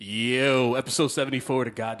Yo, episode 74 of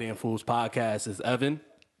the Goddamn Fools podcast is Evan.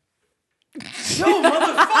 Yo,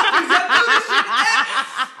 motherfuckers,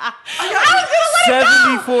 I was gonna let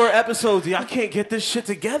it 74 episodes. Y'all can't get this shit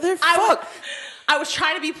together? Fuck. I was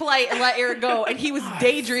trying to be polite and let Eric go, and he was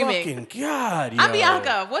daydreaming. Fucking God, yo. I'm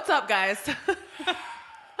Bianca. What's up, guys?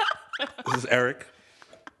 This is Eric,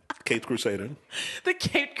 Caped Crusader. The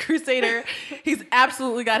Caped Crusader. He's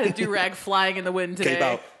absolutely got his do-rag flying in the wind today. Cape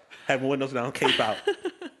out. Having windows down, cape out.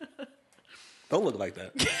 Don't look like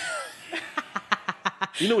that.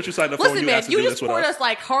 You know what you signed up for when Listen, you man, asked to you do just this with poured us. us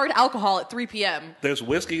like hard alcohol at 3 p.m. There's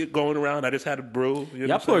whiskey going around. I just had a brew. You know Y'all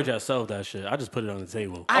what I'm poured saying? yourself that shit. I just put it on the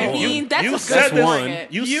table. I mean, that's you a good said this.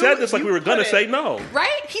 market. You said this like we were going to say no.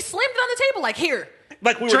 Right? He slammed it on the table like, here.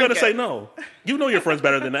 Like we were going to say no. You know your friends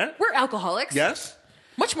better than that. We're alcoholics. Yes?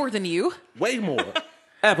 Much more than you. Way more.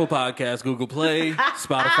 Apple Podcasts, Google Play,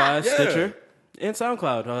 Spotify, Stitcher, and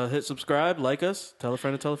SoundCloud. Hit subscribe, like us, tell a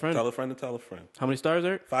friend to tell a friend. Tell a friend to tell a friend. How many stars,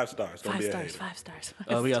 Eric? 5 stars. Don't be a hater. 5 stars.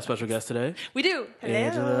 We got a special guest today. We do.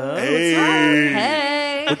 Angela. Hey.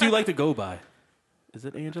 Hey. What do you like to go by? Is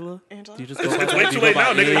it Angela? Angela? Do you just go by It's that? way Do too you go late by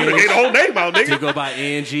now, nigga. You Ange? done gave the whole name out, Do you nigga. go by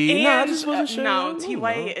Angie? And, No, I just wasn't sure. no, I don't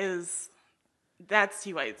T.Y. know. is... That's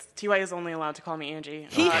T.Y. T.Y. is only allowed to call me Angie.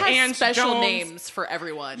 He has and special Jones, names for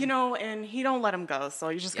everyone. You know, and he don't let him go, so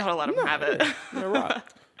you just gotta let him have it.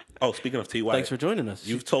 Oh, speaking of T.Y. Thanks for joining us.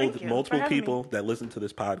 You've told Thank you multiple for having people that listen to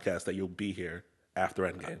this podcast that you'll be here after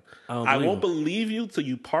Endgame. don't I believe won't them. believe you till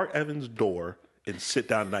you part Evan's door and sit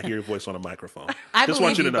down and not hear your voice on a microphone. I Just believe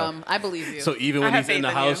want you to know. Bum. I believe you. So even when I he's have in the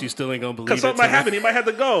faith in house, you. you still ain't gonna believe Because it. something might till- happen. He might have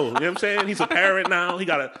to go. You know what I'm saying? He's a parent now.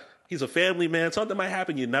 He's a family man. Something might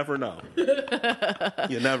happen. You never know.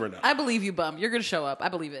 You never know. I believe you, Bum. You're going to show up. I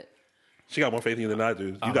believe it. She got more faith in you than I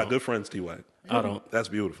do. You got good friends, T.Y. I don't. That's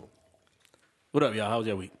beautiful. What up, y'all? How was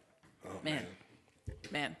your week?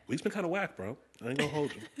 Man. Week's been kind of whack, bro. I ain't gonna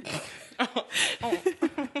hold you.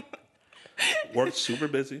 Work's super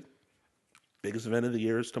busy. Biggest event of the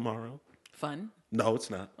year is tomorrow. Fun. No, it's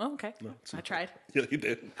not. Oh, okay. No, it's I not. tried. Yeah, you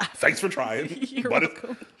did. Thanks for trying. You're but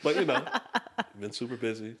welcome. But you know, been super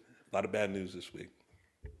busy. A lot of bad news this week.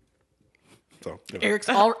 So you know. Eric's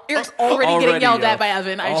already getting yelled at by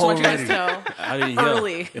Evan. I just want you guys to Already. know. I didn't yell.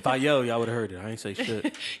 Early. If I yell, y'all would have heard it. I ain't say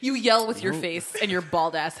shit. You yell with your face and your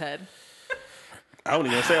bald ass head. I don't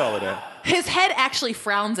even say all of that. His head actually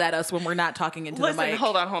frowns at us when we're not talking into Listen, the mic.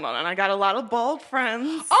 hold on. And I got a lot of bald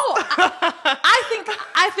friends. Oh,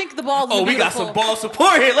 I think the bald. Oh, we got some ball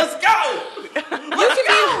support here. Let's go.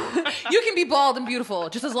 You can be bald and beautiful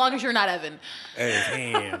just as long as you're not Evan.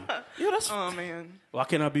 Hey, Damn. Oh, man. Why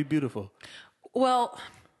can't I be beautiful? Well,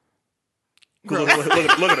 look at her.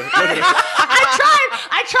 Look at her.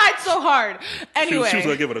 I tried so hard. Anyway, She was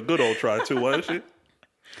gonna give it a good old try too, wasn't she?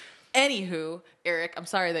 anywho, Eric, I'm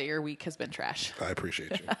sorry that your week has been trash. I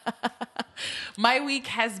appreciate you. My week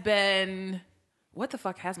has been. What the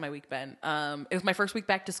fuck has my week been? It was my first week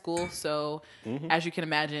back to school, so as you can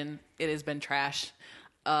imagine, it has been trash.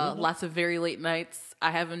 Lots of very late nights.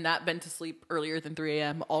 I have not been to sleep earlier than 3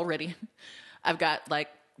 a.m. already. I've got like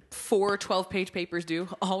 4 12-page papers due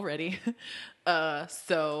already.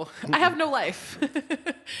 So I have no life.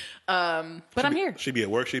 But I'm here. She'd be at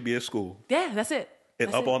work. She'd be at school. Yeah, that's it. And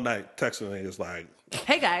That's up it. all night texting me. It's like,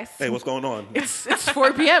 Hey guys. hey, what's going on? It's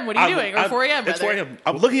 4 p.m. What are you doing? Or 4 a.m. It's rather. 4 a.m.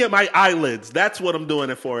 I'm looking at my eyelids. That's what I'm doing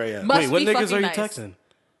at 4 a.m. Must Wait, what be niggas fucking are you nice. texting?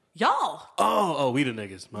 Y'all. Oh, we the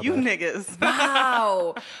niggas. My You bad. niggas.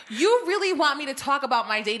 Wow. You really want me to talk about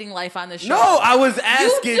my dating life on this show? No, I was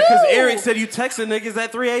asking do. because Eric said you texting niggas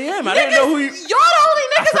at 3 a.m. I didn't know who you. Y'all the only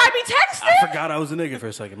niggas I be texting. I forgot I was a nigga for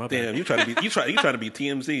a second. My bad. Damn, you trying to be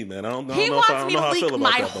TMZ, man. I don't know He how wants I me to feel leak about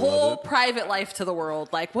my that, whole beloved. private life to the world.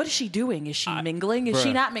 Like, what is she doing? Is she mingling? Is she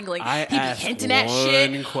bruh, not mingling? I He be asked hinting at one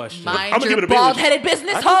shit. question. Mind I'ma keep your it a minute. bald-headed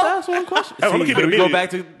business, I just hoe. asked one question. I'm gonna See, keep it a here we go minute. back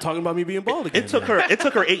to talking about me being bald again. It took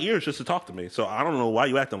her 8 years just to talk to me. So I don't know why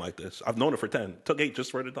you acting like this. I've known her for 10. It took 8 just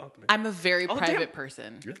for her to talk to me. I'm a very Oh, private damn.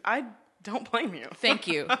 person. I don't blame you. Thank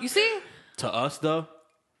you. You see? To us though.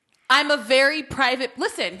 I'm a very private.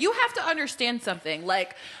 Listen, you have to understand something.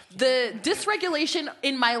 Like the dysregulation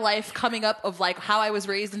in my life coming up of like how I was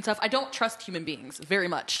raised and stuff. I don't trust human beings very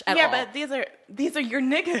much at all. Yeah, but these are your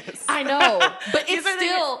niggas. I know, but These it's are the-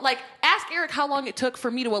 still like ask Eric how long it took for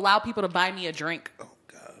me to allow people to buy me a drink Oh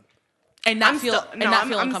God. and not I'm feel still, no, feel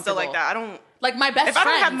I'm uncomfortable. still like that. I don't. Like my best If I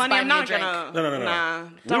friends don't have money, buy I'm me a not drink. gonna. No. Nah,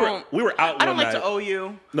 We don't. were out I don't one like night. to owe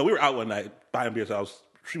you. No, we were out one night buying beer. So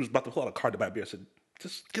she was about to pull out a card to buy beer. I said,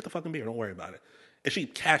 Just get the fucking beer. Don't worry about it. And she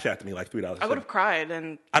cash after me like $3. I would have cried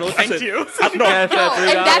and I thanked said, you. No, and that's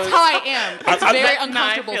how I am. It's very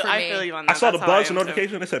uncomfortable for me. I feel you on that. I saw the That's how buzz am,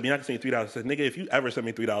 notification. They said, Bianca sent you $3. I said, nigga, if you ever send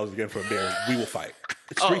me $3 again for a beer, we will fight.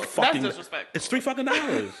 It's that's disrespectful. It's $3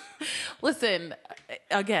 fucking. Listen,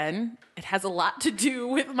 again, it has a lot to do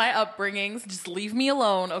with my upbringings. Just leave me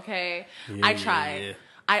alone, okay? I tried.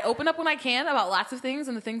 I open up when I can about lots of things,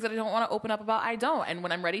 and the things that I don't want to open up about, I don't. And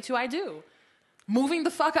when I'm ready to, I do. Moving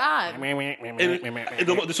the fuck on.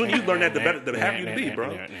 And the sooner you learn that, the better, the happier you be,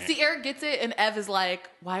 bro. See, Eric gets it, and Ev is like,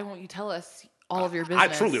 why won't you tell us all of your business? I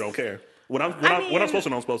truly don't care. When I'm supposed to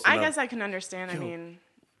know, I'm supposed to know. I guess I can understand. I mean,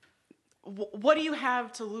 what do you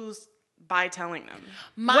have to lose by telling them?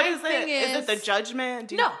 What is thing is it the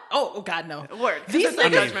judgment? No. Oh, God, no. Word. These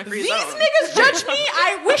niggas judge me.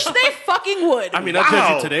 I wish they fucking would. I mean, I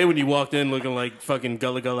judged you today when you walked in looking like fucking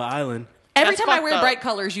Gullah Gullah Island. Every That's time I wear fucked up. bright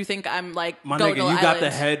colors, you think I'm like My Gullah nigga, Gullah you got Island.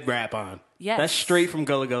 the head wrap on. Yes. That's straight from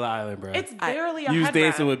Gullah Gullah Island, bro. It's barely a You was headband.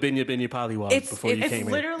 dancing with Binya Binya Pollywogs before you it's came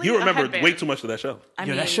in. Literally You a remember headband. way too much of that show. I Yo,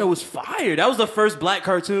 mean, that show was fire. That was the first black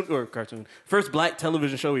first black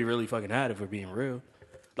television show we really fucking had, if we're being real.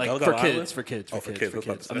 Like, Gullah for Gullah kids, Island? for kids, Oh, for for kids, kids, I was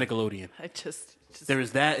about to on say. Nickelodeon. I just There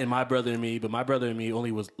was that and My Brother and Me, but My Brother and Me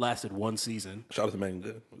only lasted one season. Shout out to Megan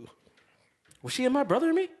Good. Was she in My Brother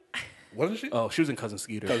and Me? Wasn't she? Oh, she was in Cousin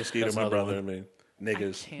Skeeter. Cousin Skeeter, That's my another brother, one. and me.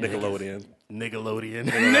 Niggas, can't. Nickelodeon. Nickelodeon.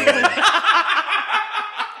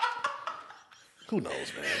 Who knows,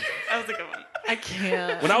 man? That was a good one. I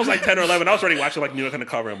can't. When I was like 10 or 11, I was already watching like New York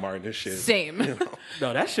Undercover and Martin and shit. Same.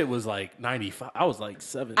 No, that shit was like 95. I was like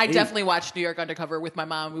 7. I 8. definitely watched New York Undercover with my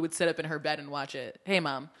mom. We would sit up in her bed and watch it. Hey,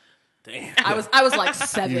 Mom. Damn. I was like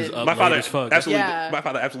 7. up My late father as fuck. absolutely, Yeah. my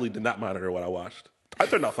father absolutely did not monitor what I watched. I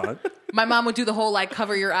turned out fine. My mom would do the whole like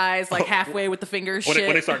cover your eyes like halfway with the fingers When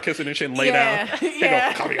shit. they start kissing and shit and lay Yeah, down, they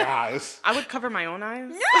yeah. go, cover your eyes. I would cover my own eyes.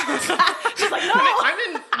 She's like, no. I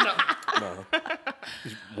didn't.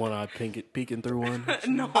 One eye peeking through one.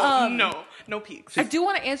 No peaks. I do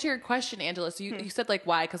want to answer your question, Angela. So you said like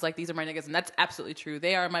why? Because like these are my niggas, and that's absolutely true.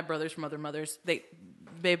 They are my brothers from other mothers. They've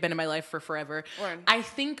been in my life for forever. Word. I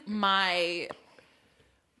think my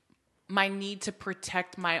need to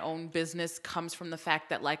protect my own business comes from the fact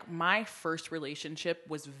that like my first relationship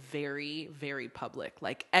was very, very public.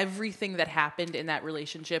 Like everything that happened in that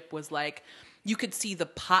relationship was like, you could see the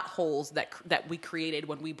potholes that we created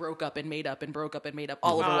when we broke up and made up and broke up and made up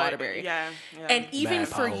all over Waterbury. Yeah. And even Mad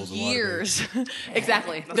for potholes in years,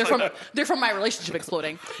 exactly. They're from my relationship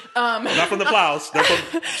exploding. Not from the plows. They're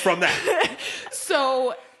from that.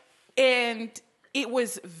 So, and it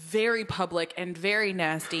was very public and very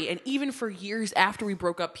nasty. And even for years after we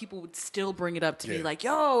broke up, people would still bring it up to me like,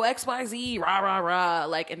 yo, XYZ, rah, rah, rah.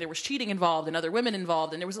 Like, and there was cheating involved and other women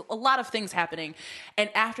involved. And there was a lot of things happening. And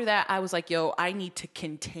after that, I was like, yo, I need to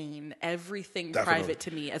contain everything Definitely. private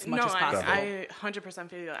to me as much as possible. I 100%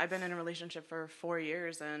 feel you. I've been in a relationship for 4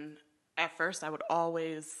 years, and at first I would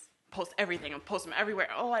always post everything and post them everywhere.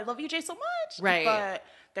 Oh, I love you, Jay, so much. Right. But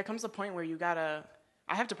there comes a point where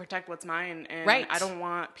I have to protect what's mine, and Right. I don't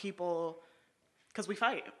want people, because we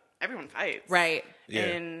fight. Everyone fights. Right. Yeah.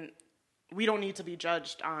 And we don't need to be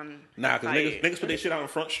judged on Nah, because fight. niggas put their shit out on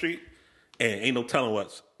Front Street, and ain't no telling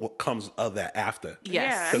what comes of that after.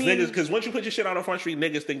 Yes. Yeah. Because once you put your shit out on Front Street,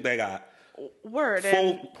 niggas think they got Word.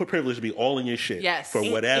 full privilege to be all in your shit. Yes. For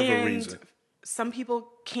whatever And reason. some people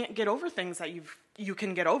can't get over things that you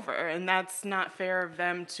can get over, and that's not fair of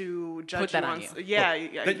them to judge Put that you on you.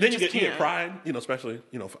 Yeah, Then you just get can't. pride, especially,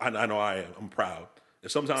 I know I am. I'm proud.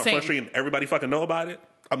 If sometimes on Same. Front Street and everybody fucking know about it,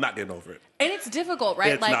 I'm not getting over it. And it's difficult,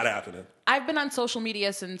 right? It's not happening. I've been on social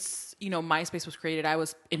media since, MySpace was created. I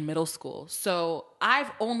was in middle school. So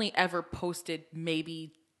I've only ever posted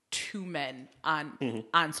maybe 2 men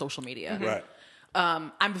on social media. Right.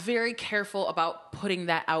 I'm very careful about putting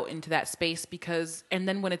that out into that space and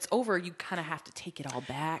then when it's over, you kind of have to take it all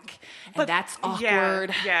back. And that's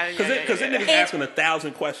awkward. Yeah. Because then niggas asking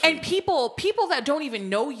 1,000 questions. And people that don't even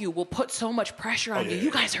know you will put so much pressure on you. yeah.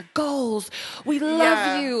 You guys are goals. We love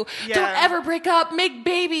Yeah. you. Yeah. Don't ever break up. Make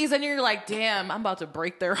babies. And you're like, damn, I'm about to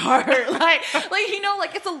break their heart. like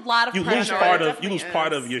it's a lot of you lose pressure.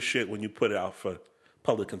 part of your shit when you put it out for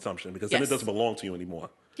public consumption, because then Yes. it doesn't belong to you anymore.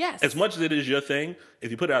 Yes. As much as it is your thing, if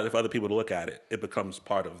you put it out for other people to look at it, it becomes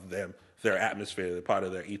part of them, their atmosphere, part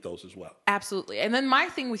of their ethos as well. Absolutely. And then my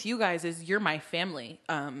thing with you guys is you're my family.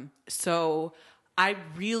 So I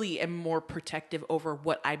really am more protective over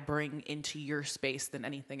what I bring into your space than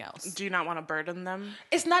anything else. Do you not want to burden them?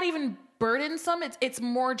 It's not even burdensome. It's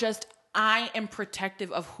more just I am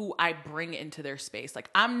protective of who I bring into their space. Like,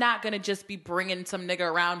 I'm not going to just be bringing some nigga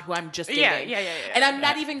around who I'm just dating. Yeah. And I'm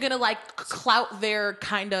not even going to, like, clout their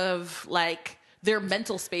kind of, like, their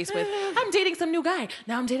mental space with, I'm dating some new guy.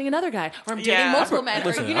 Now I'm dating another guy. Or I'm dating multiple men.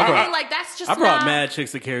 Listen, or, you know what I mean? Like, that's just I brought not... mad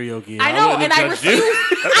chicks to karaoke. I know, and I refuse.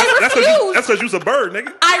 That's because you's a bird,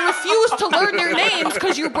 nigga. I refuse to learn their names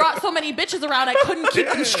because you brought so many bitches around I couldn't keep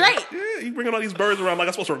them straight. Yeah, you bringing all these birds around like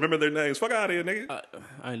I'm supposed to remember their names. Fuck out of here, nigga.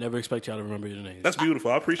 I never expect y'all to remember your names. That's beautiful.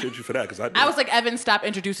 I appreciate you for that because I was like, Evan, stop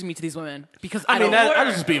introducing me to these women because I mean, don't... I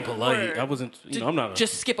was just being polite. I wasn't, I'm not.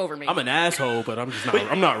 Just skip over me. I'm an asshole, but I'm just not.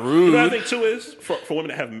 I'm not rude. You know what I think too is for women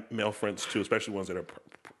that have male friends too, especially ones that are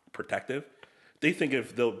protective. They think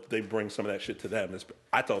if they bring some of that shit to them.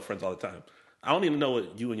 I tell friends all the time, I don't even know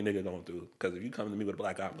what you and your nigga going through because if you come to me with a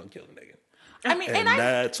black eye, I'm gonna kill the nigga. I mean, and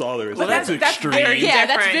that's all there is. Well, that's extreme. Very Yeah,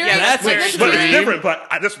 that's different. very- Yeah, That's very extreme. But it's different. But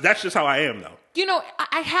that's just how I am, though. You know,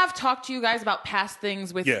 I have talked to you guys about past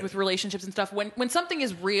things with relationships and stuff. When something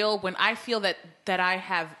is real, when I feel that I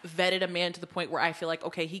have vetted a man to the point where I feel like,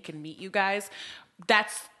 okay, he can meet you guys,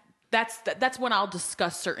 that's when I'll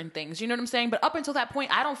discuss certain things. You know what I'm saying? But up until that point,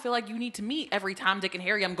 I don't feel like you need to meet every Tom, Dick, and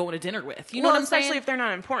Harry I'm going to dinner with. You know what I'm saying? Especially if they're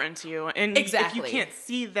not important to you. And Exactly. if you can't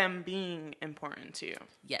see them being important to you.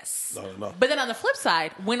 Yes. No. But then on the flip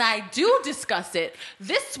side, when I do discuss it,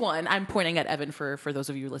 this one, I'm pointing at Evan for those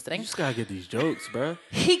of you listening. You just gotta get these jokes, bro.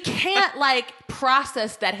 He can't like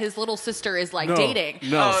process that his little sister is like dating.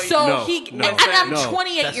 No. So no, he no, and I'm no.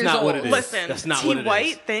 28 That's years not old. what it is. Listen, That's not T. what it is.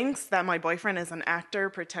 White thinks that my boyfriend is an actor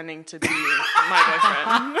pretending to be my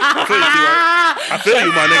boyfriend. I feel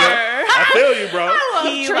you, my nigga. I feel you, bro.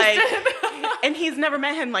 He like, and he's never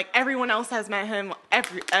met him. Like everyone else has met him.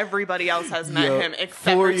 Everybody else has met him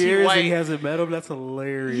except 4 for T. years White. and he hasn't met him. That's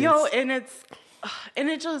hilarious. Yo, and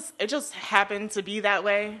it just happened to be that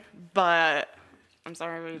way. But I'm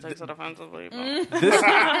sorry if you take it offensively. But.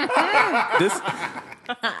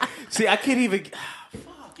 See, I can't even.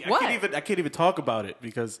 What? I can't even talk about it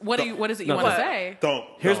because What is it you No, want to what? say?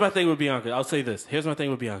 Here's my thing with Bianca. I'll say this. Here's my thing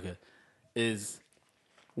with Bianca is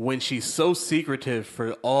when she's so secretive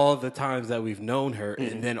for all the times that we've known her,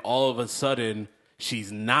 and then all of a sudden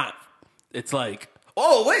she's not. It's like,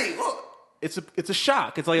 oh wait, it's a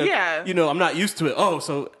shock. It's like, I'm not used to it. Oh,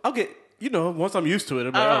 so I'll get. Once I'm used to it,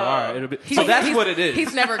 I'm like, all right, it'll be. So that's what it is.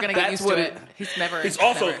 He's never gonna get used to it.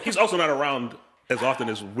 He's also not around as often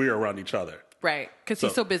as we're around each other. Right, because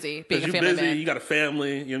he's so busy being a you're family busy, man. you got a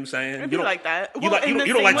family, you know what I'm saying? It'd You be don't like that. You Well,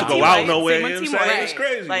 don't like to go out nowhere, you know what I'm saying? It's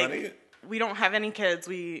crazy, Like, man. we don't have any kids.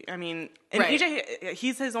 And EJ,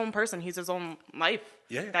 he's his own person. He's his own life.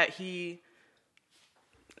 Yeah. That he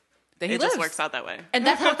lives. just works out that way. And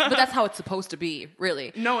that's how it's supposed to be,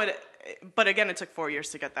 really. No, but again, it took 4 years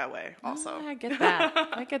to get that way. Also, I get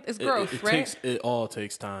that. It's growth, it right? It all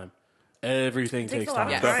takes time. Everything takes takes a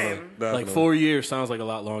lot time. of Definitely. Like 4 years sounds like a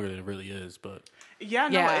lot longer than it really is, but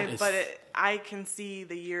I can see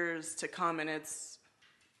the years to come, and it's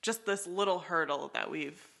just this little hurdle that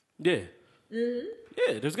we've. yeah.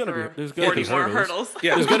 Yeah, there's gonna be 40 more hurdles.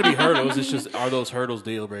 Yeah, There's gonna be hurdles. It's just, are those hurdles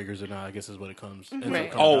deal breakers or not? I guess is what it comes.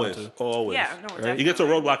 Right. Always. Yeah, no, definitely. You get to a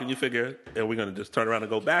roadblock and you figure, are we gonna just turn around and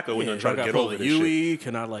go back, or are we gonna try to get over this shit?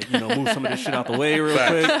 Can I move some of this shit out the way real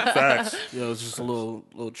quick? Facts. It's just a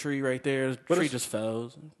little tree right there. Tree just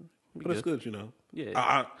fell. But it's good,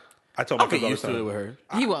 Yeah. I tell my I'll get kids all the used to it time. with her.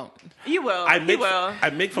 He won't. You will. I make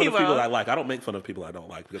fun He of people will. that I like. I don't make fun of people I don't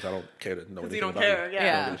like because I don't care to know anything you don't about care, it. yeah.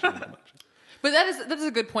 Yeah. I don't give a shit that much. But that is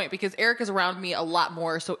a good point because Eric is around me a lot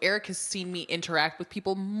more. So Eric has seen me interact with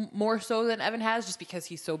people more so than Evan has, just because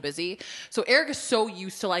he's so busy. So Eric is so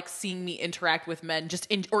used to seeing me interact with men,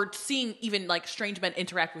 or seeing even strange men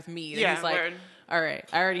interact with me. And he's like, word. all right,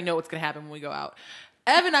 I already know what's gonna happen when we go out.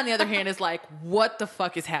 Evan, on the other hand, is like, what the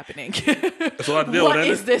fuck is happening? That's a lot to deal with, What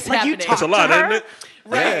isn't is it? this happening? That's a lot, isn't it?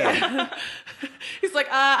 Right. Yeah. He's like,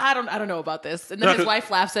 I don't know about this. And then his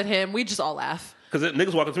wife laughs at him. We just all laugh. Because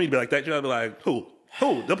niggas walk up to me and be like that, I'll be like, who?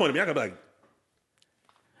 They'll point at me. I gotta be like,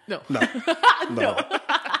 No. no.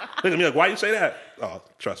 Look at me like, why you say that? Oh,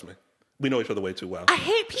 trust me. We know each other way too well. I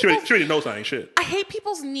hate She people. already knows I ain't shit. I hate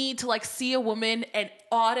people's need to see a woman and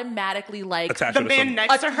automatically Attach The her to man something.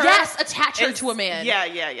 next to her. yes, attach her It's- to a man. Yeah.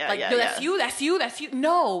 No, that's you.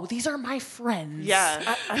 No, these are my friends.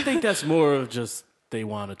 Yeah. I think that's more of just they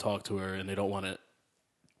want to talk to her and they don't want to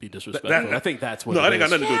be disrespectful. I think that's what No, it I ain't got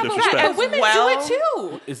is. nothing to do with but disrespect. women Well- do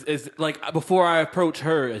it too. Is before I approach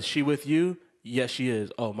her, is she with you? Yes, she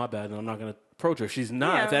is. Oh, my bad. Then I'm not going to approach her. If she's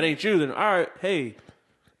not, Yeah. if that ain't you, then all right, hey.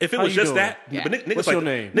 If it How was you just doing? that, Yeah. but niggas What's like your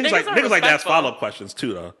name? Niggas Niggas like are niggas like to ask respectful. follow-up questions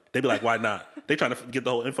too, though. They be like, "Why not?" They trying to get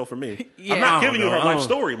the whole info from me. Yeah. I'm not I don't giving you know. her life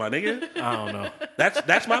story, my nigga. I don't know.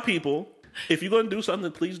 That's my people. If you're gonna do something,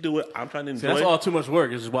 please do it. I'm trying to enjoy. That's it. all too much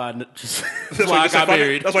work. This is why that's That's why I you said got fuck it?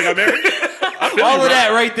 married. That's why I got married. I feel All you, of bro.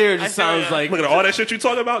 that right there just feel sounds ya. like Look at all that shit you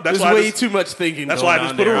talking about. That's there's why. way too much thinking. That's going why I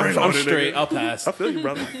just on put a there. ring I'm on it, straight. nigga. I'll pass. I feel you,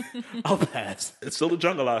 brother. I'll pass. It's still the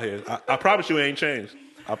jungle out here. I promise you, it ain't changed.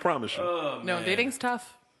 I promise you. No, dating's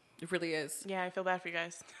tough. It really is. Yeah, I feel bad for you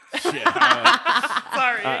guys. Shit. Sorry,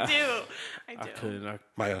 I do. I couldn't.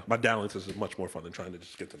 My downlinks is much more fun than trying to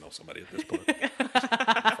just get to know somebody at this point.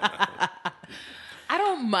 I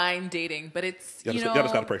don't mind dating, but it's, Y'all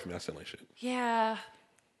just gotta pray for me. I still ain't shit. Yeah.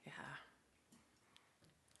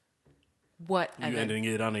 What? You ending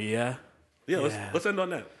it on a yeah? Yeah, Yeah. let's end on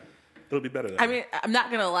that. It'll be better. That I way. mean, I'm not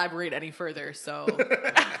going to elaborate any further, so. look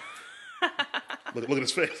at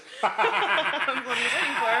his face. That's what I'm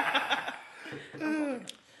waiting for.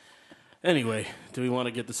 Anyway, do we want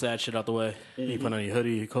to get the sad shit out the way? You put on your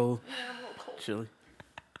hoodie. You cold? Chilly.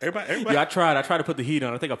 Everybody. Yeah, I tried to put the heat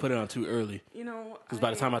on. I think I put it on too early. You know, Because by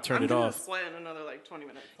the time I turned it I'm off, gonna sweat in another like 20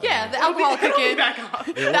 minutes. Yeah, the alcohol kick in. Back off.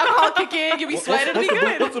 The alcohol kick in. You'll be sweating. It'll be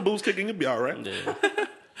good. Once the booze kicking, you'll be all right. yeah.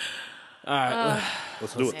 All right,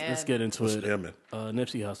 Let's do it. man. let's get into it. Yeah, man.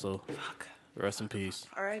 Nipsey Hussle, rest in peace.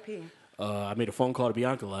 R.I.P. I made a phone call to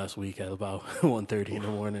Bianca last week at about 1:30 in the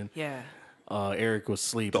morning. Yeah. Eric was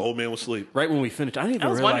asleep. The old man was asleep. Right when we finished, I didn't even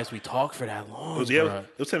was realize we talked for that long. It was, bruh.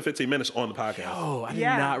 it was 10, 15 minutes on the podcast. Oh, I did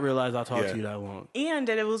Yeah. not realize I talked Yeah. to you that long. And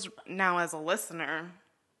it was now as a listener,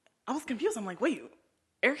 I was confused. I'm like, wait,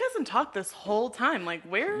 Eric hasn't talked this whole time. Like,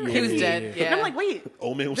 where? He was is dead. Yeah. And I'm like, wait,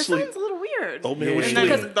 Old man was this asleep. sounds a little weird. Old man was And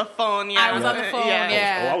asleep. then the phone, yeah. I was on the phone.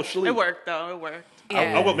 Yeah. Oh, I was asleep. It worked though. It worked.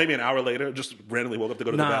 Yeah. I woke maybe an hour later, just randomly woke up to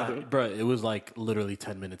go to the Nah, bathroom. bro, it was like literally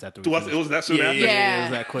 10 minutes after. It was that soon Yeah, after? yeah. It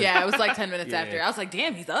was that quick. Yeah, it was like 10 minutes Yeah. after. I was like,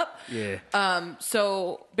 damn, he's up. Yeah.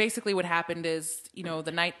 So basically what happened is, you know,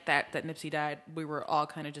 the night that Nipsey died, we were all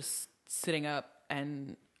kind of just sitting up,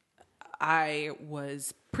 and I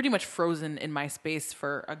was pretty much frozen in my space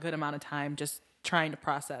for a good amount of time, just trying to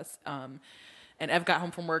process. And Ev got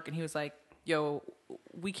home from work and he was like, yo,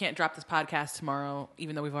 we can't drop this podcast tomorrow,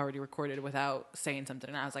 even though we've already recorded, without saying something.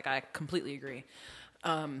 And I was like, I completely agree.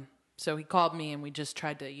 So he called me and we just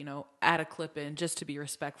tried to, you know, add a clip in just to be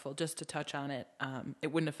respectful, just to touch on it.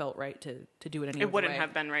 It wouldn't have felt right to do it any other It wouldn't way.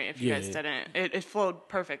 have been right if you guys didn't. It flowed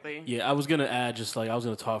perfectly. Yeah, I was going to add just like, I was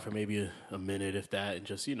going to talk for maybe a minute, if that, and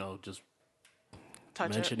just, you know, just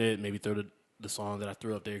Touch mention it, maybe throw the song that I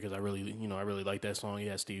threw up there because I really like that song. He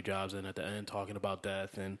had Steve Jobs in at the end talking about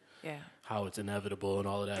death and how it's inevitable and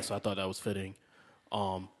all of that. So I thought that was fitting.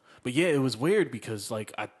 But yeah, it was weird because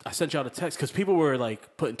like I sent y'all a text because people were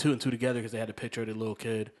like putting two and two together because they had a picture of the little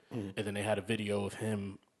kid and then they had a video of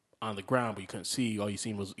him on the ground, but you couldn't see. All you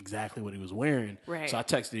seen was exactly what he was wearing. Right. So I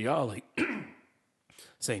texted y'all like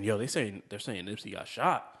saying, "Yo, they're saying Nipsey got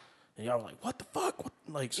shot." And y'all were like, "What the fuck?"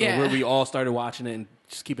 Like, so where we all started watching it and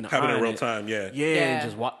just keeping an Having eye it in on real time, yeah. and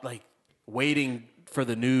just waiting for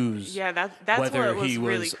the news. Yeah, that's whether what was he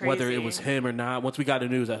really was crazy. whether it was him or not. Once we got the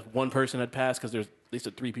news that one person had passed because they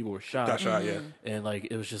said 3 people were shot. Got shot, yeah. And like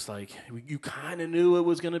it was just like you kind of knew it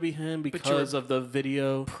was gonna be him because of the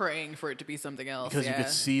video. Praying for it to be something else. Because you could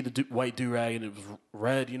see the white do-rag and it was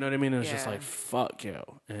red. You know what I mean? It was just Yeah. like fuck,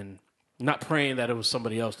 yo. And not praying that it was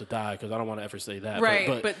somebody else to die because I don't want to ever say that.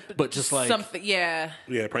 Right, but just like something. Yeah.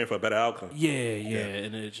 Yeah, praying for a better outcome. yeah,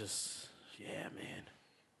 and it just man.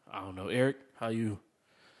 I don't know, Eric. How you?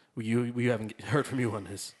 We haven't heard from you on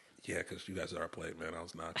this. Yeah, because you guys are played, man. I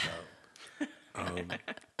was knocked out.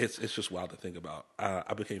 It's just wild to think about.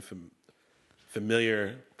 I became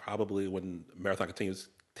familiar probably when Marathon Continues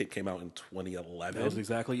tape came out in 2011. That was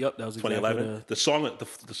exactly 2011. The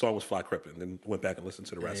song was Fly Crippin', then went back and listened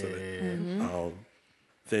to the rest of it.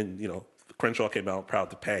 Then, you know, Crenshaw came out, Proud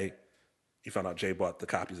to Pay. You found out Jay bought the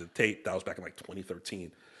copies of the tape. That was back in like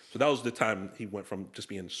 2013. So that was the time he went from just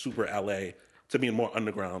being super LA to being more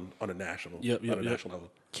underground on a national national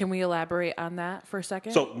level. Can we elaborate on that for a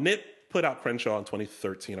second? So Nip put out Crenshaw in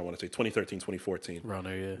 2013, I want to say 2013, 2014. Around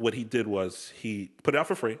there, yeah. What he did was he put it out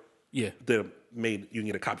for free. Yeah. You can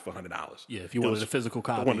get a copy for $100. Yeah, if you wanted a physical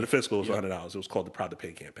copy. Wanted a physical, it was $100. It was called the Proud to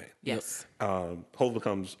Pay campaign. yes. Hov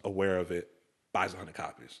becomes aware of it, buys 100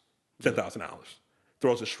 copies, $10,000,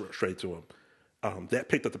 throws it straight to him. That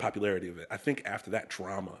picked up the popularity of it. I think after that,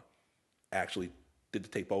 Drama actually did the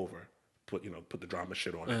tape over, put the Drama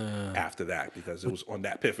shit on it after that because it was on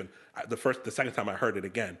that piff. And the second time I heard it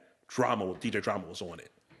again, DJ Drama was on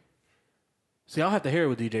it. See, I'll have to hear it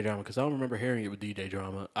with DJ Drama because I don't remember hearing it with DJ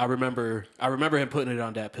Drama. I remember him putting it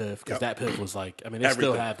on Dat Piff because Dat Piff was like, I mean, they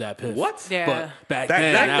still Everything. have Dat Piff. What? Yeah. But back Back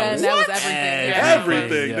then, then, that was that was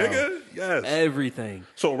everything. Everything, yo. nigga. Yes. Everything.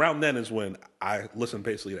 So around then is when I listened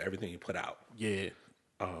basically to everything he put out. Yeah.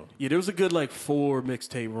 Yeah, there was a good 4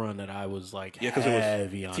 mixtape run that I was Because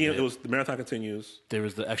heavy on. it was The Marathon Continues. There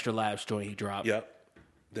was the Extra Labs joint he dropped. Yep.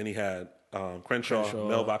 Then he had Crenshaw,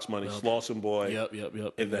 Mailbox Money, Slauson Boy.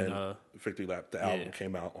 Yep. And then Victory Lap. The album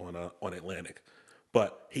came out on Atlantic.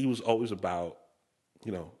 But he was always about,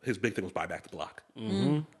 his big thing was Buy Back the Block.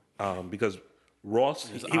 Mm-hmm. Because Ross...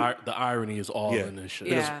 the irony is all in this shit.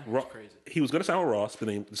 Yeah. He was going to sign with Ross, but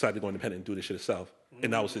then he decided to go independent and do this shit himself. Mm-hmm.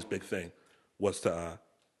 And that was his big thing, was to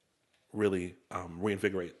really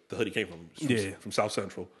reinvigorate the hood he came from South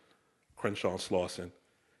Central, Crenshaw and Slauson.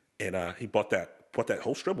 And he bought that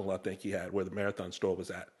whole strip mall, I think he had, where the Marathon store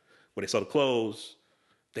was at, where they sell the clothes.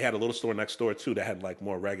 They had a little store next door too that had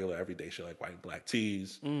more regular everyday shit, like white and black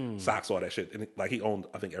tees, socks, all that shit. And he owned,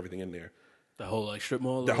 I think, everything in there. The whole strip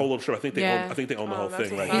mall. The whole little strip. I think they own the whole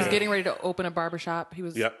thing. Right. He was getting ready to open a barbershop. He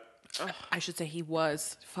was. Yep. I should say he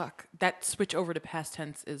was. Fuck, that switch over to past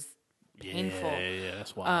tense is painful. Yeah,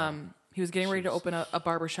 that's why. He was getting ready to open a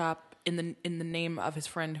barbershop in the name of his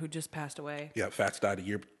friend who just passed away. Yeah, Fats died in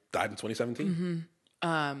 2017.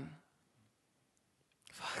 Mm-hmm.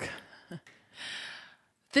 Fuck.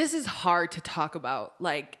 This is hard to talk about.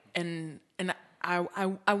 And I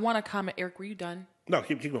want to comment. Eric, were you done? No,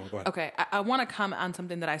 keep going. Go ahead. Okay, I want to comment on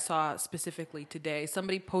something that I saw specifically today.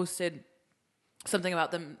 Somebody posted something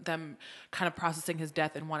about them kind of processing his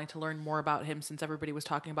death and wanting to learn more about him since everybody was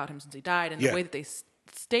talking about him since he died. And the way that they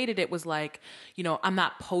stated it was I'm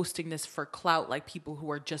not posting this for clout, like people who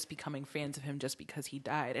are just becoming fans of him just because he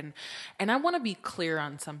died. And I want to be clear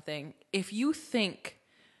on something. If you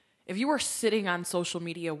are sitting on social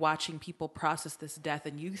media watching people process this death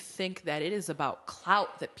and you think that it is about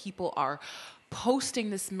clout, that people are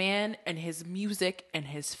posting this man and his music and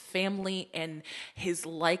his family and his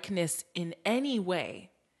likeness in any way,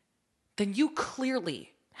 then you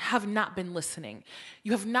clearly have not been listening.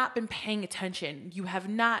 You have not been paying attention. You have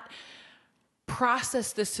not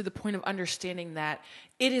processed this to the point of understanding that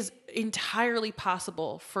it is entirely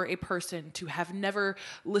possible for a person to have never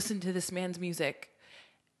listened to this man's music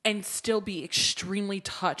and still be extremely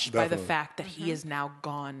touched by the fact that he is now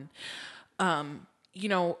gone.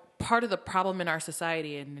 Part of the problem in our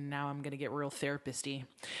society, and now I'm going to get real therapist-y,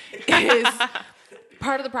 is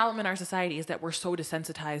part of the problem in our society is that we're so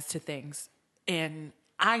desensitized to things. And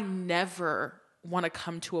I never want to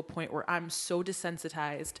come to a point where I'm so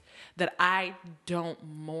desensitized that I don't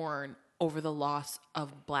mourn over the loss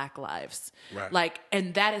of Black lives. Right.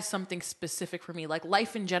 And that is something specific for me.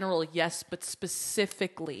 Life in general, yes, but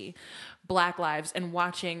specifically Black lives, and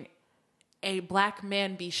watching a Black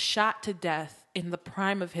man be shot to death in the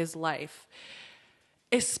prime of his life,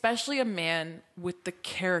 especially a man with the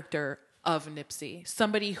character of Nipsey,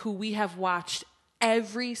 somebody who we have watched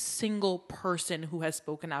every single person who has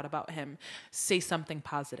spoken out about him say something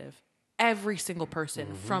positive. Every single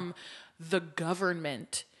person, from the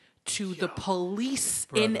government to the police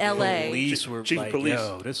in LA. Police were Chief like, police.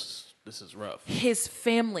 yo, this is rough. His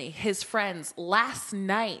family, his friends. Last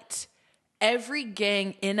night, every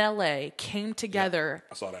gang in LA came together.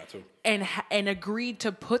 I saw that too. And agreed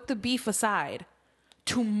to put the beef aside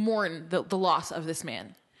to mourn the loss of this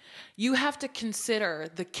man. You have to consider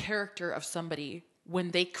the character of somebody when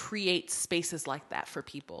they create spaces like that for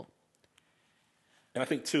people. And I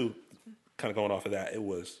think too, kind of going off of that, it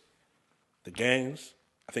was the gangs.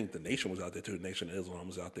 I think the Nation was out there too. The Nation of Islam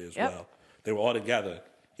was out there as well. They were all together.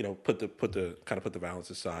 Put the violence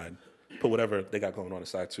aside, put whatever they got going on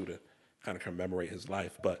aside too, to kind of commemorate his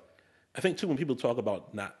life. But I think too, when people talk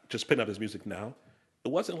about not just picking up his music now, it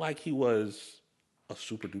wasn't like he was a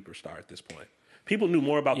super duper star at this point. People knew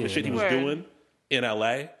more about the shit he was doing in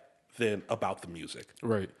LA than about the music.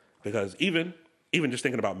 Right. Because even just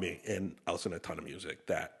thinking about me, and I listen to a ton of music,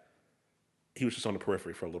 that he was just on the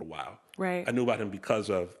periphery for a little while. Right. I knew about him because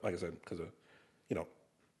of, like I said,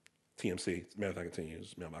 TMC, Marathon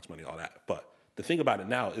Continues, Mailbox Money, all that. But the thing about it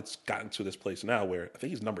now, it's gotten to this place now where I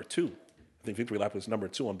think he's number 2. I think Victory Lap was number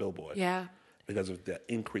 2 on Billboard. Yeah. Because of the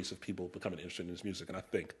increase of people becoming interested in his music. And I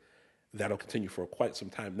think that'll continue for quite some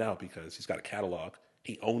time now because he's got a catalog.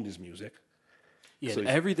 He owned his music. Yeah, So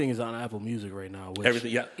everything is on Apple Music right now. Which,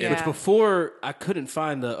 everything, yeah. Which before, I couldn't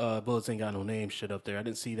find the Bullets Ain't Got No Name shit up there. I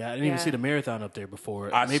didn't see that. I didn't even see the Marathon up there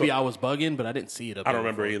before. Maybe I was bugging, but I didn't see it up there. I don't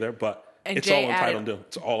remember either, but And it's Jay all entitled.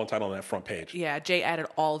 It's all entitled on that front page. Yeah, Jay added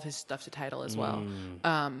all of his stuff to Tidal as well.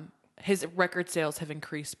 His record sales have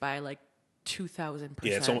increased by 2,000%.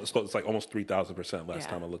 Yeah, it's like almost 3,000% last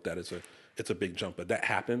time I looked at it. It's a big jump, but that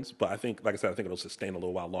happens. But I think, like I said, I think it'll sustain a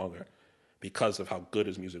little while longer because of how good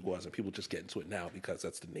his music was, and people just get into it now because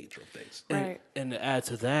that's the nature of things. Right. And to add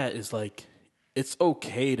to that is like, it's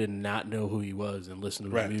okay to not know who he was and listen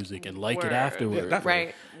to his music and like it Word. afterwards. Yeah,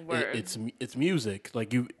 Right. Word. It's music.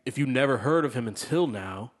 Like if you never heard of him until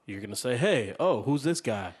now, you're gonna say, "Hey, oh, who's this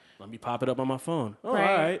guy? Let me pop it up on my phone." Oh, Right.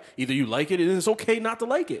 all right. Either you like it, and it's okay not to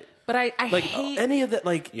like it. But I Like hate any of that.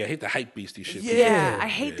 Like Yeah, I hate the hype beastie shit. Yeah, I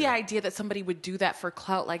hate the idea that somebody would do that for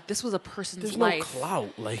clout. Like this was a person's there's life. no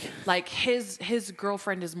clout. Like his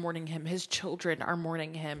girlfriend is mourning him. His children are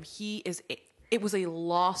mourning him. It was a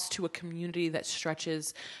loss to a community that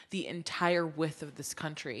stretches the entire width of this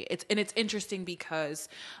country. It's interesting because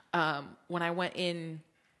when I went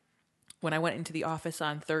into the office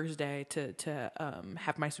on Thursday to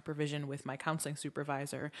have my supervision with my counseling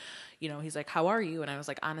supervisor, you know, he's like, "How are you?" And I was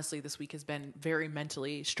like, "Honestly, this week has been very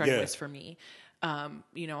mentally strenuous for me."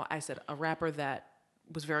 You know, I said a rapper that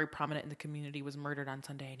was very prominent in the community was murdered on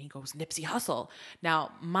Sunday, and he goes, "Nipsey Hussle."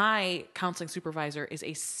 Now, my counseling supervisor is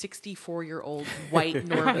a 64-year-old white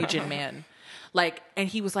Norwegian man. Like, and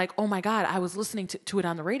he was like, "Oh my God, I was listening to it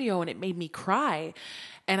on the radio and it made me cry."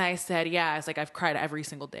 And I said, "Yeah," I was like, "I've cried every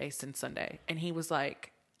single day since Sunday." And he was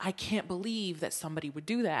like, "I can't believe that somebody would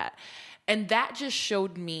do that." And that just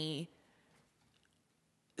showed me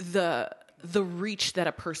the reach that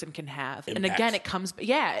a person can have. Impact. And again, it comes,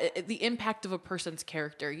 the impact of a person's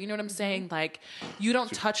character. You know what I'm saying? Like, you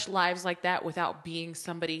don't touch lives like that without being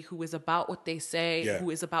somebody who is about what they say, who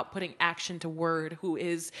is about putting action to word, who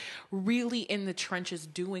is really in the trenches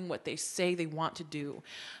doing what they say they want to do.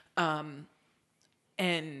 And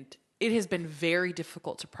it has been very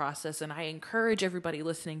difficult to process. And I encourage everybody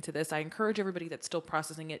listening to this, I encourage everybody that's still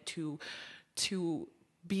processing it to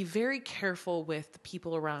be very careful with the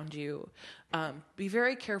people around you. Be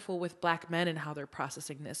very careful with Black men and how they're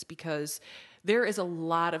processing this, because there is a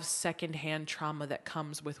lot of secondhand trauma that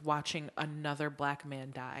comes with watching another Black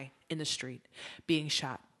man die in the street, being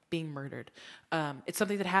shot, being murdered. It's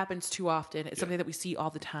something that happens too often. It's something that we see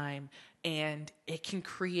all the time, and it can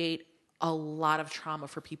create a lot of trauma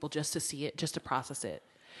for people just to see it, just to process it.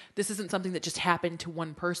 This isn't something that just happened to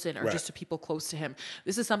one person or just to people close to him.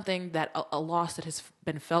 This is something that a loss that has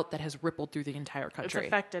been felt that has rippled through the entire It's country.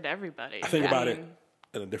 affected everybody. I think about it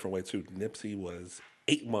in a different way too. Nipsey was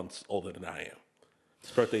 8 months older than I am.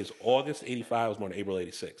 His birthday is August 85. I was born April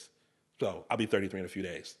 86. So I'll be 33 in a few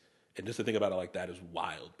days. And just to think about it like that is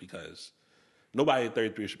wild, because nobody at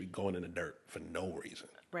 33 should be going in the dirt for no reason.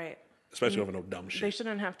 Right. Especially over no dumb shit. They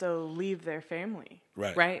shouldn't have to leave their family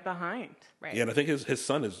Right. behind. Right. Yeah, and I think his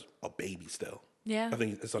son is a baby still. Yeah. I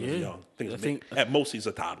think his son is young. I I think at most he's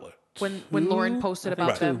a toddler. When Lauren posted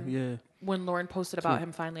about them, yeah. when Lauren posted about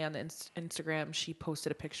him finally on the Instagram, she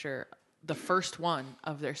posted a picture, the first one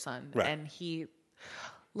of their son, and he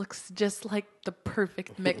looks just like the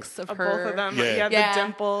perfect mix of her. Both of them. Yeah. The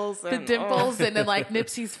dimples. The dimples and then like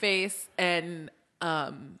Nipsey's face, and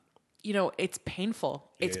you know, it's painful.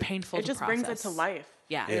 It's painful. It just to brings it process. to life.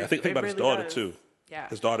 Yeah. Yeah, I think about his really daughter does. too. Yeah.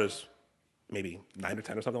 His daughter's maybe 9 or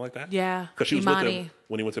 10 or something like that. Yeah. Because she was Imani. with him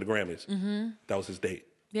when he went to the Grammys. Mm-hmm. That was his date.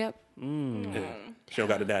 Yep. Yeah. She don't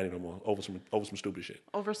got a daddy no more over some stupid shit.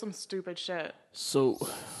 Over some stupid shit. So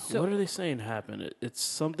what are they saying happened? It's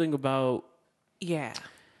something about Yeah.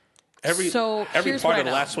 Every here's part what of I the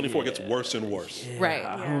know. last 24 gets worse and worse. Right.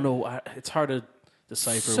 I don't know. It's hard to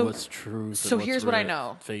decipher So- what's truth. so and what's here's what I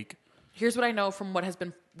know. Fake. Here's what I know from what has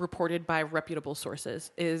been reported by reputable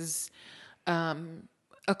sources is a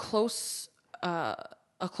close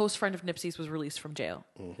friend of Nipsey's was released from jail.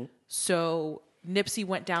 Mm-hmm. So Nipsey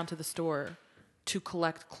went down to the store to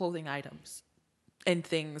collect clothing items and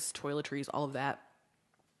things, toiletries, all of that,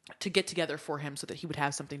 to get together for him so that he would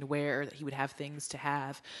have something to wear, that he would have things to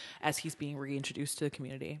have as he's being reintroduced to the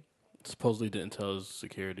community. Supposedly didn't tell his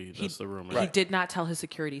security. That's the rumor. He did not tell his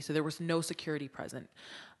security, so there was no security present.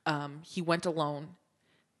 He went alone.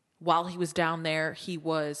 While he was down there, he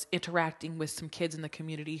was interacting with some kids in the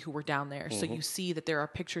community who were down there. So you see that there are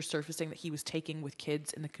pictures surfacing that he was taking with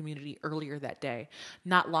kids in the community earlier that day,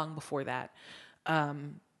 not long before that.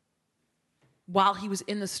 While he was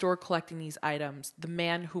in the store collecting these items, the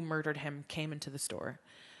man who murdered him came into the store.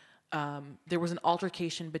 There was an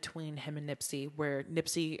altercation between him and Nipsey where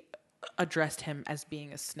Nipsey addressed him as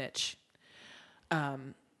being a snitch.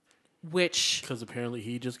 Which Because apparently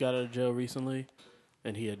he just got out of jail recently,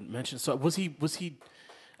 and he had mentioned. So was he?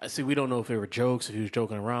 I see. We don't know if they were jokes, if he was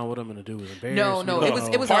joking around with him, and the dude was embarrassed. No, We it don't was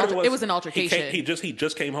know. it was Part of it was an altercation. He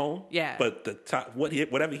just came home. Yeah. But the time,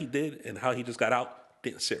 whatever he did and how he just got out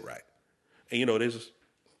didn't sit right. And his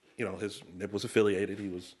Nip was affiliated. He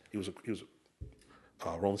was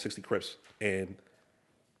Rolling 60 Crips, and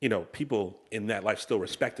people in that life still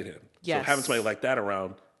respected him. Yes. So having somebody like that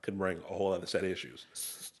around could bring a whole other set of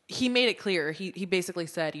issues. He made it clear. He basically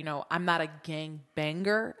said, I'm not a gang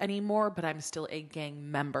banger anymore, but I'm still a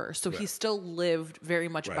gang member. So he still lived very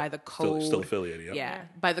much by the code. Still affiliated. Yep. Yeah,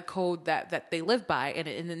 by the code that they live by. And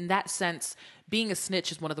in that sense, being a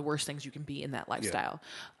snitch is one of the worst things you can be in that lifestyle.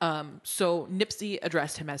 So Nipsey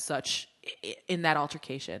addressed him as such in that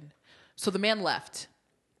altercation. So the man left.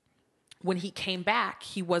 When he came back,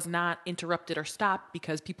 he was not interrupted or stopped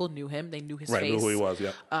because people knew him. They knew his face. Knew who he was,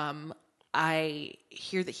 yeah. I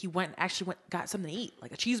hear that he got something to eat,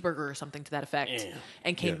 like a cheeseburger or something to that effect,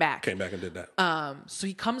 and came back. Came back and did that. So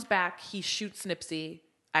he comes back, he shoots Nipsey,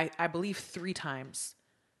 I believe 3 times.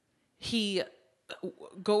 He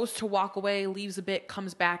goes to walk away, leaves a bit,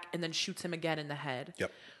 comes back, and then shoots him again in the head.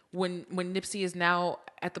 Yep. When Nipsey is now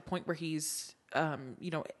at the point where he's,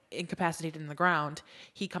 incapacitated in the ground,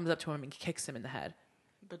 he comes up to him and kicks him in the head.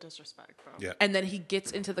 The disrespect, bro. Yeah. And then he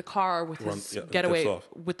gets into the car with his getaway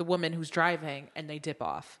with the woman who's driving, and they dip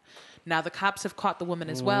off. Now the cops have caught the woman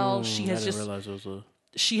as well. She has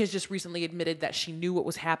she has just recently admitted that she knew what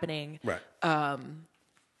was happening. Right.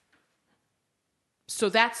 So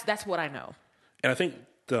that's what I know. And I think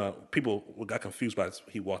the people got confused by this.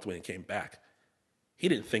 He walked away and came back. He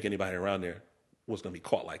didn't think anybody around there was going to be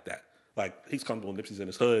caught like that. Like, he's comfortable, Nipsey's in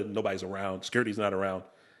his hood, nobody's around, security's not around.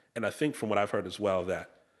 And I think from what I've heard as well that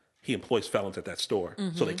he employs felons at that store,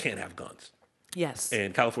 so they can't have guns. Yes.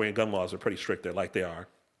 And California gun laws are pretty strict there, like they are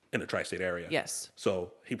in the tri-state area. Yes.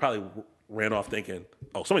 So he probably ran off thinking,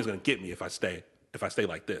 "Oh, somebody's going to get me if I stay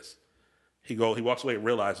like this." He walks away and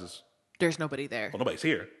realizes there's nobody there. Well, nobody's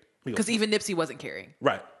here Because even Nipsey wasn't carrying.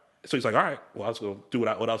 Right. So he's like, "All right, well, I was going to do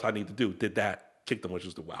what else I need to do." Did that, kicked him, which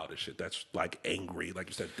is the wildest shit. That's like angry, like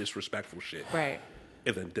you said, disrespectful shit. Right.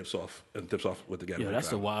 And then dips off with the getaway. Yeah, that's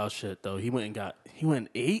the wild shit though. He went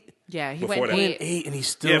 8. Yeah, he Before went that. 8. And he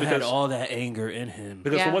still had all that anger in him.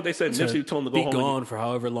 Because from what they said, Nipsey told him to go home. Be gone for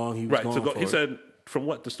however long he was gone for. He said, from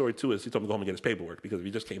what the story too is, he told him to go home and get his paperwork, because if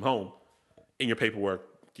he just came home, in your paperwork,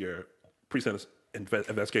 your pre-sentence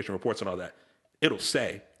investigation reports and all that, it'll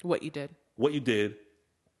say what you did,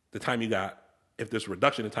 the time you got, if there's a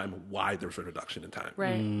reduction in time, why there's a reduction in time.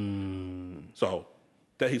 right? So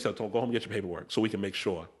that he said, "Go home and get your paperwork, so we can make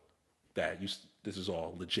sure that this is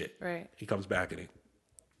all legit." Right. He comes back and he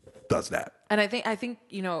does that. And I think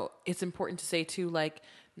it's important to say too, like,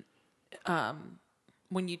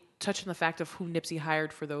 when you touch on the fact of who Nipsey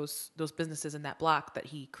hired for those businesses in that block that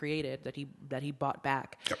he created, that he bought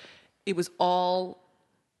back, it was all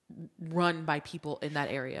run by people in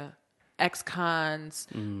that area. Ex-cons,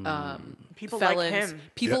 people felons, like him.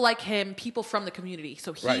 people like him, people from the community.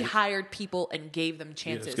 So he hired people and gave them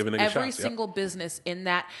chances. Every single business in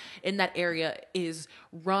that area is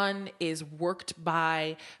worked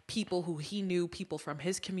by people who he knew, people from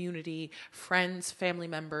his community, friends, family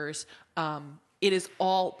members. It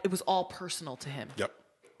was all personal to him. Yep.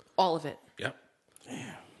 All of it. Yep.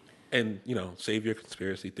 Damn. And save your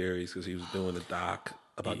conspiracy theories, because he was doing a doc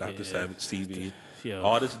about Dr. Stevie.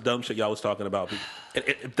 All this dumb shit y'all was talking about.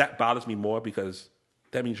 That bothers me more, because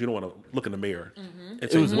that means you don't want to look in the mirror. Mm-hmm. And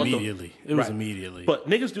it was immediately. It was immediately. But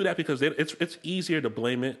niggas do that because it's easier to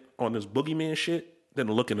blame it on this boogeyman shit than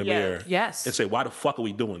to look in the mirror and say, why the fuck are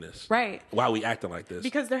we doing this? Right. Why are we acting like this?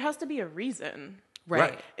 Because there has to be a reason.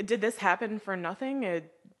 Right. Did this happen for nothing?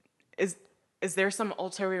 Is there some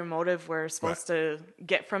ulterior motive we're supposed to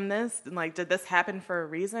get from this? And, like, did this happen for a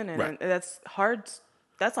reason? And that's hard.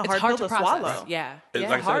 That's a hard pill to swallow. Yeah.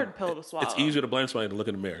 It's a hard pill to swallow. It's easier to blame somebody than look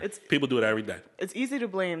in the mirror. People do it every day. It's easy to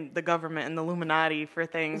blame the government and the Illuminati for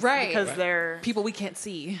things. Right. Because they're people we can't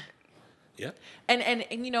see. Yeah. And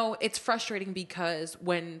it's frustrating because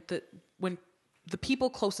when the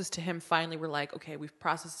people closest to him finally were like, okay, we've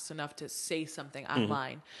processed this enough to say something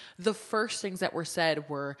online. The first things that were said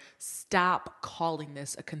were, stop calling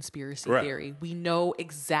this a conspiracy theory. We know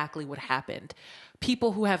exactly what happened.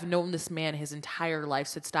 People who have known this man his entire life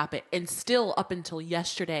said stop it. And still, up until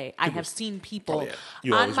yesterday, I have seen people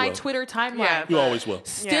on my Twitter timeline. You always will.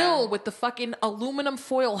 Still with the fucking aluminum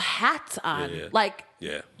foil hats on.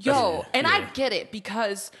 Yeah. I get it,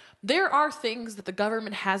 because there are things that the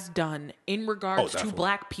government has done in regards to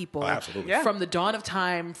black people from the dawn of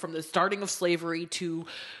time, from the starting of slavery through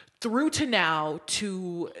to now,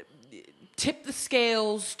 to tip the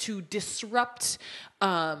scales, to disrupt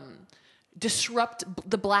the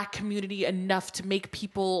black community enough to make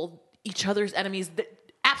people each other's enemies.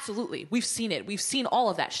 Absolutely. We've seen it. We've seen all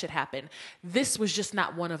of that shit happen. This was just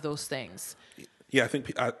not one of those things. Yeah, I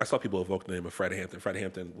think I saw people evoke the name of Fred Hampton. Fred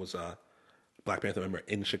Hampton was a Black Panther member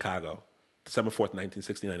in Chicago. December 4th,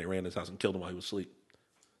 1969, they ran his house and killed him while he was asleep.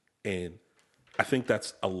 And I think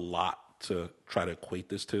that's a lot to try to equate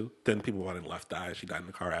this to. Then people wanted left died. She died in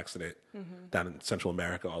a car accident down in Central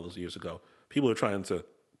America all those years ago. People are trying to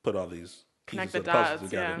put all these pieces of the puzzle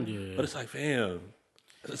together. Yeah. But it's like, fam,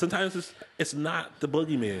 sometimes it's not the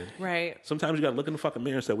boogeyman. Right. Sometimes you got to look in the fucking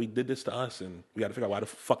mirror and say, we did this to us, and we got to figure out why the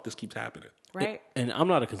fuck this keeps happening. Right. And I'm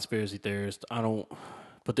not a conspiracy theorist.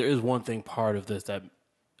 But there is one thing part of this that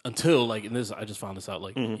until like, and this, I just found this out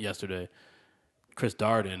like yesterday, Chris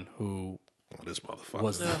Darden, who this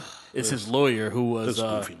motherfucker it's his lawyer who was this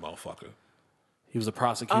goofy motherfucker. He was a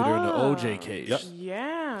prosecutor in the OJ case. Yep.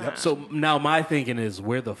 Yeah. Yep. So now my thinking is,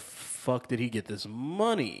 where the fuck did he get this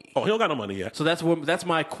money? Oh, he don't got no money yet. So that's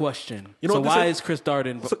my question. You know so what why is Chris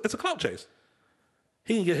Darden? It's a clout chase.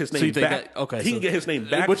 He can get his name back. He can get his name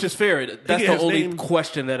back, which is fair. That's the only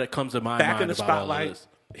question that it comes to my mind in the about spotlight. All of this.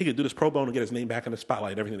 He could do this pro bono and get his name back in the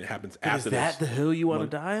spotlight and everything that happens after this. Is that the hill you want to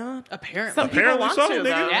die on? Apparently. Some people want so, to, nigga.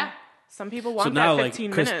 though. Yeah. Some people want So now, that like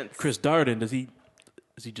 15 minutes. Chris Darden, is he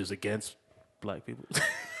just against black people?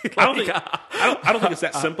 I don't think it's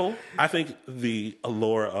that simple. I think the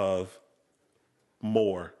allure of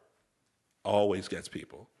more always gets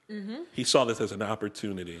people. Mm-hmm. He saw this as an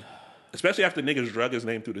opportunity, especially after niggas drug his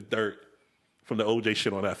name through the dirt from the OJ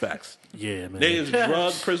shit on FX. Yeah, man. Niggas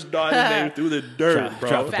drug Chris Darden's name through the dirt, bro.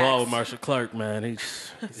 Drop the ball with Marshall Clark, man. He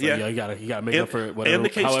gotta make up for it, whatever,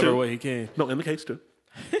 however way he can. No, in the case too.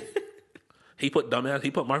 He put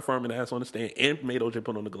Mark Furman ass on the stand and made OJ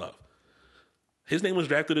put on the glove. His name was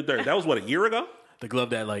dragged through the dirt. That was what, a year ago? The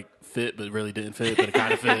glove that like fit but really didn't fit, but it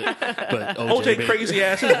kind of fit. But OJ crazy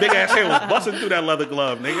ass, his big ass hand was busting through that leather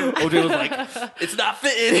glove, nigga. OJ was like, it's not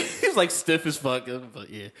fitting. He was like stiff as fuck.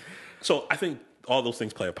 But yeah. So I think all those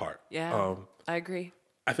things play a part. Yeah, I agree.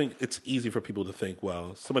 I think it's easy for people to think,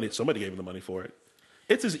 well, somebody gave him the money for it.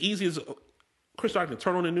 It's as easy as Chris Darden can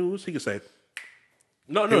turn on the news. He can say,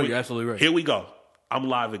 No, you're absolutely right. Here we go. I'm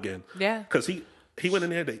live again. Yeah. Because he went in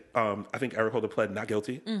there. I think Eric Holder pled not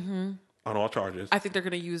guilty on all charges. I think they're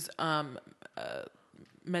going to use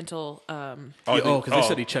mental. Because they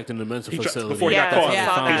said he checked in the mental facility before he got caught.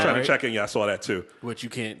 Yeah, He was trying to check in. Yeah, I saw that too. Which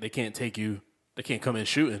they can't take you. They can't come in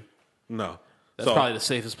shooting. No. That's probably the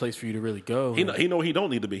safest place for you to really go. He know he don't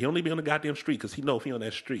need to be. He only be on the goddamn street because he know if he on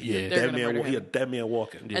that street, he a dead man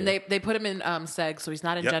walking. Yeah. And they put him in seg, so he's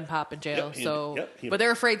not in Gen Pop in jail. But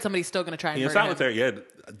they're afraid somebody's still going to try and murder him. In solitary, yeah,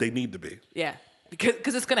 they need to be. Yeah,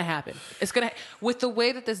 because it's going to happen. With the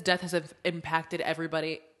way that this death has impacted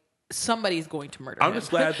everybody. Somebody's going to murder him. I'm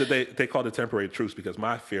just glad that they called it temporary truce because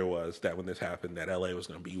my fear was that when this happened, that LA was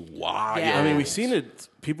going to be wild. Yeah. I mean, we've seen it.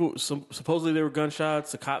 People supposedly there were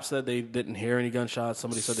gunshots. The cops said they didn't hear any gunshots.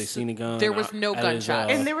 Somebody said they seen a gun. There was no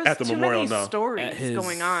gunshots, and there was at the too memorial, many stories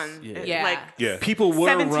going on. People were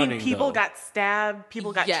 17 running. People though. got stabbed.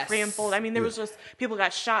 People got trampled. I mean, there was just people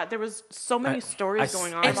got shot. There was so many stories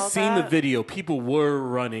going on. I've seen the video. People were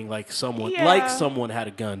running like someone had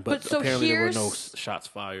a gun, but so apparently there were no shots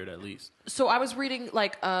fired. At least. So I was reading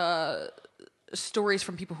like stories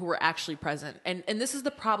from people who were actually present, and this is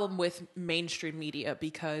the problem with mainstream media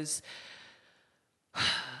because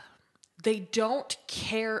they don't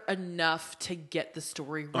care enough to get the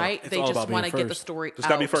story right. They just want to get the story Just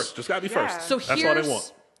gotta be first. Just gotta be first. So that's all they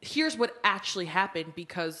want. Here's what actually happened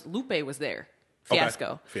because Lupe was there.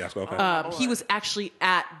 Fiasco. Okay. He was actually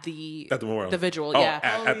at the memorial. The vigil.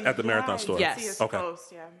 At the marathon store. Yes.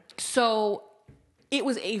 Post, So it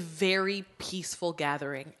was a very peaceful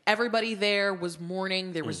gathering. Everybody there was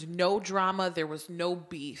mourning. There was no drama. There was no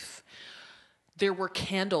beef. There were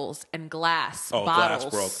candles and glass bottles.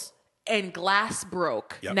 Glass broke. And glass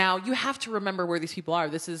broke. Yep. Now you have to remember where these people are.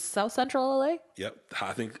 This is South Central LA. Yep.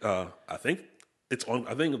 I think it's on.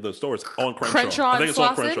 I think the store is on Crenshaw. I think it's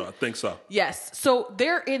on Crenshaw. I think so. Yes. So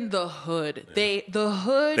they're in the hood. Yeah. The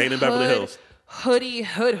hood. They ain't in Beverly Hills. Hood.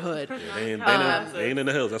 Yeah, they ain't in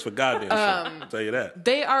the hills. That's for goddamn shit. I'll tell you that.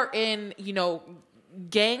 They are in,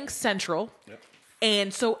 gang central. Yep.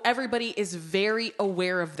 And so everybody is very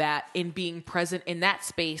aware of that in being present in that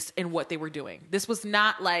space and what they were doing. This was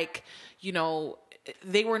not like,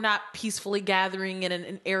 they were not peacefully gathering in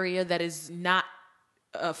an area that is not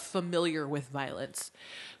familiar with violence.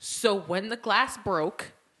 So when the glass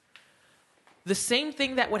broke, the same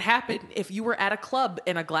thing that would happen if you were at a club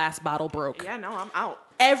and a glass bottle broke. Yeah, no, I'm out.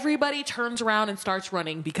 Everybody turns around and starts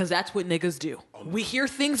running because that's what niggas do. We hear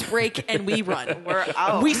things break and we run. We're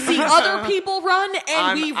out. We see other people run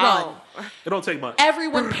and we run. It don't take much.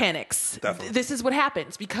 Everyone panics. Definitely. This is what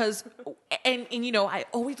happens because And you know, I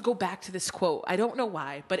always go back to this quote. I don't know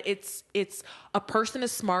why, but it's a person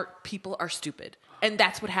is smart, people are stupid. And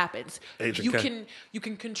that's what happens. You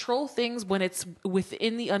can control things when it's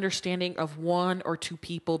within the understanding of one or two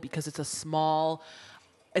people because it's a small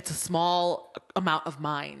amount of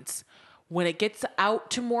minds. When it gets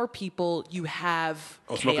out to more people, you have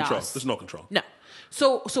chaos. No control. There's no control. No.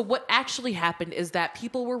 So what actually happened is that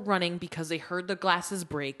people were running because they heard the glasses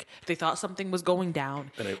break. They thought something was going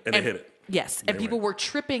down. And they hit it. Yes. And people were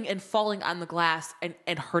tripping and falling on the glass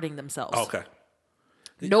and hurting themselves. Oh, okay.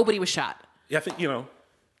 Nobody was shot. Yeah, I think,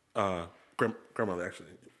 grandmother actually,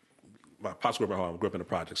 my pops grew up in the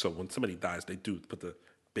project. So when somebody dies, they do put the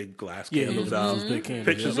big glass candles out, big candles,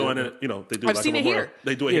 pictures on it. You know, they do I've like seen a it memorial. here.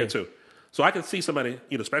 They do it here too. So I can see somebody,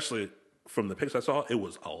 especially from the pictures I saw, it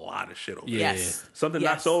was a lot of shit over there. Yes. Something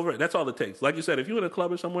knocks over, that's all it takes. Like you said, if you're in a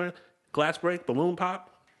club or somewhere, glass break, balloon pop,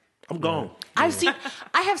 I'm gone. I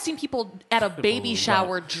have seen people at a baby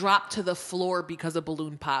shower drop to the floor because a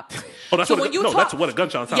balloon popped. Oh, that's that's what a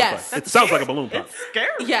gunshot sounds like. It sounds like a balloon pop. It's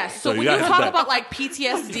scary. Yes. So when you talk about like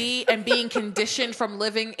PTSD and being conditioned from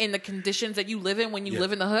living in the conditions that you live in when you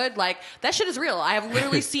live in the hood, like that shit is real. I have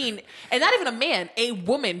literally seen, and not even a man, a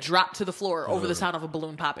woman drop to the floor over the sound of a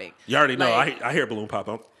balloon popping. You already know. Like, I hear balloon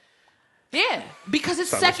pop. Yeah, because it's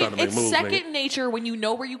Sounds second like second nature when you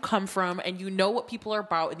know where you come from and you know what people are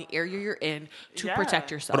about in the area you're in to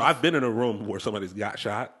protect yourself. But I've been in a room where somebody's got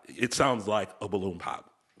shot. It sounds like a balloon pop.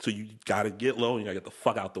 So you got to get low and you got to get the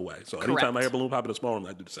fuck out the way. So anytime I hear balloon pop in a small room,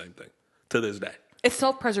 I do the same thing to this day. It's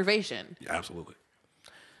self-preservation. Yeah, absolutely.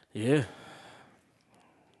 Yeah.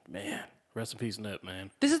 Man, rest in peace, Nip,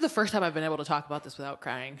 man. This is the first time I've been able to talk about this without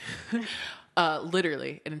crying.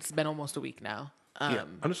 Literally, and it's been almost a week now.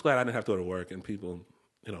 I'm just glad I didn't have to go to work and people,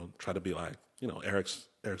 try to be like, Eric's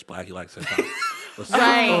black, he likes hip hop.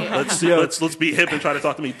 Let's be hip and try to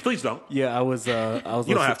talk to me. Please don't. Yeah, I was. You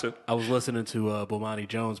don't have to. I was listening to Bomani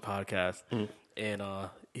Jones' podcast, and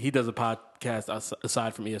he does a podcast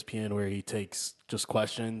aside from ESPN where he takes just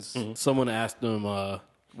questions. Someone asked him,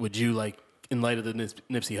 "Would you like, in light of the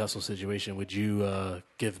Nipsey Hussle situation, would you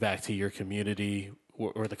give back to your community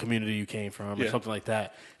or the community you came from, or something like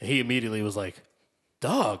that?" And he immediately was like,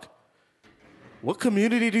 "Dog, what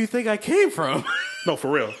community do you think I came from?" No,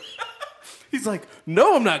 for real. He's like,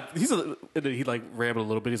 "No, I'm not." He like rambled a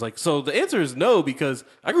little bit. He's like, "So the answer is no because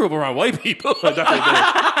I grew up around white people." It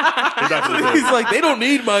definitely did. He's like, "They don't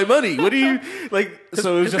need my money. What do you like?"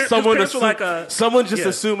 So it was just someone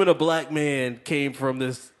assuming a black man came from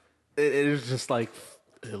this. It was just like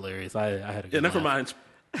hilarious. I had a good never mind.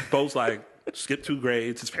 Bo's like skipped 2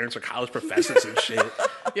 grades. His parents are college professors and shit.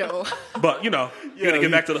 Yo. But, you're going to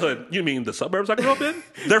get back to the hood. You mean the suburbs I grew up in?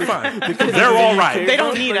 They're fine. They're all right. They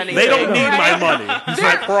don't need anything. They don't need my money.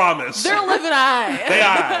 I promise. They're living high. They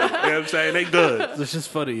are. You know what I'm saying? They good. It's just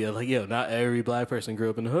funny. Yeah, like, not every black person grew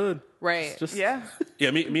up in the hood. Right. It's just, Yeah,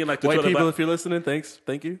 me and like the white people, black, if you're listening, thanks.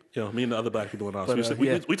 Thank you. Me and the other black people in our house.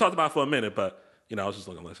 We talked about it for a minute, but, I was just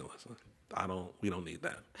looking, listen. We don't need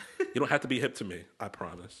that. You don't have to be hip to me. I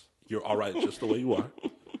promise. You're all right just the way you are.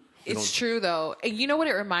 It's true though. And you know what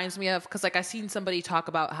it reminds me of? Because like I seen somebody talk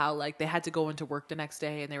about how like they had to go into work the next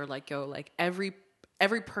day and they were like, yo, like every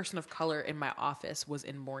person of color in my office was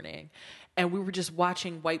in mourning. And we were just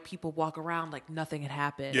watching white people walk around like nothing had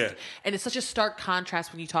happened. Yeah. And it's such a stark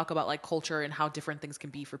contrast when you talk about like culture and how different things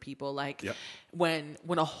can be for people. Like when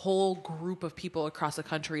a whole group of people across the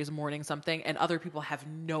country is mourning something and other people have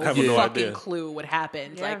no fucking clue what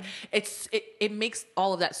happened. Yeah. Like it makes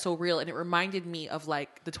all of that so real. And it reminded me of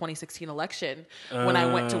like the 2016 election when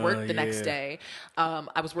I went to work the next day.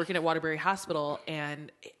 I was working at Waterbury Hospital and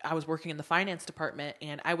I was working in the finance department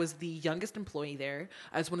and I was the youngest employee there.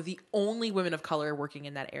 I was one of the only women of color working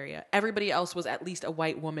in that area. Everybody else was at least a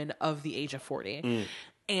white woman of the age of 40.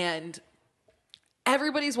 And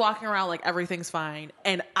everybody's walking around like everything's fine.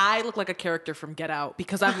 And I look like a character from Get Out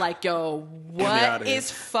because I'm like, yo, what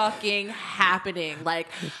is fucking happening? Like,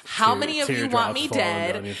 how many of you want me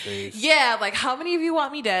dead? Yeah, like, how many of you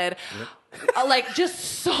want me dead? Like, just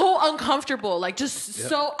so uncomfortable. Like,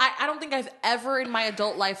 so... I don't think I've ever in my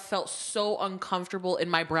adult life felt so uncomfortable in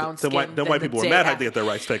my brown skin. Then white people were mad how they get their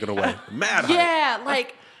rights taken away. Mad hype. Yeah,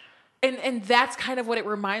 like... And that's kind of what it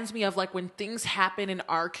reminds me of, like when things happen in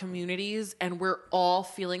our communities and we're all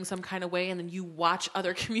feeling some kind of way, and then you watch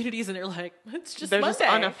other communities and they're like, it's just they're Monday.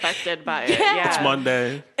 Just unaffected by it. Yeah. It's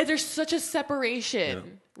Monday. And there's such a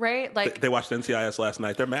separation, right? Like they watched NCIS last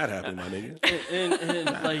night. They're mad happy, my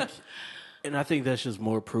nigga. And I think that's just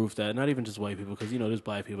more proof that not even just white people, because there's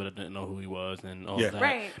black people that didn't know who he was and all that.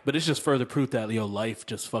 Right. But it's just further proof that life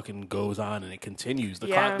just fucking goes on and it continues. The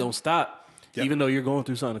clock don't stop. Yep. Even though you're going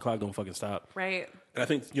through something, the clock don't fucking stop. Right. And I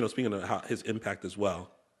think, speaking of how his impact as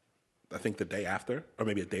well, I think the day after, or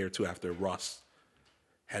maybe a day or two after, Russ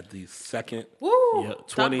had the second Woo! Yep.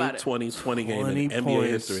 20 game in NBA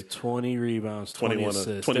points, history. 20 rebounds, 20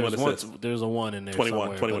 assists. 21 assists. There's a 1 in there 21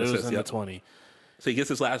 somewhere, but it was assists, in the yep. 20. So he gets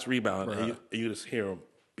his last rebound, and you just hear him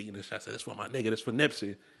beating his chest. This for my nigga, this for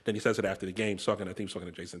Nipsey. Then he says it after the game, I think he was talking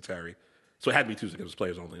to Jason Terry. So it had to be Tuesday because it was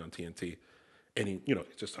players only on TNT. And he, he's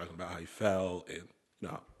just talking about how he fell, and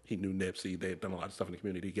he knew Nipsey. They had done a lot of stuff in the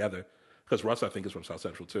community together. Because Russ, I think, is from South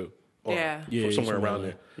Central too. Or somewhere around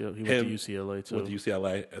there. Yeah, he went to UCLA too. Went to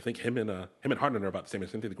UCLA. I think him and Harden are about the same age.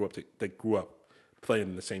 I think they grew up playing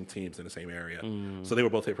in the same teams in the same area. So they were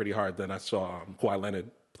both hit pretty hard. Then I saw Kawhi Leonard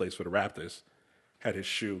plays for the Raptors. Had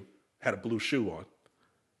a blue shoe on.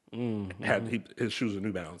 His shoes are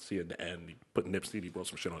New Balance. He put Nipsey. He wrote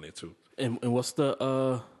some shit on there too. And what's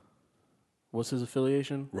his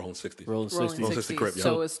affiliation? Rolling 60. Rolling 60. Rolling 60 Crip.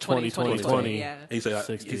 So it's 2020. Yeah. He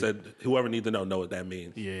said whoever needs to know what that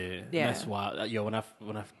means. Yeah. Yeah. That's wild. When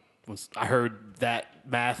I heard that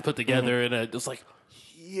math put together, and it was like,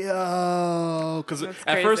 yo, because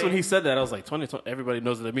at first when he said that, I was like, 2020. Everybody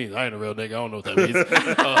knows what that means. I ain't a real nigga. I don't know what that means. You're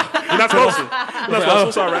not supposed to.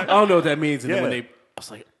 It's all right. I don't know what that means. And then when I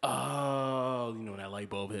was like, oh, when that light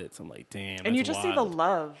bulb hits, I'm like, damn. And you just see the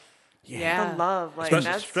love. Yeah. The love. Like,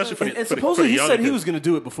 especially for and supposedly he said he was going to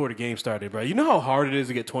do it before the game started, bro. You know how hard it is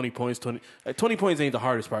to get 20 points? 20 points ain't the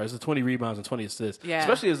hardest part. It's the 20 rebounds and 20 assists. Yeah.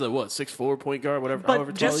 Especially as a, 6'4" point guard, whatever.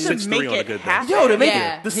 But just to make it happen. Yo, to make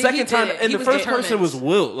Yeah. it. The He second did time, it. and He the was first person determined. was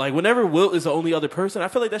Wilt. Like, whenever Wilt is the only other person, I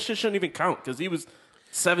feel like that shit shouldn't even count because he was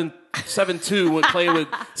 7'2" when playing with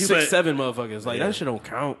 6'7" motherfuckers. Like, that shit don't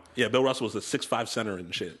count. Yeah, Bill Russell was a 6'5" center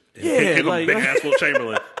and shit. And Yeah, like big ass Will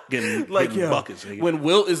Chamberlain getting buckets. Nigga. When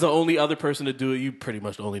Wilt is the only other person to do it, you pretty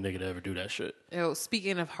much the only nigga to ever do that shit.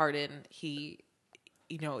 Speaking of Harden, he,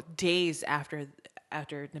 days after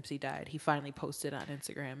Nipsey died, he finally posted on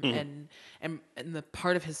Instagram, and the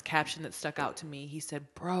part of his caption that stuck out to me, he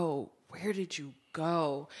said, "Bro, where did you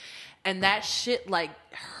go?" And that shit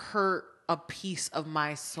hurt a piece of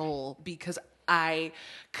my soul because I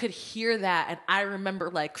could hear that, and I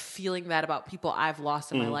remember feeling that about people I've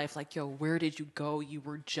lost in my life. Like, yo, where did you go? You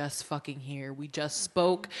were just fucking here. We just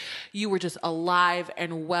spoke. You were just alive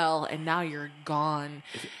and well, and now you're gone.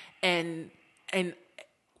 And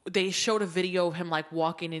they showed a video of him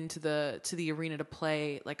walking into the arena to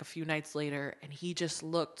play a few nights later, and he just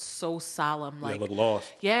looked so solemn, looked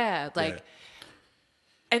lost. Yeah,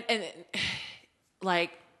 and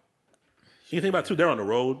you think about it too, they're on the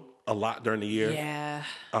road a lot during the year. Yeah.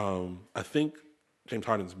 I think James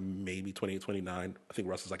Harden's maybe 28, 29. I think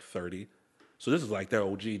Russ is 30. So this is their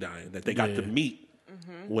OG dying that they got to meet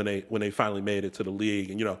when they finally made it to the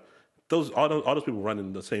league. And all those people run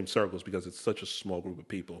in the same circles because it's such a small group of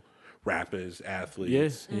people. Rappers,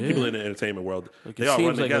 athletes, people in the entertainment world. They all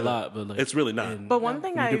run together. A lot, but it's really not. But one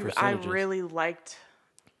thing I really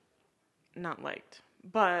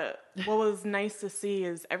but what was nice to see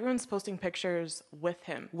is everyone's posting pictures with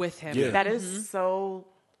him. Yeah. That is so...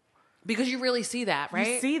 Because you really see that, right?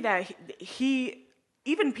 You see that he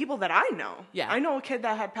even people that I know. Yeah. I know a kid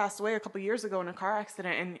that had passed away a couple years ago in a car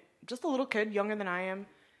accident, and just a little kid, younger than I am,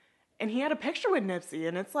 and he had a picture with Nipsey,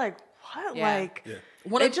 and it's what? Yeah.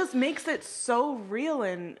 It just makes it so real,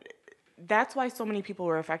 and that's why so many people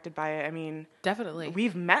were affected by it. I mean... Definitely.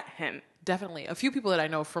 We've met him. Definitely. A few people that I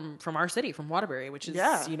know from our city, from Waterbury, which is,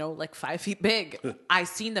 5 feet big. I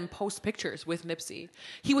seen them post pictures with Nipsey.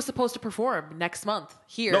 He was supposed to perform next month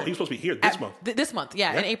here. No, he was supposed to be here this month. This month, in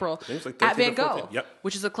April. It was at Van 13th or Gogh, 14th. Yep.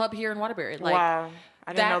 which is a club here in Waterbury. Wow.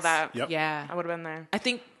 I didn't know that. Yep. Yeah. I would have been there. I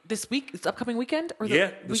think this week, it's upcoming weekend? Or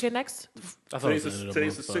the weekend next? I thought Today's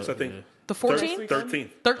the 6th, I think. The 14th? 13th.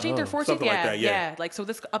 13th or 14th? Something like that, yeah. So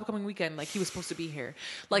this upcoming weekend, he was supposed to be here.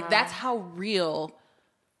 That's how real...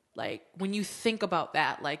 when you think about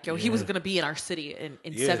that, he was going to be in our city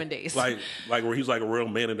in 7 days. Where he's a real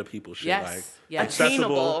man of the people shit. Yes.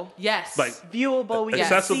 Accessible. Yes. Viewable. We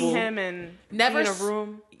can see him and never in a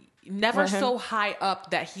room. Never so high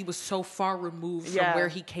up that he was so far removed from where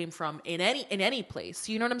he came from in any place.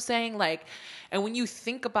 You know what I'm saying? And when you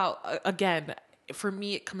think about, again, for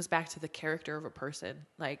me, it comes back to the character of a person.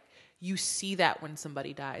 You see that when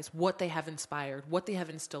somebody dies, what they have inspired, what they have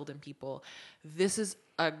instilled in people. This is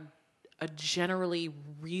a generally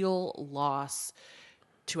real loss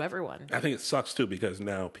to everyone. I think it sucks too because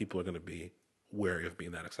now people are going to be wary of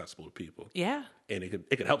being that accessible to people. Yeah, and it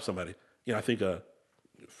could help somebody. I think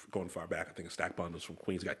going far back, I think Stack Bundles from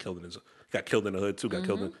Queens got killed in the hood too. Got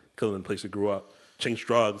killed in the place he grew up. Changed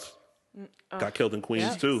drugs. Got killed in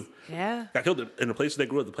Queens too. Yeah, got killed in the places they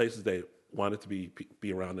grew up, the places they wanted to be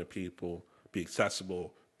around their people, be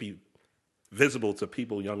accessible, be visible to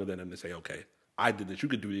people younger than them to say, okay, I did this. You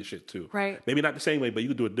could do this shit too. Right. Maybe not the same way, but you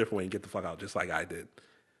could do it a different way and get the fuck out just like I did.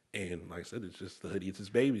 And like I said, it's just the hood eats its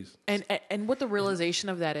babies. And what the realization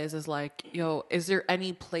of that is like, is there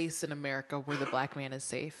any place in America where the black man is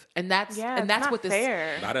safe? And that's what this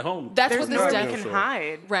fair. Not at home. That's There's what this nowhere death you can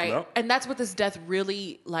hide. Right. No. And that's what this death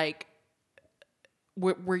really like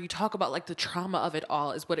where you talk about like the trauma of it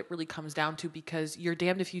all is what it really comes down to, because you're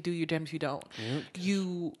damned if you do, you're damned if you don't.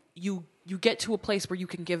 You get to a place where you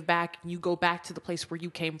can give back, and you go back to the place where you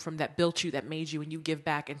came from, that built you, that made you, and you give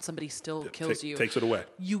back, and somebody still kills you. Takes it away.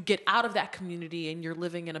 You get out of that community and you're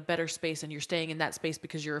living in a better space, and you're staying in that space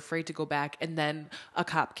because you're afraid to go back, and then a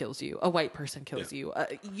cop kills you, a white person kills you,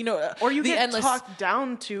 or you get talked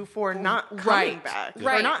down to for not coming back,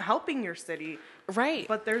 or not helping your city. Right.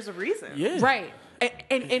 But there's a reason. Yeah. Right.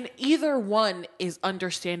 And either one is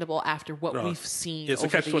understandable after what we've seen it's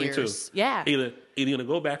over a catch-22. the years. Yeah. Either you're going to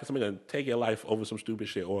go back and somebody's going to take your life over some stupid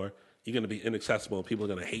shit, or you're going to be inaccessible and people are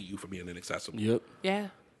going to hate you for being inaccessible. Yep. Yeah.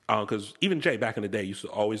 Because even Jay, back in the day, used to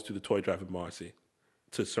always do the toy drive in Marcy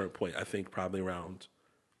to a certain point. I think probably around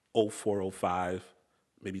 04, 05,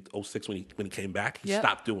 maybe 06 when he came back, he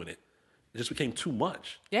stopped doing it. It just became too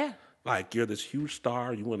much. Yeah. Like, you're this huge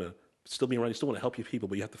star, you want to still be around, you still want to help your people,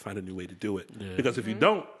 but you have to find a new way to do it. Yeah. Because if you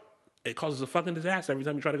don't, it causes a fucking disaster every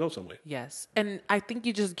time you try to go somewhere. Yes. And I think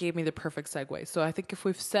you just gave me the perfect segue. So I think if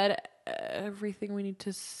we've said everything we need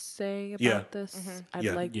to say about this,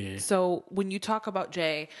 So when you talk about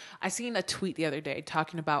Jay, I seen a tweet the other day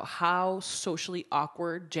talking about how socially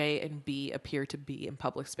awkward Jay and B appear to be in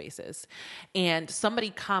public spaces. And somebody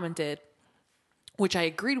commented, which I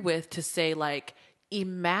agreed with, to say like,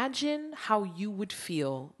 imagine how you would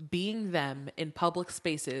feel being them in public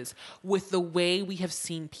spaces with the way we have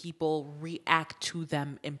seen people react to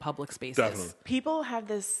them in public spaces. Definitely. People have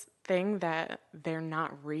this thing that they're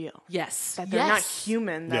not real. Yes. That they're not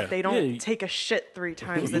human, that they don't take a shit 3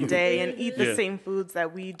 times a day and eat the same foods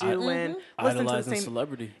that we do and listen to the same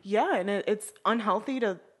celebrity. Yeah, and it's unhealthy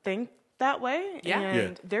to think that way. Yeah.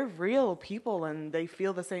 And they're real people and they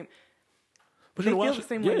feel the same. But they feel the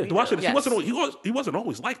same way. He wasn't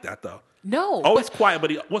always like that though. No, always quiet, but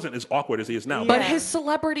he wasn't as awkward as he is now. But his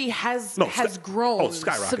celebrity has grown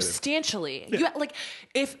substantially. Yeah.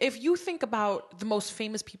 If you think about the most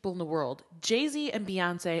famous people in the world, Jay-Z and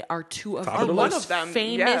Beyonce are two of the most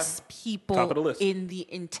famous people in the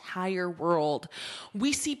entire world.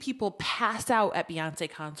 We see people pass out at Beyonce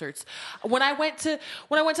concerts. When I went to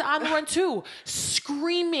On the Run 2,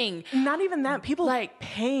 screaming. Not even that, people like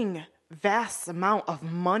paying vast amount of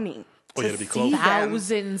money to be see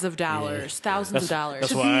thousands of dollars.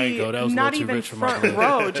 That's why I go. That was not too even rich for my front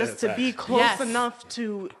row, just to be close enough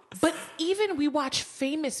to. But even we watch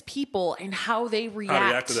famous people and how they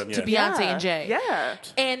react to Beyonce and Jay. Yeah,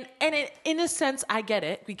 and in a sense, I get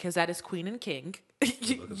it, because that is Queen and King.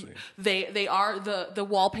 They are the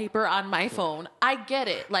wallpaper on my phone. I get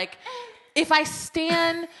it. Like, if I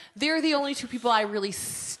stan, they're the only two people I really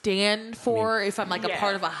stand for. If I'm like a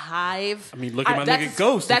part of a hive. I mean, look at my nigga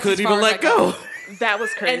Ghost. He couldn't even let go. That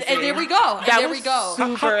was crazy. And there we go. That was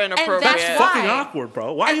super inappropriate. That's fucking awkward,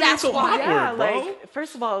 bro. Why are you being so awkward, bro? Like,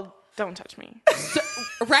 first of all, don't touch me.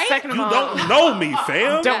 Right? Second of you all, don't know me,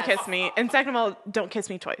 fam. Don't kiss me. And second of all, don't kiss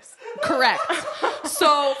me twice. Correct.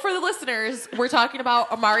 So for the listeners, we're talking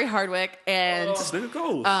about Omari Hardwick and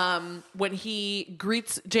when he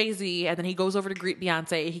greets Jay-Z and then he goes over to greet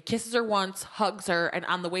Beyonce. He kisses her once, hugs her, and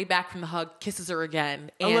on the way back from the hug, kisses her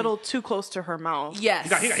again. And a little too close to her mouth. Yes.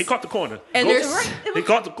 He caught the corner. And he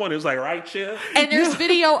caught the corner. It was like, right here. And there's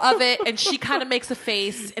video of it, and she kind of makes a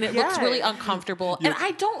face, and it looks really uncomfortable. And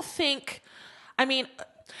I don't think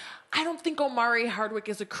Omari Hardwick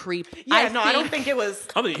is a creep. I don't think it was.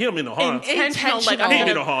 I think he don't mean no harm. Intentional. He didn't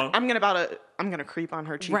mean no harm. I'm gonna creep on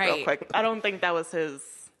her cheek real quick. I don't think that was his.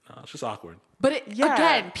 No, it's just awkward. But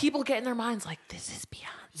again, people get in their minds like, this is Beyonce.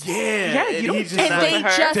 Yeah, you don't. And they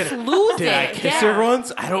just lose it. Did I kiss her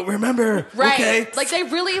once? I don't remember. Right. Okay. Like, they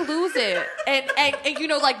really lose it. And you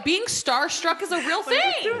know, like, being starstruck is a real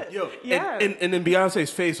thing. And then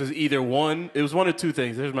Beyonce's face was either one. It was one of two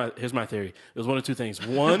things. Here's my theory. It was one of two things.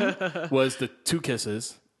 One was the 2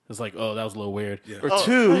 kisses. It's like, oh, that was a little weird. Yeah. Or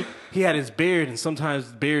 2, he had his beard, and sometimes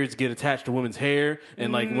beards get attached to women's hair,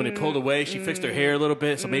 and like when it pulled away, she fixed her hair a little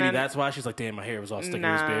bit, so maybe that's why she's like, damn, my hair was all sticking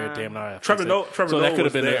to his beard. Damn, now I have to Trevor Noah so that could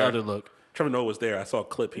have been the other look. Trevor Noah was there. I saw a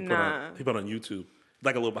clip he put on YouTube,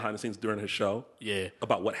 like a little behind the scenes during his show. Yeah,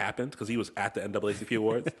 about what happened because he was at the NAACP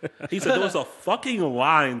Awards. He said there was a fucking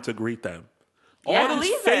line to greet them. All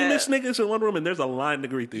these famous niggas in one room, and there's a line to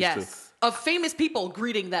greet these two. Of famous people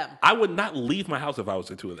greeting them. I would not leave my house if I was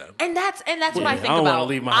the two of them. And that's what I think about. I don't want to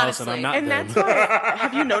leave my house and I'm not. And that's why.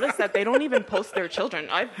 Have you noticed that they don't even post their children?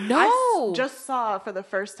 I just saw for the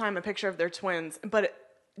first time a picture of their twins. But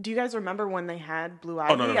do you guys remember when they had Blue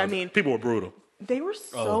Ivy? Oh no. I mean, people were brutal. They were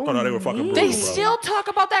so. Oh no, they were fucking brutal. They still talk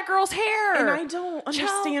about that girl's hair, and I don't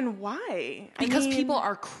understand why. Because people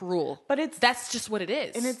are cruel. But that's just what it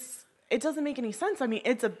is, and it doesn't make any sense. I mean,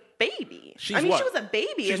 it's a baby. She was a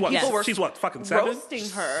baby, and people were fucking 7? Roasting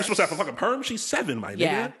her. You're supposed to have a fucking perm? She's 7, my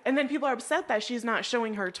nigga. And then people are upset that she's not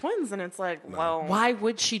showing her twins, and it's like, well... Why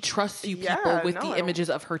would she trust you people with the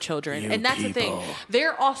images of her children? And that's the thing.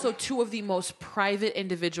 They're also two of the most private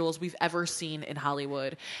individuals we've ever seen in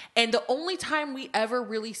Hollywood. And the only time we ever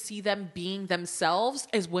really see them being themselves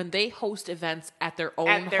is when they host events at their own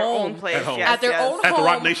home. At their own place. At home. Yes, at their own home. At the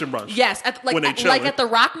Rock Nation brunch. Yes. When they like at the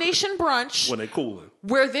Rock Nation brunch. When they coolin'.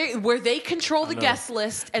 Where they control the guest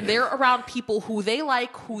list and they're around people who they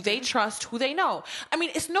like, who they trust, who they know. I mean,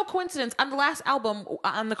 it's no coincidence. On the last album,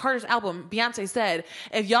 on the Carter's album, Beyonce said,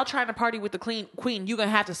 if y'all trying to party with the queen, you're going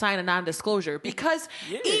to have to sign a non-disclosure. Because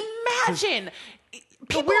imagine...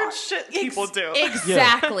 The weird shit people do.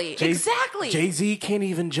 Exactly. Exactly. Jay-Z can't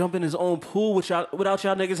even jump in his own pool without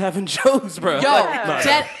y'all niggas having shows, bro. Yo,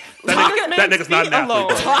 that nigga's not an athlete,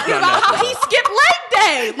 bro. Talking about how he skipped leg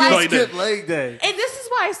day. No, he skipped leg day. And this is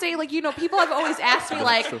why I say, like, people have always asked me,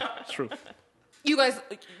 like... It's true. You guys,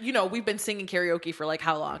 we've been singing karaoke for like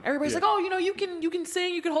how long? Everybody's like, oh, you can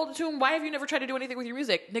sing, you can hold a tune. Why have you never tried to do anything with your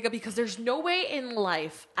music? Nigga, because there's no way in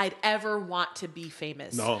life I'd ever want to be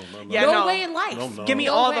famous. No. Yeah, no way in life. No. Give me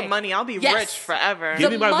all the money. I'll be rich forever. Give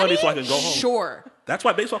me my money so I can go home. Sure. That's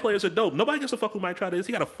why baseball players are dope. Nobody gives a fuck who Mike Trout is.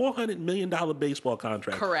 He got a $400 million baseball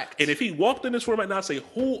contract. Correct. And if he walked in this room right now and say,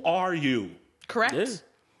 who are you? Correct. Yeah.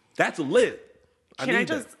 That's lit. Can I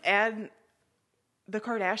just add the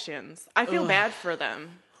Kardashians? I feel bad for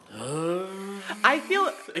them. I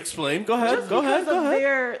feel... Explain. Go ahead. Go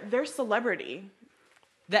ahead. Their celebrity.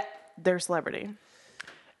 Their celebrity.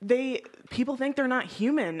 People think they're not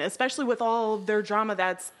human, especially with all their drama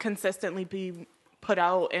that's consistently being put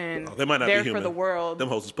out and they might not there be human. For the world. Them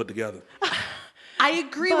hoes is put together. I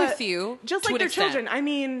agree with you. Just like their children. I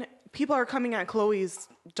mean, people are coming at Khloe's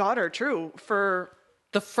daughter, for...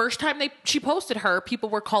 The first time she posted her, people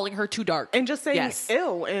were calling her too dark. And just saying,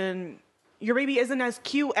 ew, and your baby isn't as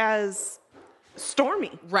cute as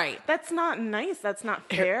Stormy. Right. That's not nice. That's not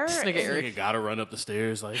fair. This nigga gotta run up the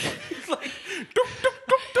stairs like...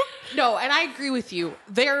 No, and I agree with you.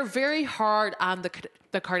 They're very hard on the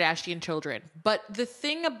Kardashian children. But the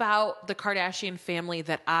thing about the Kardashian family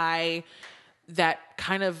that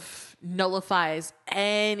kind of nullifies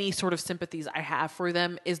any sort of sympathies I have for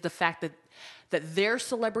them is the fact that their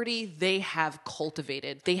celebrity they have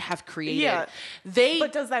cultivated, they have created. Yeah.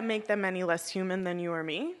 But does that make them any less human than you or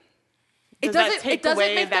me? It doesn't make them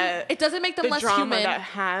less human.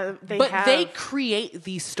 They create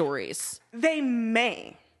these stories. They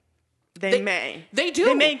may. They may. They do.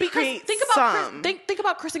 They may because create think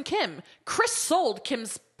about Chris and Kim. Chris sold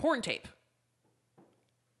Kim's porn tape.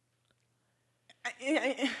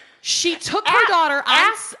 She took her daughter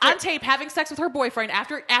on tape having sex with her boyfriend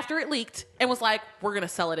after it leaked and was like, we're going to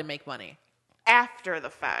sell it and make money. After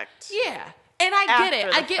the fact. Yeah. And I get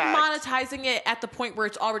it. I get monetizing it at the point where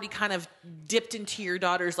it's already kind of dipped into your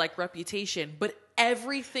daughter's like reputation. But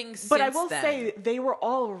everything since then. But I will say they were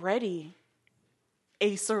already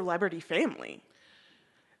a celebrity family.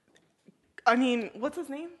 I mean, what's his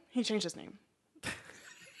name? He changed his name.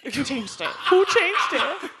 Who changed it? Who changed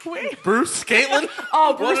it? Wait. Bruce Caitlyn?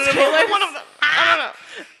 Oh, Bruce Caitlyn. One of them. I don't know.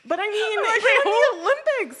 But I mean, he won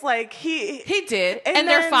the Olympics. Like he did, and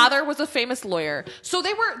their father was a famous lawyer, so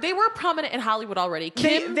they were prominent in Hollywood already.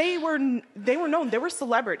 Kim, they were known. They were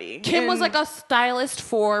celebrity. Kim was like a stylist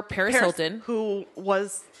for Paris Hilton, who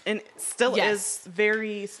was and still is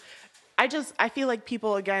very. I feel like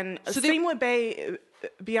people again. So same with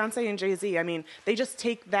Beyonce and Jay-Z, I mean, they just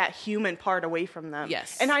take that human part away from them.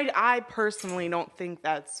 Yes. And I personally don't think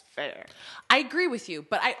that's fair. I agree with you,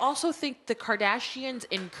 but I also think the Kardashians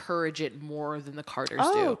encourage it more than the Carters do.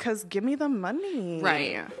 Oh, because give me the money.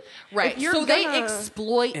 Right. So they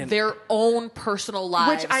exploit their own personal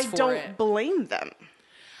lives, which I don't blame them.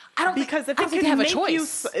 Because if I don't think they have a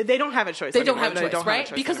choice. They don't have a choice. They don't have a choice,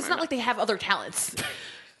 right? Because it's not like they have other talents.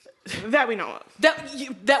 That we know of.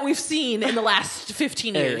 That we've seen in the last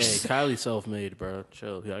 15 years. Hey, Kylie's self-made, bro.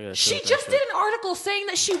 Chill. She just did an article saying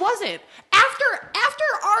that she wasn't. After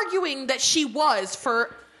arguing that she was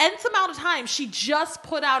for nth amount of time, she just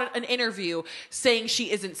put out an interview saying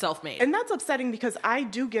she isn't self-made. And that's upsetting because I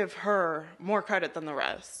do give her more credit than the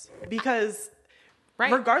rest. Because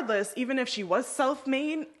regardless, even if she was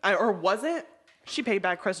self-made or wasn't, she paid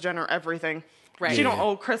back Kris Jenner everything. Right. She don't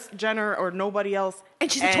owe Kris Jenner or nobody else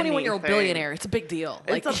And she's a 21-year-old billionaire. It's a big deal.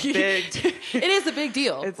 It's a big It is a big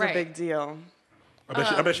deal. It's a big deal.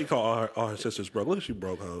 I bet she called all her sisters broke. Look, she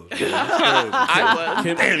broke hoes. I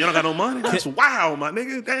would. Damn, you don't got no money? That's wow, my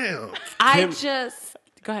nigga. Damn.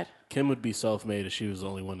 Go ahead. Kim would be self-made if she was the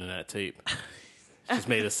only one in that tape. She's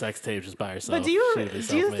made a sex tape just by herself. But do you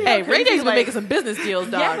see Hey, Ray J's been making some business deals,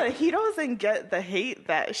 dog. Yeah, but he doesn't get the hate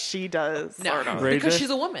that she does. No, Ray because J? she's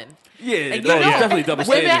a woman. Yeah, And no, you know- there's definitely double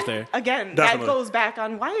standards there. Again, Definitely. that goes back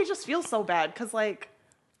on why you just feel so bad. Because, like,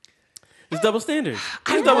 There's double standards.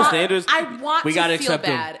 There's double standards. I want we to gotta feel accept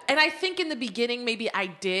bad. them. And I think in the beginning, maybe I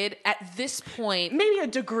did. At this point, maybe a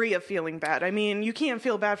degree of feeling bad. I mean, you can't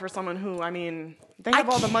feel bad for someone who, I mean, they have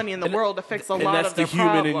all the money in the world to fix a lot that's of their the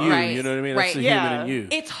human in problems. you. Right. You know what I mean? Right. That's the Yeah. human in you.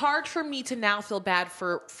 it's hard for me to now feel bad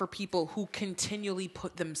for people who continually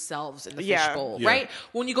put themselves in the Yeah. fishbowl, Yeah. right?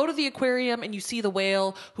 When you go to the aquarium and you see the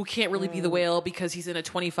whale who can't really be the whale because he's in a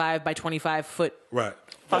 25 by 25 foot Right.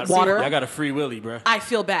 water. I got a free willy, bro. I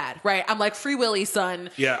feel bad, right? I'm like, Free Willy,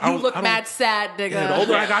 son. Yeah, I you don't- look I don't- mad sad, nigga. Yeah, the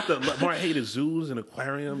older I got, the more I hated zoos and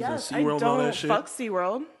aquariums Yes, and I SeaWorld and all that don't shit. fuck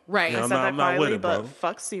SeaWorld. Right. I Yeah, said that I'm not with quietly, it, but bro.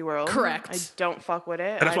 fuck SeaWorld. Correct. I don't fuck with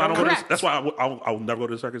it. And that's why I don't go to, Correct. that's why I'll never go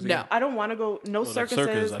to the circus No. again. I don't want to go, no like circuses.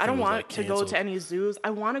 circus, I I think don't was, want like, to go canceled. to any zoos. I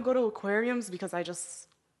want to go to aquariums because I just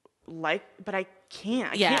like, but I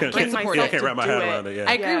can't. I Yeah, can't can't bring support myself it. Can't to wrap my do head it. around it, yeah.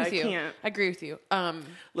 I agree Yeah, with I you. can't. I agree with you.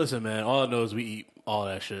 Listen, man, all I know is we eat all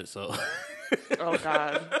that shit, so. Oh,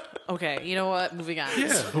 God. Okay, you know what? Moving on.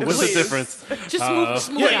 What's the Please. difference?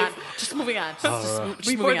 Just moving on. Just moving on. Just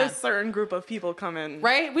Before moving on. this certain group of people come in.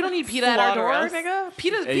 Right? We don't need PETA at our Slaughter door, us. nigga.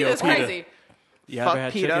 PETA's Hey, yo, PETA's PETA. crazy. You Fuck ever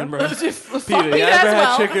had PETA. chicken, bro? Fuck PETA, you PETA ever as had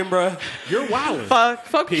well. chicken, bro? You're wilding.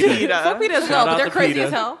 Fuck PETA. PETA. Fuck PETA as well, Shout but out they're to crazy PETA.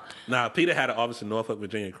 as hell. Nah, Peter had an office in Norfolk,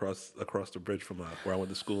 Virginia, across the bridge from where I went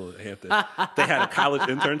to school in Hampton. They had a college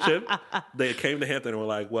internship. They came to Hampton and were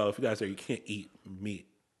like, "Well, if you guys there, you can't eat meat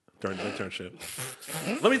during the internship."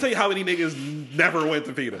 Let me tell you how many niggas never went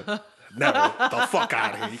to Peter. Never. The fuck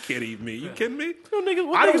out of here. You can't eat meat. You kidding me? Yo, niggas, I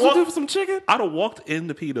what don't niggas want- will do for some chicken? I'd have walked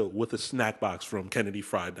into Peter with a snack box from Kennedy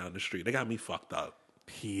Fried down the street. They got me fucked up.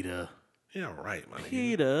 PETA. Yeah, right, man.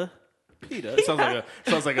 PETA. PETA. It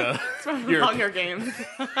sounds like a you're- Hunger Games.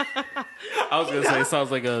 I was gonna say it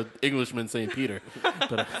sounds like a Englishman saying Peter.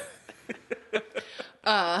 But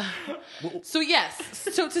So yes,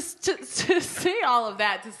 so to say all of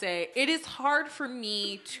that, to say it is hard for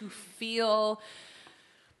me to feel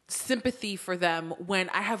sympathy for them when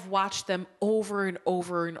I have watched them over and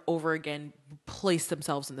over and over again place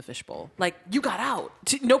themselves in the fishbowl. Like, you got out.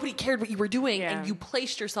 Nobody cared what you were doing, and you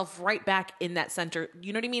placed yourself right back in that center.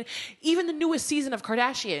 You know what I mean? Even the newest season of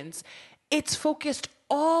Kardashians, it's focused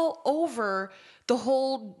all over the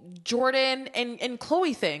whole Jordan and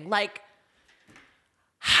Khloe thing. Like,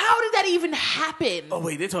 how did that even happen? oh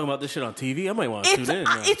wait, they're talking about this shit on TV. I might want to It's tune in.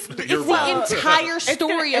 now. it's the entire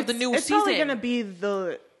story of the new it's season. probably going to be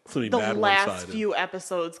the gonna be mad last one-sided. few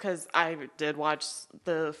episodes because I did watch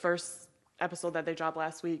the first episode that they dropped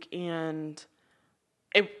last week, and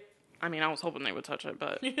I mean, I was hoping they would touch it,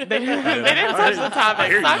 but they didn't touch the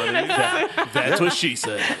topic. So That's what she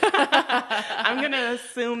said. I'm gonna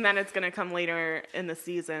assume that it's gonna come later in the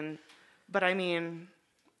season. But I mean,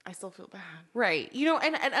 I still feel bad. Right. You know,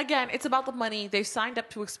 and again, it's about the money. They've signed up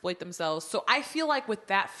to exploit themselves. So I feel like with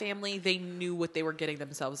that family, they knew what they were getting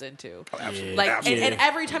themselves into. Absolutely. Like, Absolutely. and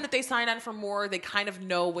every time that they sign on for more, they kind of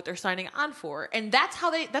know what they're signing on for. And that's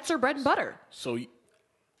their bread and butter. So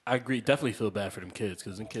I agree. Definitely feel bad for them kids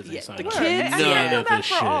because them kids ain't signing the up kids- for I none mean, I feel of bad this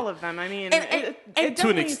for shit. all of them. I mean, And To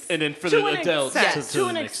an and then for the adults to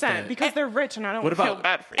an extent because they're rich, and I don't What feel about-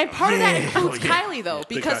 bad for you. And part of that includes Oh, yeah. Kylie, though,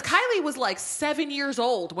 because facts. Kylie was like 7 years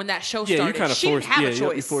old when that show Yeah, started. you kind of she forced. didn't have Yeah, a you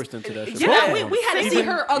choice. forced into that shit. Yeah, Both of we them. had to see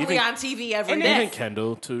her ugly even- on TV every and day. Even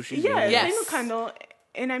Kendall too. She's Yeah, really- Yes. same with Kendall.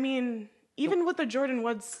 And I mean, even with the Jordan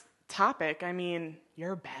Woods topic, I mean,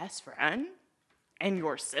 your best friend and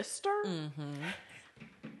your sister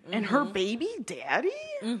and her baby daddy.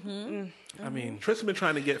 I mean, Tristan been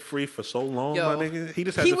trying to get free for so long, Yo, my nigga. He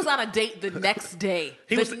just was on a date the next day.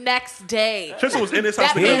 Next day. Tristan was in his house.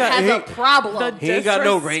 That with man him. has a problem. he ain't got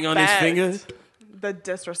no ring on his finger. The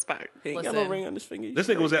disrespect. He ain't got no Listen. ring on his finger. This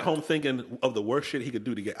nigga was at home thinking of the worst shit he could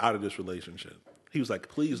do to get out of this relationship. He was like,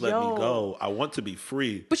 please let me go. I want to be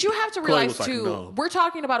free. But you have to Chloe realize, was too, like, no. we're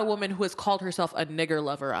talking about a woman who has called herself a nigger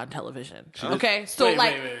lover on television. Okay? So, Wait.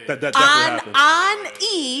 That definitely happened. on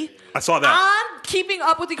E, I saw that. on Keeping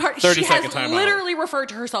Up with the Kardashians, 30 she second has timeout. literally referred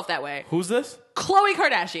to herself that way. Who's this? Khloe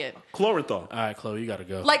Kardashian. Chloranthal. All right, Chloe, you gotta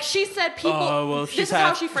go. Like, she said people... Oh, well, this is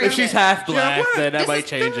how she phrased if she's it. half black, then that This might is-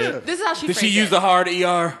 change it. This is how she Did phrased she use it. the hard ER?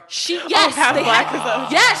 Yes, half they black had, is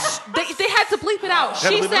a- yes, they had to bleep it out. Had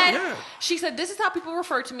to She bleep it said, out, yeah. she said, this is how people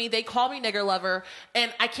refer to me. They call me nigger lover,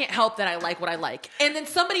 and I can't help that I like what I like. And then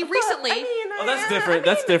somebody recently, Oh, that's different.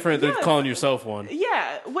 That's different than calling yourself one.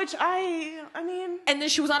 Yeah, which I mean, and then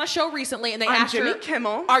she was on a show recently, and they On asked Jimmy her,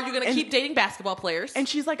 Kimmel, "Are you going to and- keep dating basketball players?" and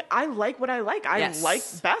she's like, I like what I like. I Yes. like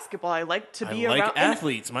basketball. I like to be I like around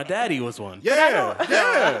athletes. My daddy was one. Yeah.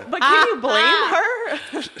 But can you blame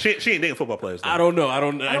her? She ain't dating football players, though. I don't know.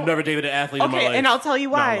 I've never dated an athlete in my life. Okay, and I'll tell you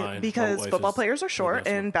Not why. lying. My Because wife football is players are short the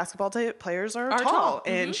best and basketball players are tall. tall.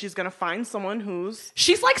 And she's gonna find someone who's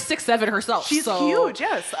She's like 6'7" herself. she's so. huge.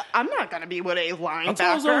 Yes, I'm not gonna be with a How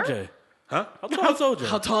tall is linebacker. OJ? Huh? How tall is OJ?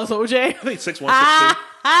 How tall is OJ? I think 6'1", 6'2".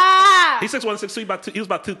 Ah! He's 6'1", 6'2". He was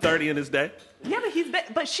about 230 in his day. Yeah, but he's big.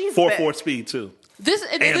 But she's 4'4" big. speed too. This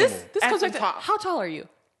Animal. comes back As to tall. how tall are you?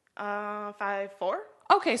 5'4".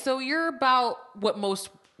 Okay, so you're about what most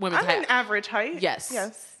women I'm have. an average height. Yes.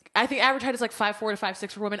 Yes. I think average height is like 5'4" to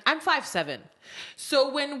 5'6" for women. I'm 5'7".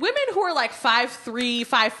 So when women who are like 5'3",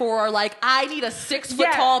 5'4" are like, I need a 6 foot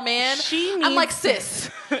Yeah, tall man, she I'm needs- like, sis,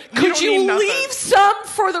 could don't you need nothing. leave some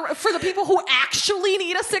for the people who actually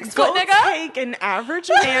need a 6 Go foot nigga? take an average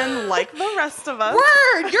man like the rest of us.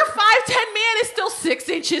 Word, your 5'10" man is still 6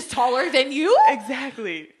 inches taller than you.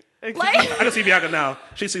 Exactly. Like, I can see Bianca now.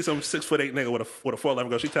 She sees some 6'8" nigga with a 4'11"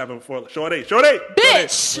 girl. She tapping 4. Shorty, shorty,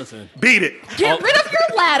 bitch, Listen, beat it. get rid of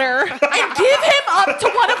your ladder and give him up to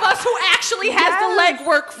one of us who actually has the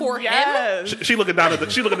legwork for him. Yes. She looking down at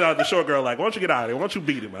the short girl like, why don't you get out of here? Why don't you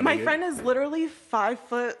beat him, My nigga? friend is literally 5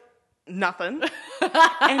 foot nothing,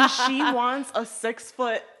 and she wants a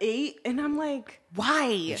 6'8", and I'm like,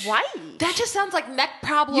 Why? why? That just sounds like neck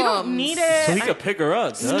problems. You don't need it. so he could pick her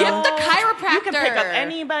up. Skip the chiropractor. You can pick up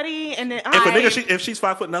anybody, and then If she's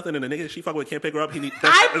 5 foot nothing and the nigga she fuck with can't pick her up, I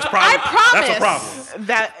that's a promise. problem.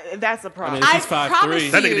 that's a problem. I mean, I He's 5'3".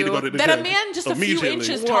 promise That nigga need to go you to the that a gym man just a few immediately.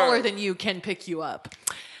 inches Word. taller than you can pick you up.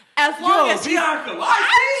 As long as he's... Bianca, I'm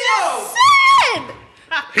just saying!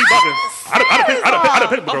 He bugging. I'd have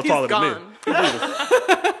picked a girl he's taller than me. gone.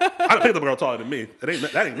 I'd have picked up a girl taller than me. That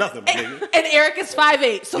ain't nothing, my nigga. And Eric is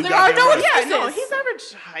 5'8", so You there are goddamn no right. excuses. Yeah, no, he's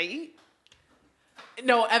average height.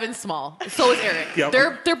 No, Evan's small. So is Eric. Yeah,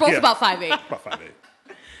 They're both yeah. about 5'8". About 5'8".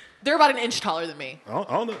 They're about an inch taller than me. I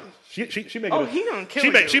don't know. She making Oh, it. he gonna kill she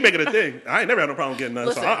you. She making a thing. I ain't never had no problem getting none.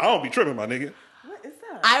 Listen. So I don't be tripping, my nigga. What is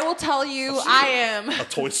that? I will tell you, A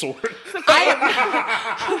toy sword.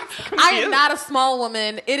 I am not a small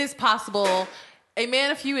woman. It is possible. A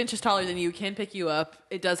man a few inches taller than you can pick you up.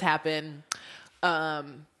 It does happen.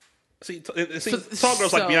 See, tall girls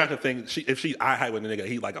so- like Bianca think if she eye height with a nigga,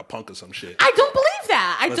 he like a punk or some shit. I don't believe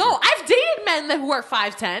that. I Listen. don't. I've dated men who are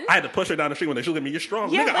 5'10". I had to push her down the street when she looked at me. You're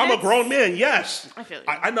strong, Yeah, nigga. but I'm a it's- grown man. Yes, I feel you.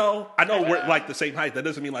 I know. We're like the same height. That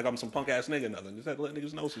doesn't mean like I'm some punk ass nigga. Nothing. Just have to let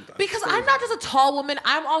niggas know sometimes. Because It's I'm crazy. not just a tall woman.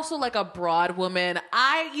 I'm also like a broad woman.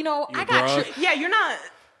 I got. broad? Yeah, you're not.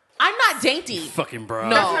 I'm not dainty. Fucking bro.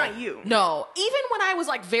 No, That's not you. No, even when I was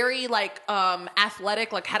like very like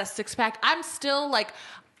athletic, like had a 6-pack, I'm still like.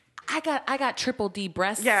 I got triple D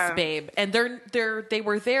breasts, Yeah. babe, and they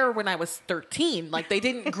were there when I was 13. Like they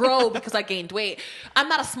didn't grow because I gained weight. I'm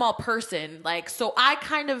not a small person, like so. I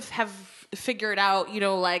kind of have figured out,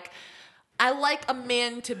 like I like a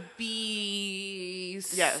man to be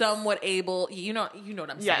Yes. somewhat able. You know what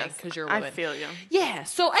I'm saying Yes, because you're a woman. I feel you. Yeah.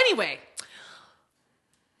 So anyway.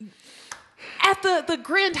 At the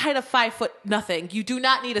grand height of 5 foot nothing, you do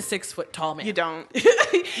not need a 6 foot tall man. You don't.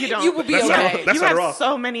 You don't. You will be That's okay. not- that's you not have her off.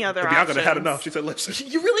 so many other Bianca options. had enough. She said, "Listen,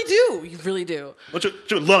 You really do. You really do. want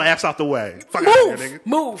your little ass out the way. Fuck out of here, nigga."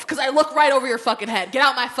 Move, because I look right over your fucking head. Get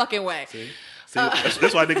out my fucking way. See,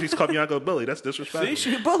 that's why I think she's called Bianca a bully. That's disrespectful.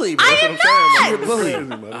 See, she a bully, bro. I That's am what I'm saying, not. man. Bully.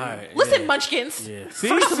 Crazy, man. All right. Listen, munchkins. Yeah. See,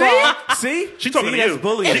 First of all, see, She talking to that's you.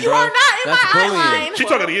 bullying, if you bro. are not in That's my bullying. eye line, She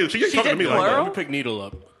talking to you. She talking to did me like plural? that. You pick needle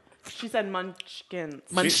up. She said munchkins.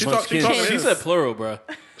 She Munchkins. talking to She you. said plural, bro.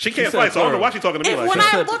 She can't said fight, so I don't know plural. why she talking to me if like when that.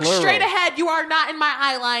 I said look plural. straight ahead, you are not in my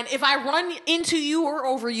eye line. If I run into you or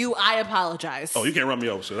over you, I apologize. Oh, you can't run me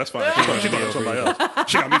over, so that's fine. She talking to somebody else.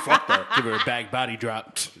 She got me fucked up. Give her a back body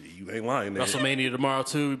drop. You ain't lying, nigga. WrestleMania tomorrow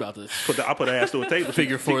too. We about to I'll put her ass to a table.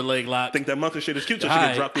 figure 4 leg lock. Think that monkey shit is cute, so she All can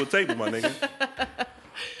right. drop to a table, my nigga.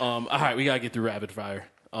 All right, we gotta get through rapid fire.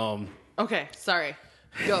 Okay, sorry.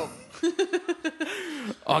 Go.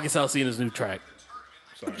 August Alsina's new track.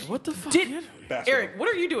 Sorry. What the fuck? Basketball. Eric,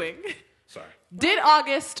 what are you doing? Sorry. Did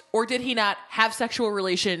August or did he not have sexual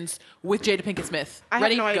relations with Jada Pinkett Smith? I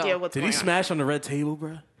Ready? have no Go. idea what's Did going he on. smash on the red table,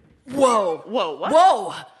 bro? Whoa. Whoa, what?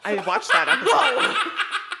 Whoa. I watched that episode.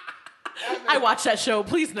 I watched that show.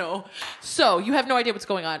 Please no. So you have no idea what's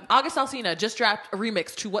going on. August Alsina just dropped a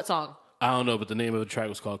remix to what song? I don't know, but the name of the track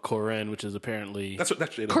was called Corinne, which is apparently That's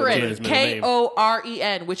Jada. Corinne. Jada's middle name.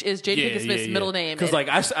 Koren, which is Jada Pinkett Smith's middle name. Because like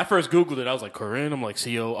I first Googled it, I was like Corinne. I'm like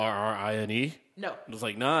Corrine. No. I was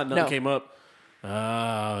like, nah, nothing came up.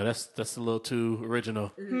 That's a little too original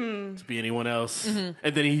to be anyone else. And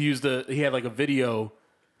then he had like a video.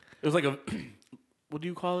 It was like a what do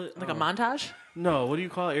you call it? Like a montage? No, what do you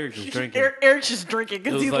call it? Eric just drinking. Eric's just drinking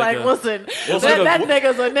because It was he's like like, a- listen, was like that a-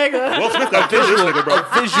 nigga's a nigga. Will Smith got this nigga, bro.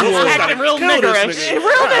 visual. Acting real niggerish.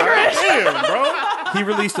 Real niggerish. Damn, bro. He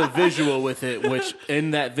released a visual with it, which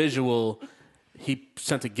in that visual he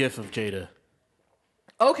sent a gif of Jada.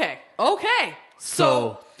 Okay.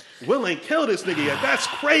 So Will ain't killed this nigga yet. That's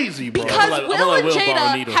crazy, bro. because I'm gonna Will let and Will borrow a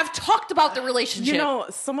Jada needle. have talked about the relationship. You know,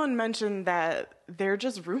 someone mentioned that they're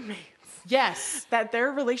just roommates. yes. That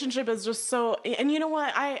their relationship is just so... And you know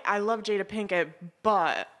what? I love Jada Pinkett,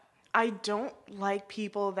 but I don't like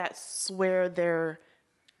people that swear they're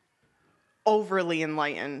overly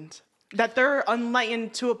enlightened. That they're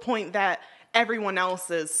enlightened to a point that everyone else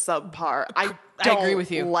is subpar. I agree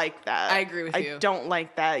with you. like that. I agree with you. I don't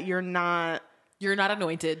like that. You're not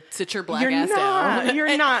anointed. Sit your black ass not. down.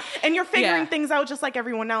 You're not. And you're figuring Yeah. things out just like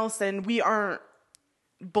everyone else, and we aren't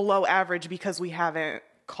below average because we haven't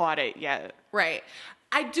caught it yet. Right.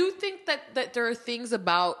 I do think that there are things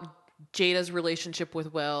about Jada's relationship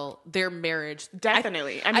with Will, their marriage.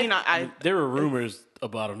 Definitely. I mean, I There were rumors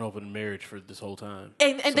about an open marriage for this whole time.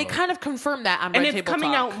 And they kind of confirmed that on and Red it's Table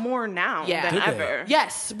coming Talk. out more now Yeah. than Did they? ever.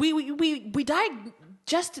 Yes, we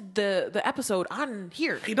digested the episode on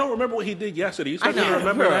here. He don't remember what he did yesterday. He's not know. gonna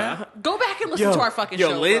remember that. Go back and listen to our fucking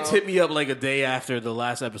show. Lance bro. hit me up like a day after the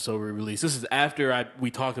last episode we released. This is after we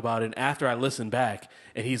talked about it, and after I listened back,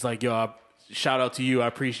 and he's like, "Yo, shout out to you. I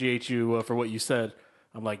appreciate you for what you said."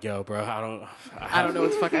 I'm like, "Yo, bro, I don't know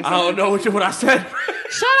what the fuck I said. I don't know what I said.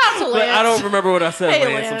 Shout out to Lance. But I don't remember what I said,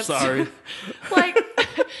 Hey, Lance. I'm sorry." Like,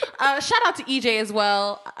 shout out to EJ as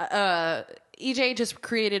well. EJ just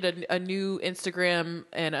created a new Instagram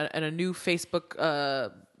and a new Facebook. I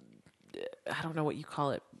don't know what you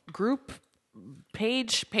call it. Group.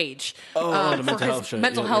 Page the mental for health his show.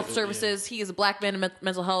 mental Yeah, health yeah, services. He is a black man in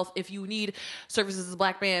mental health. If you need services as a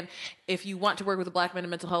black man, if you want to work with a black man in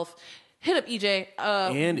mental health, hit up EJ.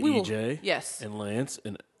 And we will- EJ, yes. and Lance,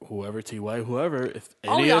 and whoever, TY, whoever, if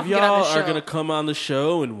All any y'all of can get on y'all the are show. going to come on the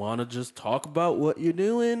show and want to just talk about what you're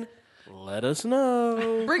doing, let us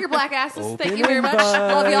know. Bring your black asses. Open Thank you very much.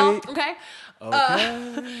 Love y'all. Okay.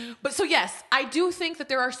 Okay. But so yes, I do think that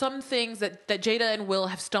there are some things that Jada and Will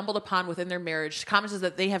have stumbled upon within their marriage, comments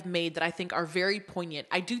that they have made that I think are very poignant.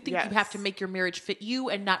 I do think Yes. you have to make your marriage fit you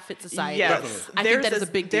and not fit society. Yes. I think that is a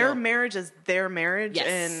big deal. Their marriage is their marriage, Yes.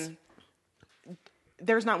 and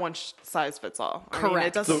there's not one size fits all. I mean, Correct.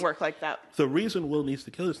 it doesn't work like that. The reason Will needs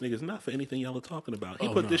to kill this nigga is not for anything y'all are talking about. He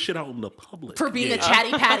put this shit out in the public. For being a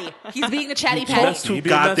chatty patty. He's being a chatty Talk patty. too He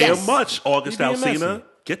being goddamn messy. much, August He being Alsina. messy.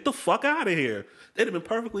 Get the fuck out of here. They'd have been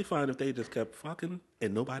perfectly fine if they just kept fucking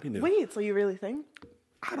and nobody knew. Wait, so you really think?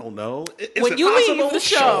 I don't know. Is When it you possible? leave the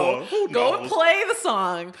show, Sure. Who go and knows? play the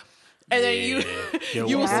song. And then you Yo,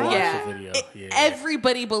 will we'll see. watch Yeah. the video. Yeah.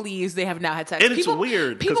 Everybody believes they have now had sex. And it's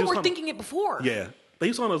weird, 'cause People he was were talking- thinking it before. Yeah. But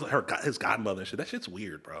he's on his godmother and shit. That shit's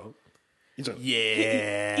weird, bro. He's like,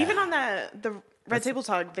 Yeah. Even on the Red Table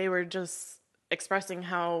Talk, they were just expressing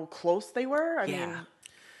how close they were. I mean,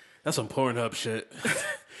 That's some Pornhub shit.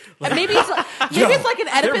 And maybe it's like, an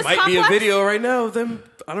Oedipus There might complex. be a video right now of them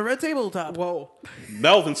on a red tabletop. Whoa.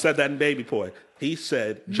 Melvin said that in Baby Boy. He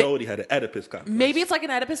said Jody had an Oedipus complex. Maybe it's like an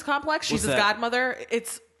Oedipus complex. She's What's his that? godmother.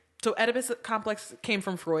 So Oedipus complex came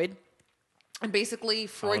from Freud. And basically I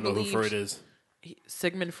Freud don't know who believed Freud is.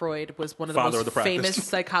 Sigmund Freud was one of the Father most of the practice. famous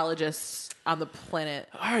psychologists on the planet.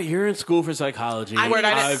 All right, you're in school for psychology. I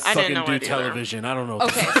didn't fucking know do it either. television. I don't know.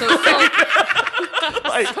 Okay,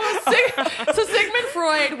 so Sigmund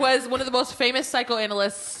Freud was one of the most famous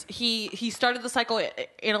psychoanalysts. He started the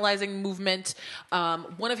psychoanalyzing movement.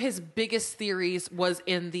 One of his biggest theories was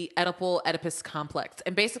in the Oedipal Oedipus complex.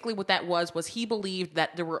 And basically what that was he believed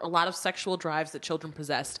that there were a lot of sexual drives that children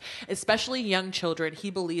possessed, especially young children. He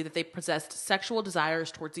believed that they possessed sexual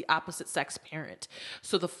desires towards the opposite sex parent.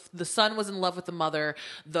 So the son was in love with the mother,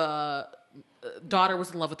 the daughter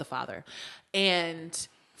was in love with the father. And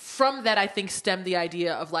from that, I think stemmed the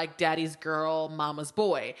idea of like daddy's girl, mama's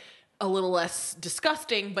boy. A little less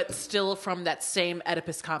disgusting, but still from that same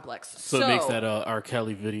Oedipus complex. So it makes that R.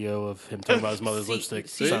 Kelly video of him talking about his mother's lipstick.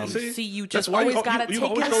 See, you just That's why always gotta take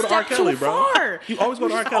always it go a to step R. Kelly, too bro. far. You always go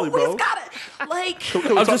to R. Kelly, bro. Always gotta, like,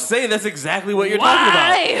 I'm just saying that's exactly what you're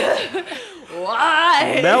talking about.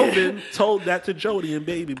 Why? Melvin told that to Jody and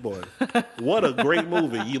Baby Boy. What a great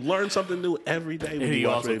movie. You learn something new every day when And you he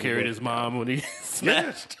watch also Baby carried Boy. his mom when he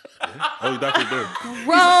smashed. Oh, he definitely did.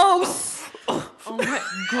 Gross. Oh my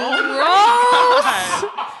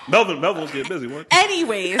Gross. Melvin was getting busy, wasn't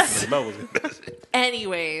Anyways. he? Melvin was getting busy.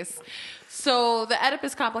 Anyways, so the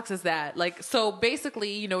Oedipus complex is that. Like, so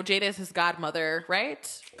basically, you know, Jada is his godmother, right?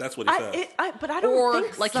 That's what he said. but I don't Or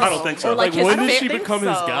think like so. his, I don't think so. Or like, Like, when his did fa- she think become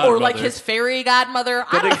his so. godmother? or like his fairy godmother.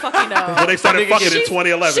 I don't fucking know. When they started fucking at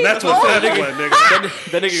 2011, that's what old. that was,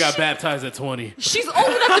 nigga. That nigga got baptized at 20. She's old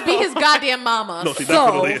enough to be his goddamn mama. No, she so,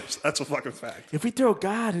 definitely is. That's a fucking fact. If we throw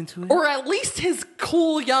God into it. or at least his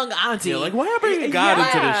cool young auntie. Yeah, like, why are we bringing God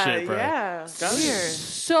into this shit, bro? Yeah, weird.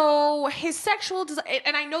 So his sexual desire,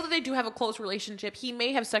 and I know that they do have a close relationship. He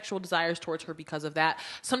may have sexual desires towards her because of that.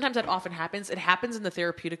 Sometimes that often happens. It happens in the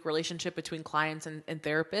therapeutic relationship between clients and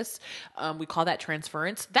therapists. We call that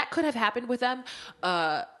transference. That could have happened with them.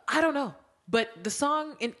 I don't know. But the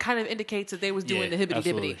song kind of indicates that they was doing the hibbity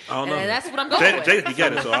dibbity. I don't know. And that's what I'm going with. Jay can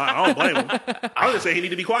get it, so I don't blame him. I was just saying he need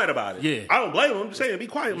to be quiet about it. Yeah. I don't blame him. I'm just saying be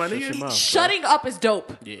quiet, my Shut your nigga. mouth. Shutting up is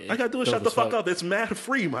dope. Yeah, All I gotta do is dope shut the as fuck up. It's mad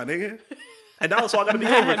free, my nigga. And now it's all gotta be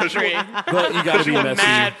over because free. But you gotta be Mad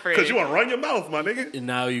messy. free. you want to run your mouth, my nigga. And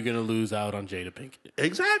now you're gonna lose out on Jada Pinkett.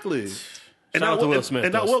 Exactly. And Shout out to Will Smith,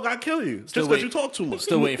 And that though. Will got kill you just because wait. you talk too much.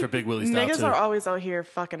 Still waiting for Big Willie style Niggas too. are always out here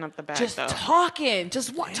fucking up the bag, Just though. talking.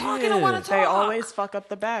 Talking and want to talk. They always fuck up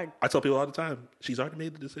the bag. I tell people all the time, she's already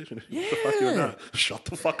made the decision. If you fuck you or not. Shut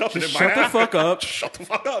the fuck up. Just shut the fuck up Shut the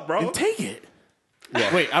fuck up, bro. and take it.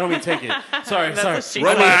 Wait, I don't mean take it. Sorry.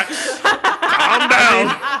 Relax. Calm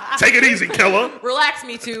down. Take it easy, killer. Relax,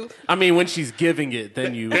 me too. I mean, when she's giving it,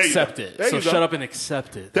 then you There you accept go. it. There So you go. shut up and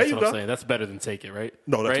accept it. There That's you what I'm go. saying. That's better than take it, right?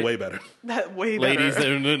 No, that's Right? way better. That way better. Ladies that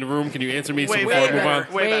are in the room, can you answer me Way before I move better.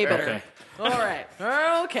 on? Way Way better. better. Okay. All right.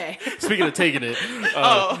 Okay. Speaking of taking it,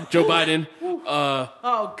 Oh. Joe Biden,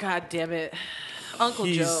 Oh, God damn it. Uncle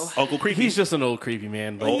Joe. Uncle Creepy. he's just an old creepy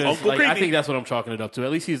man. Like, there's- Uncle like, I Creepy. think that's what I'm chalking it up to.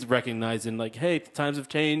 At least he's recognizing, like, hey, times have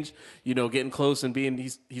changed. You know, getting close and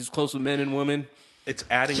he's close with men and women. It's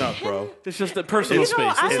adding up, bro. It's just a personal You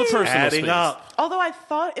know, space. It's a it's personal adding space. up. Although I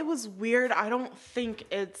thought it was weird, I don't think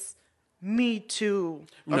it's Me Too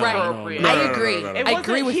Right. appropriate. No, I no, no, agree. no, no, no. It I wasn't,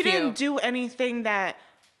 agree with he you. didn't do anything that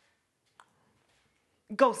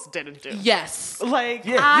Ghost didn't do. Yes. Like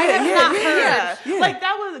I have not heard. yeah. Like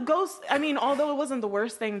that was Ghost. I mean, although it wasn't the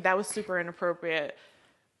worst thing, that was super inappropriate.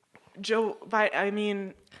 Joe, I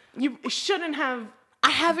mean, you shouldn't have. I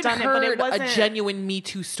haven't Done it, but it heard a wasn't- genuine Me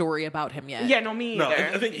Too story about him yet. Yeah, no, me No, either.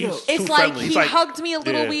 I think he's It's too like friendly. he He's like, hugged me a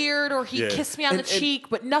little yeah. weird, or he Yeah. kissed me on the And- cheek,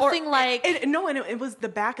 but Or- nothing like. it was the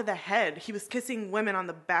back of the head. He was kissing women on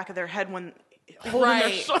the back of their head when holding their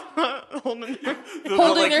Right. holding their,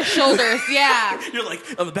 holding their shoulders. Yeah. You're like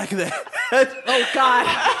on the back of the head. Oh God.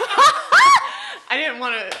 I didn't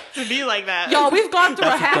want it to be like that. Y'all, we've gone through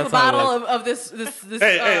a half a that's how it bottle was. of this.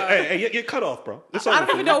 Hey, get cut off, bro. It's I over don't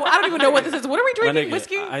for even you. know. I don't even know what this is. What are we My drinking? nigga,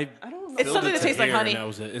 Whiskey? I don't know. It's something that tastes like honey. That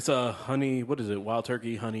was it. It's a honey. What is it? Wild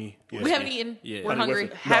turkey honey. We haven't eaten. Yeah. We're Honey hungry.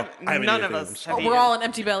 Listen, no, I haven't None eaten of anything. us I'm have starving. We're all on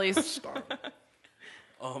empty bellies. Starving.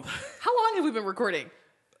 How long have we been recording?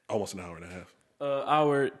 Almost an hour and a half.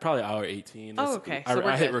 Probably hour 18. Oh, okay. I, So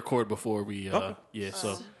we're I hit good. record before we. Yeah.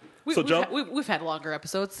 So So, Joe- we've had longer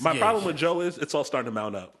episodes. My Yeah. problem with Joe is it's all starting to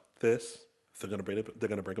mount up. They're gonna bring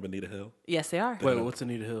up Anita Hill. Yes, they are. wait, what's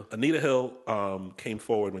Anita Hill? Anita Hill came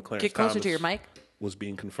forward when Clarence Get closer Thomas to your mic. was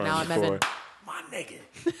being confirmed Now I'm for. Evan.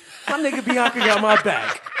 My nigga Bianca got my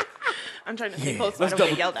back. I'm trying to stay close so I let's don't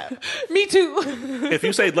get double- yelled at. Me too. If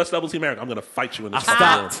you say let's double team Eric, I'm gonna fight you in this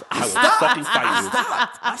stopped. room. I will fucking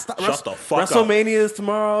fight you. Shut the fuck up. WrestleMania is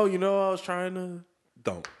tomorrow. You know, I was trying to.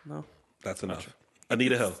 Don't. No. That's enough.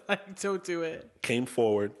 Anita Hill Don't do it. came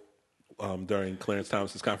forward during Clarence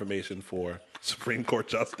Thomas's confirmation for Supreme Court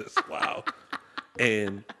Justice. Wow.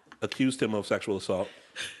 And accused him of sexual assault.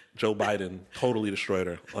 Joe Biden totally destroyed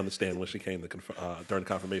her on the stand when she came during the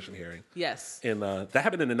confirmation hearing. Yes. And that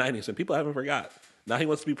happened in the 90s, and people haven't forgot. Now he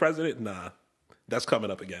wants to be president? Nah. That's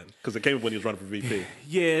coming up again. Because it came up when he was running for VP.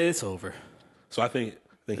 Yeah, it's over. So I think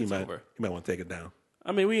he might over. want to take it down.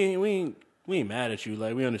 I mean, we ain't mad at you.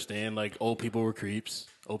 Like, we understand. Like, old people were creeps.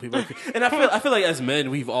 And I feel like as men,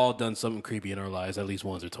 we've all done something creepy in our lives at least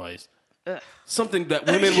once or twice. something that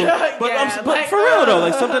women will. But for real though,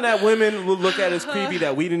 like something that women will look at as creepy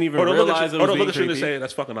that we didn't even realize it was being creepy. Or say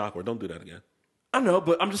that's fucking awkward. Don't do that again. I know,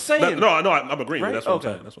 but I'm just saying. No, I'm agreeing. Right? That's what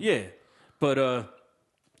I'm saying. Yeah, but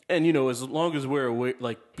and you know, as long as we're aware,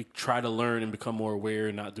 like try to learn and become more aware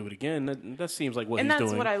and not do it again, that seems like what he's doing. And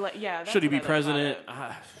that's what I like. Yeah. Should he be president?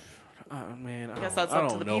 Man, I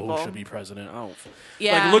don't know who should be president. I don't.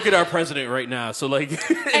 Yeah. Like, look at our president right now. So, like,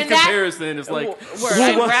 in comparison, it's like,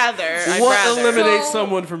 I'd rather eliminate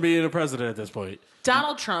someone from being a president at this point?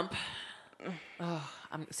 Donald Trump. Now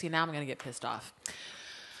I'm going to get pissed off.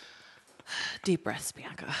 Deep breaths,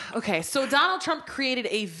 Bianca. Okay, so Donald Trump created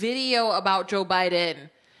a video about Joe Biden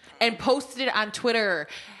and posted it on Twitter.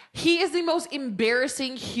 He is the most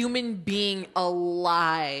embarrassing human being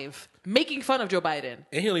alive. Making fun of Joe Biden.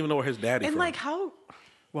 And he don't even know where his daddy and from. Like how?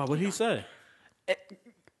 Wow, what did he say?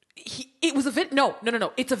 It was a video.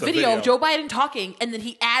 No. It's a video of Joe Biden talking, and then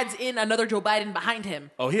he adds in another Joe Biden behind him.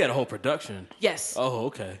 Oh, he had a whole production. Yes. Oh,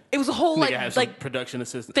 okay. It was a whole like production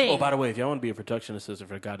assistant thing. Oh, by the way, if y'all want to be a production assistant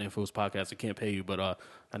for the Goddamn Fools podcast, I can't pay you, but I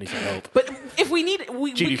need some help. But if we need,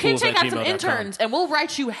 we can take out some interns, and we'll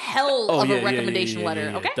write you hell of a recommendation letter.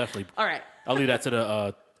 Yeah, okay, definitely. All right. I'll leave that to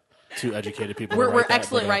the two educated people. We're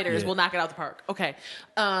excellent writers. Yeah. We'll knock it out the park. Okay.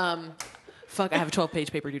 Fuck, I have a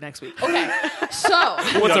 12-page paper due next week. Okay, so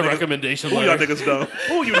what's a recommendation? Who y'all niggas done?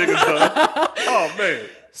 Who you niggas done? Oh man.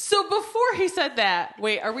 So before he said that,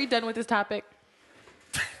 wait, are we done with this topic?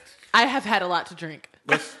 I have had a lot to drink.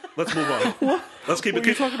 Let's move on. What? Let's keep it.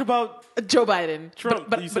 You're talking about Joe Biden, Trump.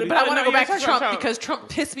 But I want to go back to Trump because Trump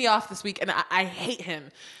pissed me off this week, and I hate him.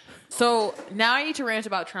 So now I need to rant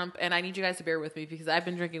about Trump, and I need you guys to bear with me because I've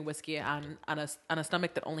been drinking whiskey on a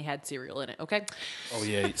stomach that only had cereal in it. Okay. Oh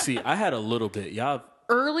yeah. See, I had a little bit. Y'all.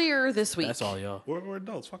 Earlier this week. That's all y'all. We're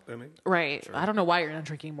adults. Fuck that, nigga. Right. Sure. I don't know why you're not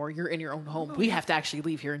drinking more. You're in your own home. We have to actually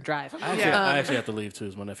leave here and drive. I actually have to leave too.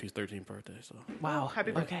 It's my nephew's 13th birthday. So. Wow.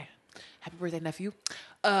 Happy birthday. Okay. Happy birthday, nephew.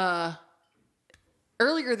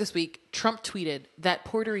 Earlier this week, Trump tweeted that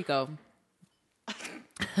Puerto Rico.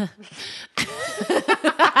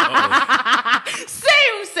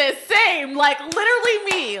 Same, sis, same. Like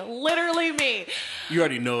literally me. You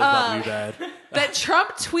already know it's about to be bad. That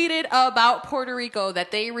Trump tweeted about Puerto Rico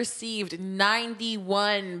that they received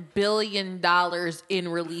 $91 billion in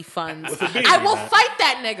relief funds. I will fight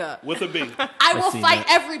that nigga. With a B. I will fight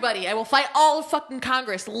everybody. I will fight all of fucking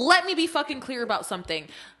Congress. Let me be fucking clear about something.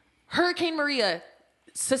 Hurricane Maria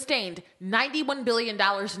sustained $91 billion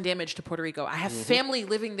in damage to Puerto Rico. I have family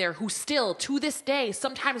living there who still, to this day,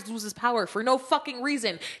 sometimes loses power for no fucking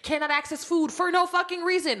reason, cannot access food for no fucking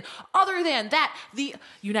reason, other than that the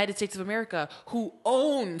United States of America, who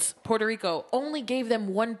owns Puerto Rico, only gave them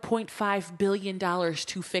 $1.5 billion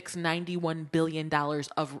to fix $91 billion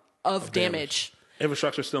of damage.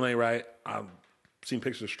 Infrastructure still ain't right. I've seen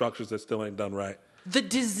pictures of structures that still ain't done right. The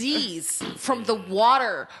disease from the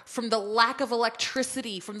water, from the lack of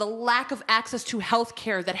electricity, from the lack of access to health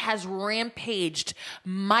care that has rampaged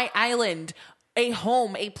my island, a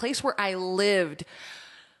home, a place where I lived.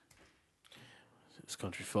 This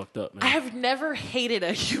country fucked up, man. I have never hated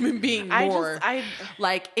a human being more,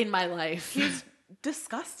 like, in my life. He's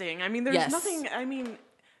disgusting. I mean, there's nothing,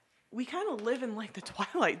 we kind of live in like the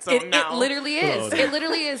Twilight Zone now. It literally is. It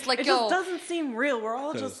literally is. Like, it just doesn't seem real. We're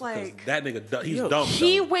all just like that nigga. He's dumb.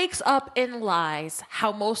 He wakes up and lies.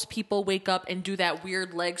 How most people wake up and do that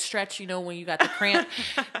weird leg stretch. You know when you got the cramp.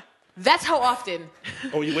 That's how often.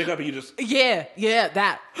 Oh, you wake up and you just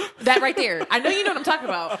that right there. I know you know what I'm talking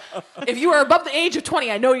about. If you are above the age of 20,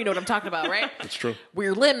 I know you know what I'm talking about, right? It's true. Where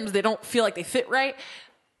your limbs, they don't feel like they fit right.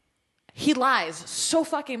 He lies so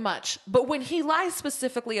fucking much. But when he lies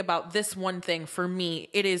specifically about this one thing, for me,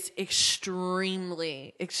 it is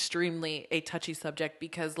extremely, extremely a touchy subject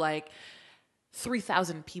because, like,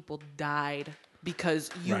 3,000 people died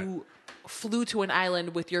because you flew to an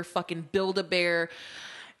island with your fucking Build-A-Bear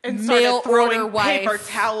and mail order wife. Paper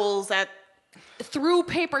towels threw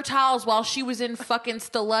paper towels while she was in fucking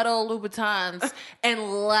stiletto Louboutins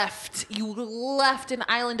and left. You left an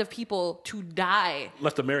island of people to die.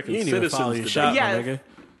 Left American citizens to die.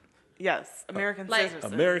 Yes, American citizens.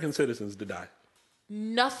 American citizens to die.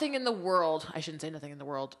 Nothing in the world, I shouldn't say nothing in the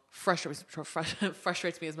world, frustrates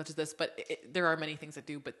me as much as this, but there are many things that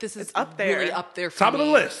do, but this is up there. Really up there for Top me. Top of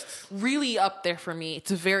the list. Really up there for me. It's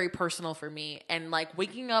very personal for me. And like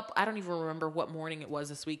waking up, I don't even remember what morning it was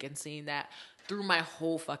this week and seeing that threw my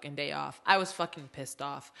whole fucking day off. I was fucking pissed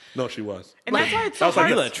off. No, she was. And that's why it's so hard.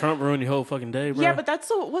 You let Trump ruin your whole fucking day, bro. Yeah, but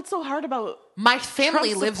what's so hard about my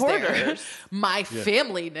family Trump lives supporters. there. My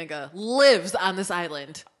family, nigga, lives on this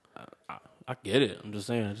island. I get it. I'm just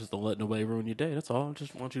saying, I just don't let nobody ruin your day. That's all. I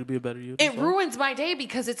just want you to be a better you. It ruins my day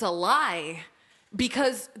because it's a lie.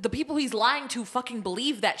 Because the people he's lying to fucking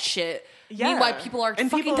believe that shit. Yeah. Meanwhile, people are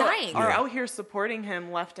fucking dying. Are out here supporting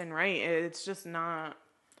him left and right. It's just not.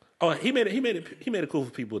 Oh, he made it cool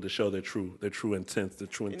for people to show their true intent, their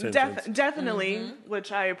true intentions. Definitely,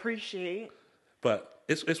 which I appreciate. But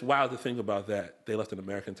it's wild to think about that. They left an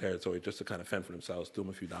American territory just to kind of fend for themselves, do them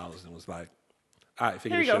a few dollars, and was like, all right,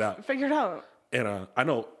 figure this shit out. Figure it out. And I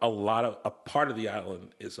know a part of the island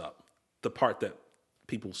is up, the part that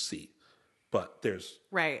people see. But there's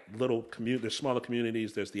there's smaller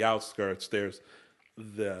communities, there's the outskirts, there's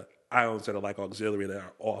the islands that are like auxiliary that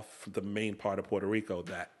are off the main part of Puerto Rico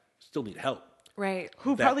that still need help. Right.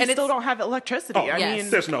 Who probably still don't have electricity. I mean,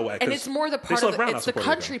 there's no way. And it's more the part of it's the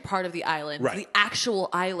country part of the island, the actual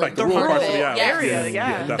island, like the rural parts of the island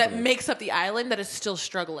area, that makes up the island that is still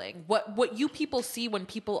struggling. What you people see when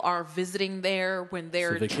people are visiting there, when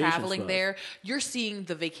they're traveling there, you're seeing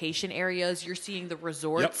the vacation areas, you're seeing the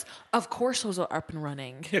resorts. Yep. Of course, those are up and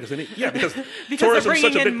running. Yeah, because tourism is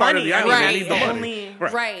such a big part of the island. They need the money.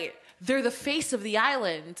 Right. They're the face of the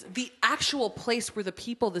island. The actual place where the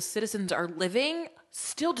people, the citizens are living,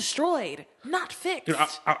 still destroyed, not fixed.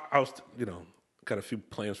 I was, got a few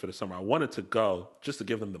plans for the summer. I wanted to go just to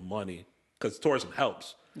give them the money because tourism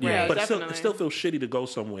helps. Yeah, but it still feels shitty to go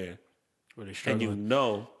somewhere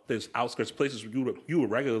and there's outskirts places you would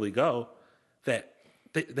regularly go that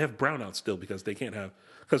they have brownouts still because they can't have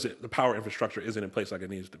because the power infrastructure isn't in place like it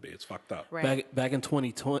needs to be. It's fucked up. Right. Back in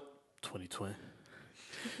 2010. 2010.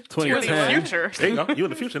 There you go. You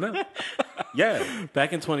in the future now. Yeah.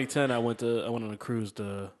 Back in 2010, I went on a cruise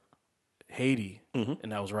to Haiti,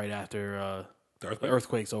 and that was right after the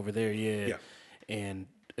earthquakes over there. Yeah. And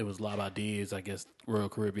it was Labadee, I guess, Royal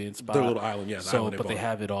Caribbean spot. Their little island, But they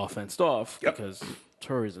have it all fenced off because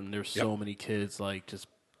tourism. There's so many kids like just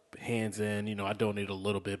hands in. I donated a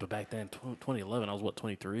little bit, but back then, 2011, I was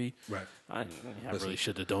 23. Right. I really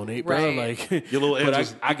should have donated, bro. Like your little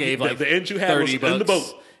ends. I gave like the ends you had 30 was bucks. in the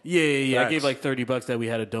boat. Yeah. I gave like $30 that we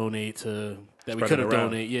had to donate to. That we could have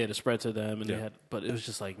donated, to spread to them, and they had. But it was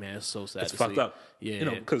just like, man, it's so sad. It's fucked up. Yeah,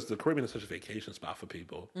 because the Caribbean is such a vacation spot for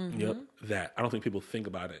people. Yep. That I don't think people think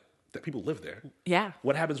about it. That people live there. Yeah.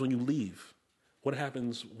 What happens when you leave? What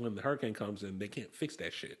happens when the hurricane comes and they can't fix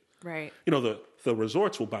that shit? Right. The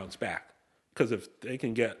resorts will bounce back because if they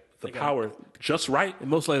can get the power just right, and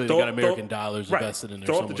most likely they got American dollars invested in there.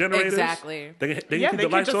 Throw up the generators. Exactly. They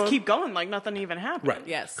can just keep going like nothing even happened. Right.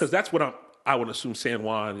 Yes. Because that's what I would assume San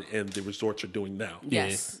Juan and the resorts are doing now.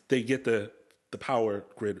 Yes. They get the power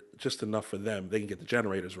grid just enough for them. They can get the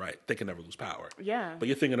generators right. They can never lose power. Yeah. But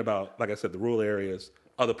you're thinking about, like I said, the rural areas,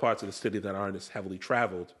 other parts of the city that aren't as heavily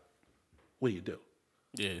traveled. What do you do?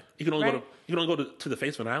 Yeah. You can only go to the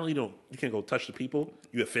face of an island. You can't go touch the people.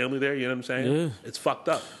 You have family there. You know what I'm saying? Yeah. It's fucked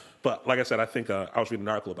up. But like I said, I think I was reading an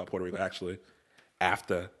article about Puerto Rico actually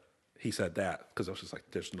after he said that because I was just like,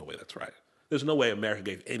 there's no way that's right. There's no way America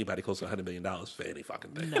gave anybody close to $100 million for any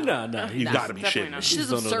fucking thing. No. You got to be shitting me. This is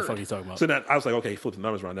don't know what the absurd. fuck he's talking about. So then I was like, okay, flip the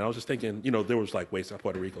numbers around. And I was just thinking, there was like ways to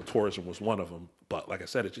Puerto Rico. Tourism was one of them. But like I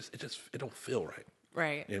said, it don't feel right.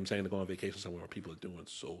 Right. You know what I'm saying? To go on vacation somewhere where people are doing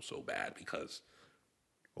so bad because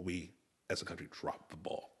we, as a country, dropped the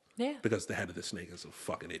ball. Yeah. Because the head of the snake is a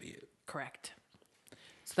fucking idiot. Correct.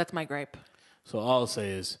 So that's my gripe. So all I'll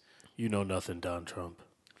say is, nothing, Don Trump.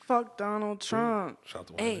 Fuck Donald Trump.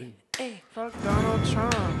 Shout out to Hey. Fuck Donald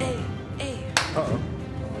Trump. Hey. Uh-oh.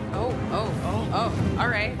 Oh. All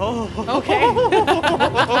right. Oh. Okay.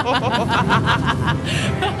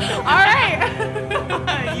 All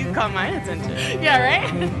right. You caught my attention. Yeah, right?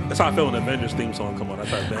 That's how I feel when the Avengers theme song come on. I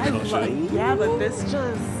start banging on shit. Yeah, but this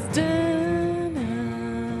just...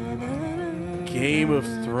 Game of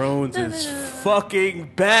Thrones is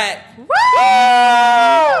fucking back.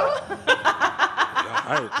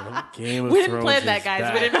 All right, bro. Game of We didn't Thrones plan that, is guys.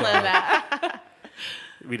 back. We didn't plan that.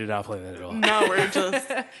 We did not play that at all. No, we're just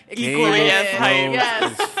Game equally of as hyped. Yes.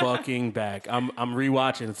 Thrones is fucking back. I'm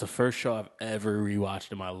rewatching. It's the first show I've ever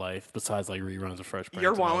rewatched in my life, besides like reruns of Fresh Prince.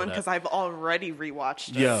 You're and all walling that. because I've already rewatched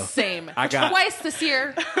it. Yo, Same. I got- Twice this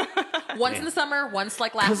year. Once in the summer, once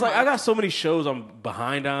like last because month. I got so many shows I'm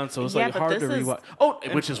behind on, so it's Yeah, like but hard to this is-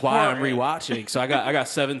 rewatch. Which is and why I'm hard. rewatching. So I got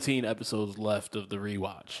 17 episodes left of the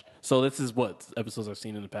rewatch. So this is what episodes I've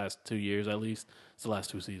seen in the past 2 years at least. It's the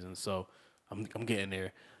last 2 seasons. So I'm getting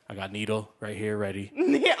there. I got Needle right here ready.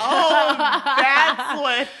 Oh, that's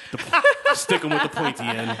what... Stick him with the pointy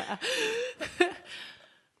end.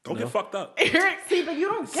 Don't get fucked up. Eric, see, but you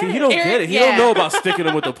don't get See, it. he don't get it. He don't know about sticking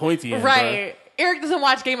him with the pointy end. Right. Bro. Eric doesn't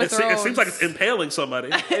watch Game of Thrones. It seems like it's impaling somebody.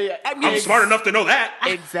 I mean, I'm smart enough to know that.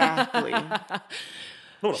 Exactly.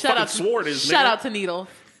 Shout out sword is. Shout out to Needle.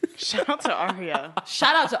 Shout out to Arya.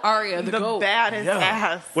 Shout out to Arya, the goat. Baddest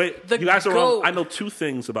ass. Wait, you guys are wrong. I know two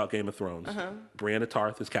things about Game of Thrones. Brienne of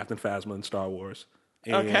Tarth is Captain Phasma in Star Wars.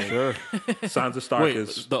 And Sansa Stark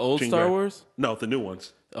is the old Jean Star Grey. Wars? No, the new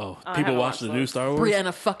ones. Oh, people watch the new Star Wars?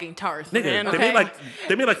 Brianna fucking Tarth. Nigga,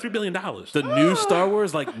 they made like $3 billion. The new Star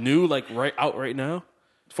Wars, like right out right now?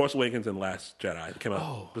 Force Awakens and Last Jedi. It came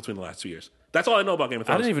out between the last 2 years. That's all I know about Game of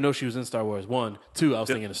Thrones. I didn't even know she was in Star Wars. 1, 2, I was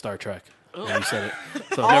thinking of Star Trek. When you said it.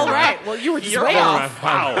 So All right. Well, you were just way off.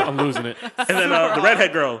 Wow. I'm losing it. And then the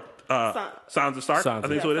redhead girl, Sansa Stark. Sansa. I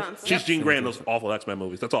think that's what it is. She's Jean Grey in those awful X-Men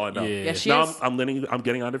movies. That's all I know. Yeah, she now is. I'm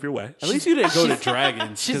getting out of your way. At least you didn't go to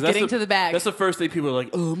dragons. She's getting to the bag. That's the first thing people are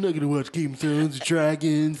like, oh, I'm not going to watch Game of Thrones,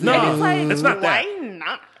 dragons. No, Like, it's not that. why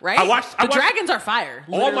not? Right? I watched- the dragons are fire.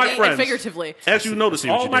 All my literally friends, and figuratively. As you notice, see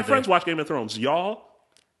what all you my did friends there. watch Game of Thrones. Y'all,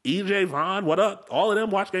 EJ, Vaughn, what up? All of them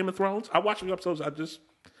watch Game of Thrones. I watched the episodes. It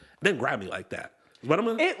didn't grab me like that. But I'm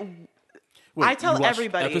gonna, Wait, I tell you watched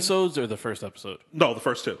everybody. episodes or the first episode? no, the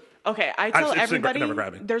first two. Okay, I tell it never everybody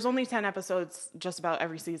grabbed me. there's only 10 episodes just about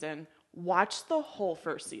every season. Watch the whole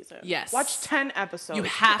first season. Yes. Watch 10 episodes. You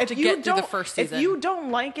have to get through the first season. If you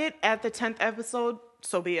don't like it at the 10th episode,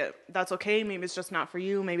 so be it. That's okay. Maybe it's just not for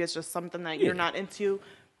you. Maybe it's just something that you're not into.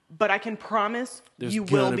 But I can promise There's you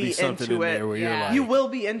will gonna be something into in it. there where you're like, You will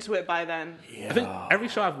be into it by then. I think every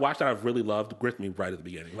show I've watched that I've really loved gripped me right at the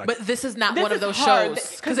beginning. Like, But this is not This one of is those hard, shows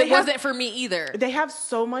 'cause because they it have- wasn't for me either. They have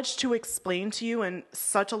so much to explain to you in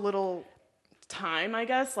such a little time, I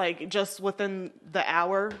guess, like just within the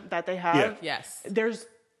hour that they have. Yeah. Yes.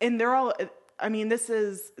 They're all, I mean,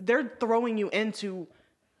 they're throwing you into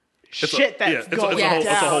It's a- shit that's yeah, it's a- going it's a whole-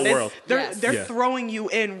 down. it's a whole world. They're Yeah. throwing you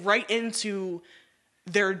in right into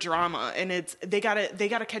their drama, and they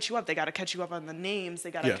gotta catch you up. They gotta catch you up on the names. They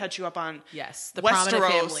gotta catch you up on Yes, the prominent Westeros.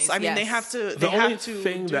 families. I mean, they yes. have to. the They only have to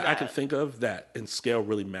thing do that I can think of that in scale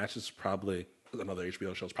really matches probably another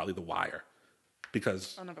HBO show is probably The Wire.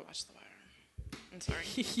 Because I'll never watch The Wire. I'm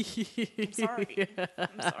sorry. I'm sorry.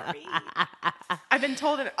 I'm sorry. I've been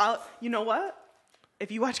told it. You know what?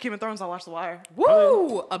 If you watch Game of Thrones, I'll watch The Wire.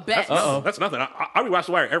 Woo! A bet. that's nothing. I rewatch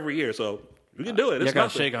The Wire every year, so we can do it. you It's got to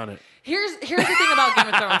nothing. shake on it. Here's the thing about Game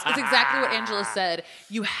of Thrones. It's exactly what Angela said.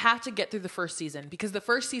 You have to get through the first season because the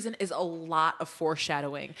first season is a lot of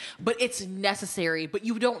foreshadowing, but it's necessary. But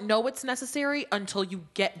you don't know it's necessary until you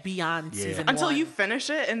get beyond season Until one. you finish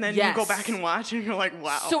it, and then Yes. you go back and watch, and you're like,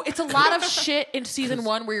 wow. So it's a lot of shit in season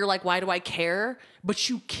one where you're like, why do I care? But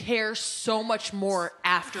you care so much more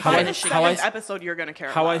after by the finishing. seventh episode, you're gonna care.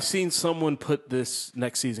 How a lot. I seen someone put this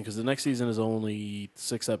next season, because the next season is only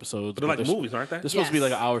 6 episodes. But they're like there's- movies, aren't they? They're supposed to be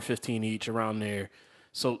Yes. like an hour 15 each, around there.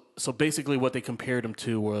 So basically what they compared them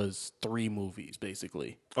to was 3 movies,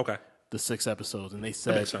 basically. Okay. The 6 episodes. And they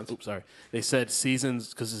said, makes sense. oops, sorry. They said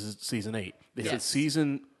seasons, because this is season 8. They Yes.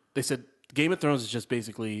 they said Game of Thrones is just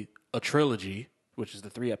basically a trilogy, which is the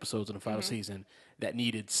 3 episodes in the final season, that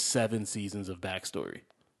needed 7 seasons of backstory.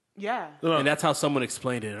 Yeah. And that's how someone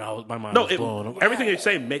explained it, and my mind was blown. Everything you're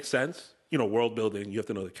saying makes sense. You know, world building. You have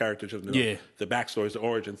to know the characters. You have to know the backstories, the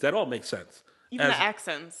origins. That all makes sense. Even the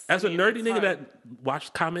accents. As I a mean, nerdy it's nigga hard. that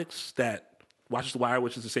watched comics, that watches The Wire,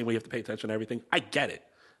 which is the same way you have to pay attention to everything, I get it.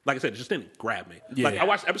 Like I said, it just didn't grab me. Yeah. Like I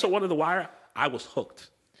watched episode 1 of The Wire, I was hooked.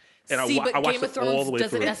 And See, I but watched Game of it all the Thrones way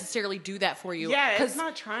doesn't through. necessarily do that for you. Yeah, it's 'Cause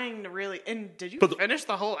not trying to really. And did you But the- finish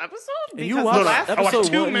the whole episode? And you Because watched the last episode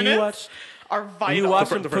 2 1, and minutes you watched, are and vital. you watched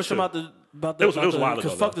The them first push them two. out the... It was a while ago,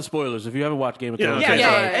 Because fuck though. the spoilers. If you haven't watched Game of Yeah, Thrones, okay, Yeah,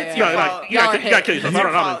 sorry. it's You your gotta- fault. you gotta Y'all kill yourself. It's I your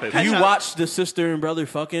don't know. fault. I'm you patient. watched the sister and brother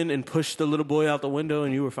fucking and pushed the little boy out the window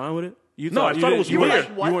and you were fine with it? No, I thought it was you were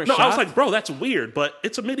weird. like, you weren't No, I was shocked? like, bro, that's weird, but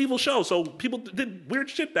it's a medieval show, so people did weird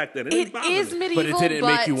shit back then. It didn't it bother is me. medieval, But it didn't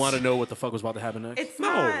make you want to know what the fuck was about to happen next? It's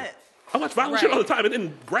No. not. I watch violent shit Right. all the time. It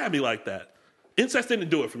didn't grab me like that. Incest didn't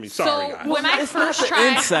do it for me. Sorry, So guys. when I first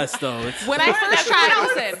tried, Incest, though. It's, when I first That's what I tried,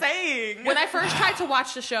 was listen. saying. When I first tried to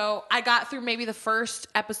watch the show, I got through maybe the first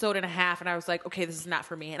episode and a half, and I was like, okay, this is not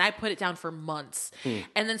for me. And I put it down for months.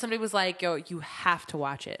 And then somebody was like, yo, you have to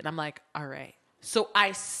watch it. And I'm like, all right. So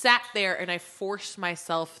I sat there and I forced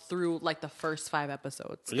myself through like the first 5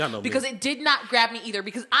 episodes. Y'all know me. Because it did not grab me either.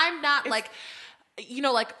 Because I'm not like, you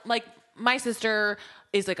know, like my sister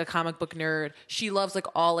is like a comic book nerd. She loves like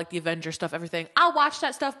all like the Avenger stuff, everything. I'll watch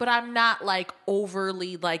that stuff, but I'm not like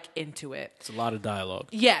overly like into it. it's a lot of dialogue.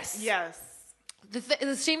 Yes. Yes.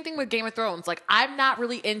 The same thing with Game of Thrones. Like, I'm not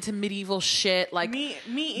really into medieval shit. Like, Me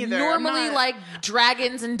either. normally, I'm not- like,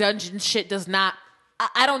 dragons and dungeons shit does not...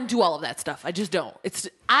 I don't do all of that stuff. I just don't.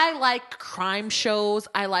 I like crime shows.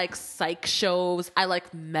 I like psych shows. I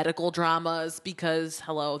like medical dramas because,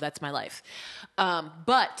 hello, that's my life.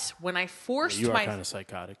 But when I forced You are kind of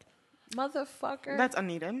psychotic. Motherfucker. That's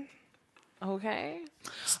unneeded. Okay.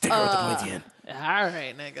 Sticker with the pointy end. All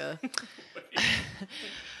right, nigga.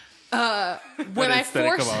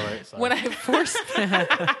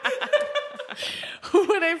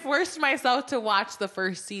 When I forced myself to watch the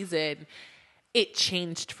first season, it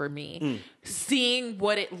changed for me. Seeing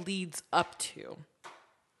what it leads up to.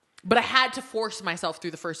 But I had to force myself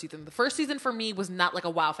through the first season. The first season for me was not like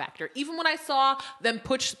a wow factor. Even when I saw them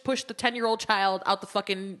push the 10-year-old child out the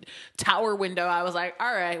fucking tower window, I was like,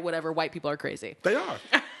 all right, whatever, white people are crazy. They are.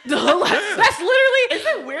 That's literally... Is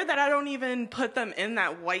it weird that I don't even put them in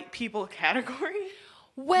that white people category?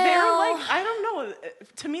 Well... They're like, I don't know.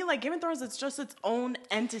 To me, like, Game of Thrones, it's just its own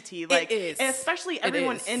entity. Like, it is. And especially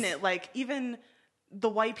everyone in it. Like, even the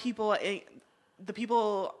white people, the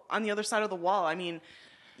people on the other side of the wall, I mean...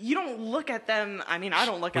 You don't look at them. I mean, I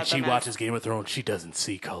don't look at them. When she watches Game of Thrones, she doesn't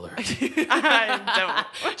see color. I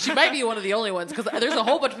don't. She might be one of the only ones because there's a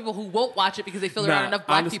whole bunch of people who won't watch it because they feel there aren't enough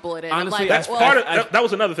black people in it. Honestly, that's part of that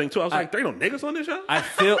was another thing too. I was like, there ain't no niggas on this show. I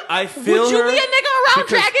feel. Would you be a nigga around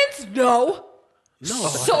dragons? No. No.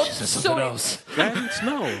 So she said something else. Dragons,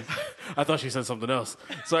 no. I thought she said something else.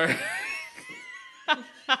 Sorry.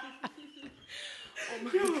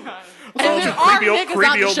 And there are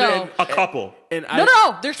niggas on the show. A couple. And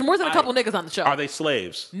No. There's more than a couple niggas on the show. Are they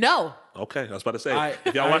slaves? No. Okay, I was about to say.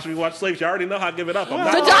 If y'all watch slaves, you already know how I give it up. I'm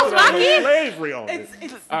not The Dothraki? slavery on it.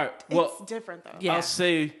 all right. Well, It's different, though. Yeah.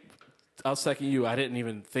 I'll second you. I didn't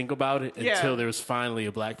even think about it until there was finally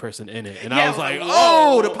a black person in it, and Yeah, I was like, like,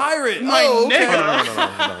 "Oh, the pirate! My okay."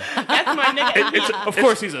 nigga. That's my nigga. Of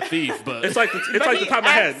course, he's a thief, but It's like the time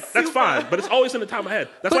ahead. That's fine, but it's always in the time ahead.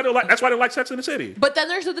 That's why they like Sex in the City. But then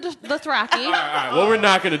there's the Dothraki. all right. What we're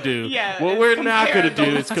not gonna do. Yeah, What we're not gonna do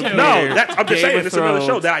is compare. No, I'm just Game saying of it's another show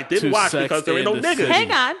Thrones that I didn't to watch Sex because there ain't no and the niggas. City.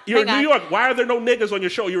 Hang on. You're in New York. Why are there no niggas on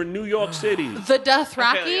your show? You're in New York City. The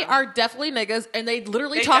Dothraki you. are definitely niggas, and they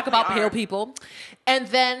literally They talk about definitely pale are. people. And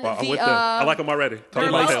then I'm with them. I like them already. Talking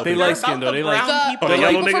about pale They people. like skin though. They like the people. the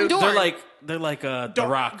yellow people from niggas? Dorne. they're like The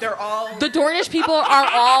Rock. They're all The Dornish people are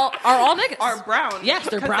all niggas. are brown. Yes,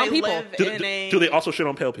 they're 'cause brown they people. live Do, in do- a- do they also shit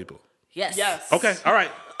on pale people? Yes. Yes. Okay, all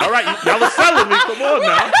right. Y'all are selling me. Come on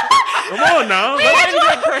now.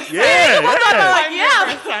 Yeah.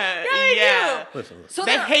 Yeah. Listen, So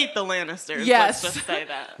They they're- hate the Lannisters. Yes. Let's just say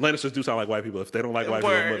that. Lannisters do sound like white people. If they don't like white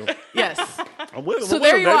people, I'm with them. Yes. I'm with them. So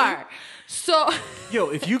there you are. So Yo,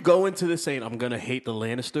 if you go into this saying I'm gonna hate the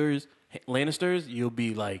Lannisters, you'll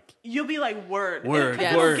be like You'll be like, word.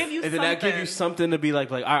 Yes. word, Give you and then that give you something to be like,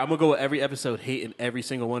 all right, I'm gonna go with every episode hating every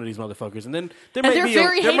single one of these motherfuckers, and then there they're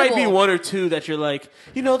very might be hateable. one or two that you're like,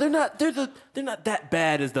 they're not that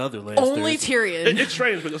bad as the other Lannisters. only Tyrion. It's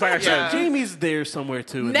strange, but it's like I said. Jamie's there somewhere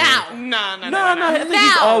too. in Now. there. No. I think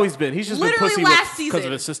he's Now. always been. He's just Literally been pussy last because season.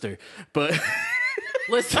 of his sister, but.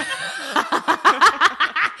 Listen.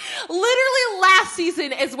 Literally last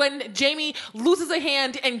season is when Jamie loses a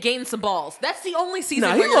hand and gains some balls. That's the only season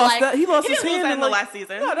Nah, where you're like, He lost He his didn't lose hand that in the like- last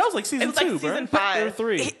season. No, that was like season It was like 2, season bro. 5. There were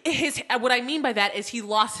 3. what I mean by that is he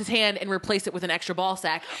lost his hand and replaced it with an extra ball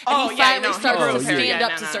sack. And Oh, he yeah, finally no, he starts to broke stand it. up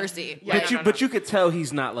Yeah, to no. Cersei. Yeah, But you could tell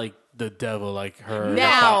he's not like the devil, like her.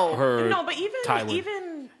 Now. her No, but Tywin.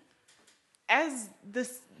 even as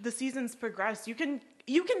the seasons progress, you can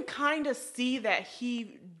kind of see that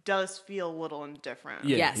he does feel a little indifferent.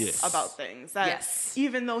 Yeah, Yes. About things. That Yes.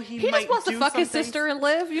 even though he He might just wants to do fuck his something- sister and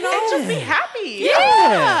live, you know? and just be happy. Yeah.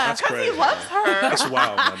 That's Because he crazy. loves her. That's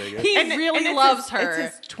wild, my nigga. He And really it's loves his, her.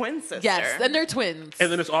 It's his twin sister. Yes, and they're twins.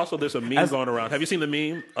 And then there's a meme going around. Have you seen the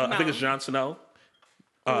meme? I think it's Jon Snow.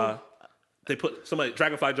 They put somebody,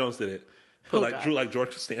 Dragonfly Jones did it. Drew like George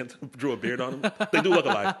Costanza, drew a beard on him. They do look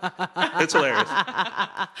alike. It's hilarious.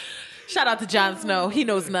 Shout out to Jon Snow. He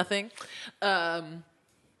knows nothing.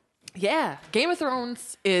 Yeah, Game of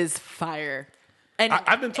Thrones is fire. And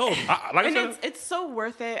I've been told. Like I And said, it's so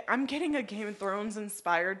worth it. I'm getting a Game of Thrones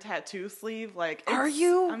inspired tattoo sleeve. Like, Are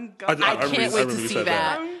you? I'm gonna. I remember- can't I wait remember to you see said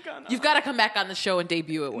that. that. I'm gonna. You've got to come back on the show and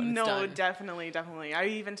debut it when No, it's done. definitely. I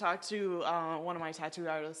even talked to one of my tattoo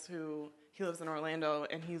artists who he lives in Orlando,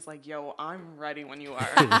 and he's like, "Yo, I'm ready when you are."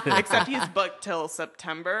 Except he's booked till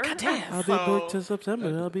September. damn. I'll be booked till September.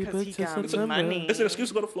 I'll be 'cause booked he till got September. money. it's an excuse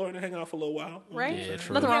to go to Florida and hang out for a little while. Right? Yeah,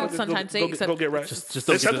 true. Nothing wrong with sunshine state, except go get right. Just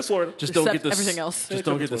don't Except get the Florida. Just don't Except get the everything else. Just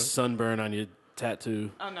don't get the sunburn on your tattoo.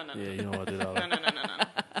 Oh no. Yeah, you know what I did all No.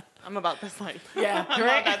 I'm about this life. Yeah, I'm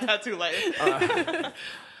right? about that tattoo life.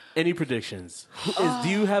 Any predictions? Do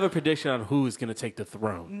you have a prediction on who is going to take the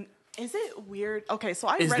throne? Is it weird? Okay, so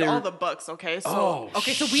I read all the books. Okay, so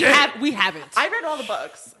so we haven't. I read all the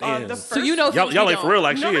books. Damn. The first, So you know, y'all ain't for real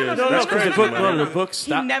like she is. No, That's because crazy. the book he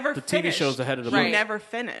stopped. never The finished. TV show's ahead of the He book. never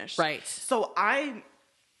finished. Right. So I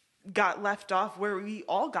got left off where we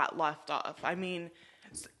all got left off. I mean,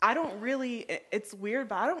 I don't really. It's weird,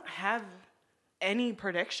 but I don't have any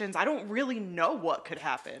predictions. I don't really know what could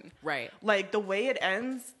happen. Right. Like the way it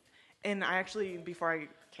ends, and I actually before I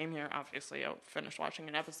came here, obviously I finished watching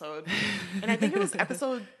an episode, and I think it was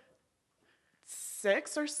episode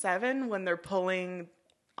 6 or 7 when they're pulling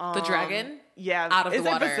the dragon. Yeah, out of the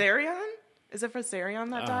water. Is it Viserion? Is it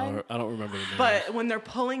Viserion that died? I don't remember the name. But when they're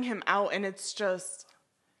pulling him out, and it's just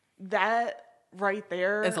that right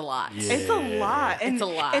there, It's a lot. Yeah. It's a lot. And, It's a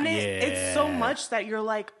lot. and it's so much that you're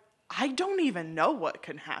like, I don't even know what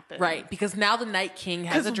can happen. Right, because now the Night King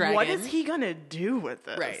has a dragon. What is he gonna do with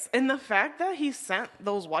this? Right. And the fact that he sent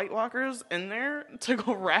those White Walkers in there to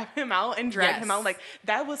go wrap him out and drag him out, like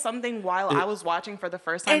that was something while I was watching for the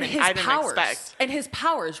first time, and his I didn't powers. expect. And his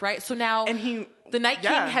powers, right? So now the Night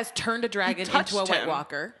King has turned a dragon into a White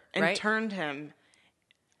Walker, and right? turned him.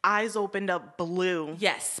 Eyes opened up blue.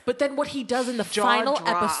 Yes, but then what he does in the Jaw final dropped.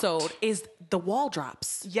 episode is the wall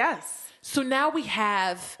drops. Yes. So now we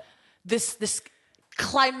have this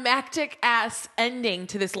climactic ass ending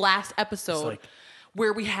to this last episode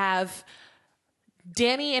where we have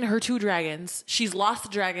Dany and her 2 dragons. She's lost the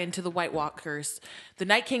dragon to the White Walkers. The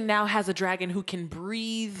Night King now has a dragon who can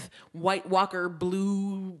breathe White Walker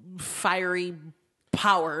blue fiery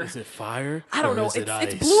power. Is it fire? I don't know. Is it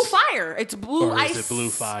ice? It's blue fire. It's blue Or ice. is it blue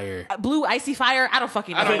fire? Blue icy fire. I don't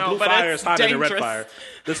fucking know. I don't know. Blue but fire it's is hotter than red dangerous. fire.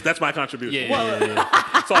 That's my contribution. Yeah.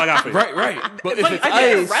 That's all I got for you. Right. But if But it's I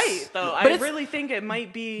think you're ice, right, though. I really think it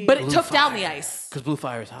might be. But it took down the ice. because blue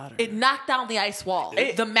fire is hotter. It knocked down the ice wall.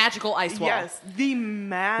 The magical ice wall. yes, the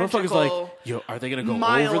magical. Motherfuckers like, yo, are they gonna go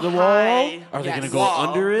mile over the wall? high Are they Yes. gonna go wall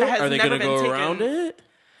under it? that has Are they never gonna go been around taken. it?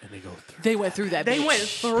 And they go through. They went through that. They bitch. went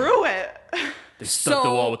through it. They stuck the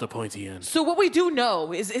So- wall with the pointy end. So what we do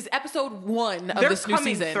know is episode 1 of They're this new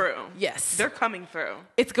coming season. through. Yes, They're coming through,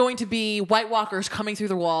 it's going to be White Walkers coming through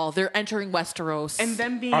the wall. They're entering Westeros, and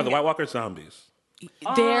then being Are the White Walkers zombies?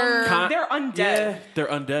 they're they're undead. Yeah, they're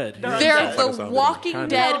undead. They're they're undead. the Like a zombie. Walking Kinda.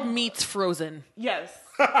 Dead meets Frozen. Yes.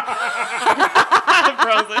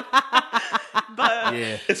 Frozen. But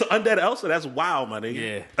Yeah. It's an undead Elsa. That's wild, my nigga.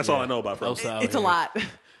 Yeah. That's all I know about Frozen. Elsa out It's a here. lot.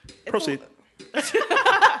 Proceed.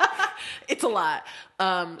 It's a lot.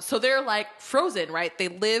 So they're like Frozen, right? They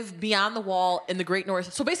live beyond the wall in the Great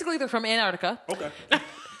North. So basically, they're from Antarctica. Okay.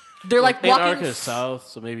 They're like walking, Antarctica is south,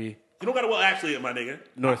 so maybe You don't got to well actually it, my nigga.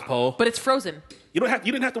 North Pole. but it's frozen. You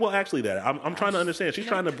didn't have to well actually that. I'm trying to understand. She's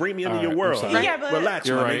trying to bring me into All your right, world. I'm sorry. Yeah, but- relax,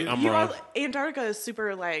 You're my right. nigga. I'm wrong. Antarctica is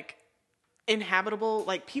super like inhabitable.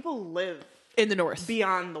 Like people live In the north.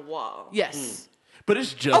 beyond the wall. Yes. But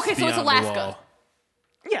it's just Okay, so it's beyond the Alaska. wall.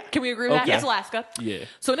 Yeah. Can we agree with Okay. that? It's Alaska. Yeah.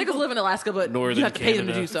 So niggas live in Alaska, but Northern you have to pay them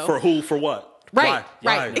to Canada. do so. For who? For what? right, Why?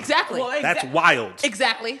 right, Why? exactly. Well, That's exa- wild.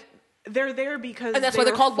 Exactly. They're there because And that's why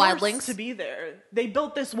they're were called forced wildlings. to be there. They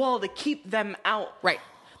built this wall to keep them out. Right.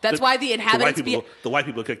 That's why the inhabitants The white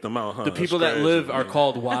people kicked them out, huh? The people That's that crazy, live are man.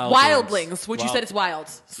 called wildlings. wildlings, which you said it's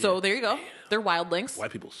wilds. So there you go. They're wildlings. White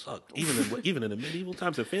people suck. Even in the medieval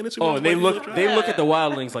times in fantasy. Oh, worlds, and they white look people they trash. look at the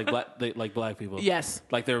wildlings like black people. Yes.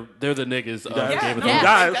 Like they're the niggas of guys- Game of Yeah. Thrones.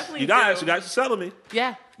 Yeah. definitely You guys do. are selling me.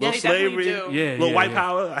 Yeah. Little they slavery, definitely do. Yeah, little yeah, white yeah.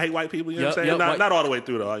 power. I hate white people. You know what I'm Yep, saying? white- Not all the way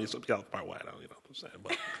through though. You got part white. You know what I'm saying?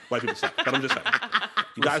 But white people suck. But I'm just saying.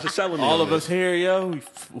 You guys are selling me. All on of this. us here, yo,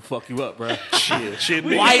 we'll fuck you up, bro. Shit,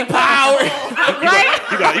 me. White power.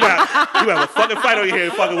 You got a fucking fight on your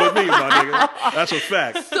hands fucking with me, my nigga. That's a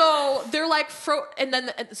fact. So they're like so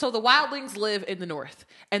the wildlings live in the north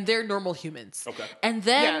and they're normal humans. Okay. And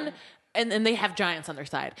then and then they have giants on their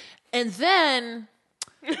side. And then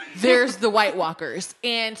there's the White Walkers.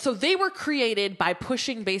 And so they were created by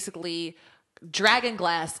pushing basically dragon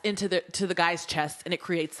glass into the guy's chest, and it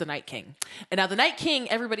creates the Night King. And now the Night King,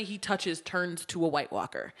 everybody he touches turns to a White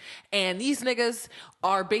Walker. And these niggas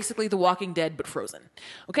are basically the Walking Dead but frozen.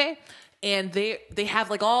 Okay? And they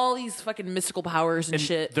have like all these fucking mystical powers and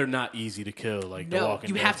shit. They're not easy to kill. Like the No, Walking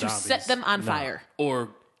you Dead have to zombies. set them on No. fuse or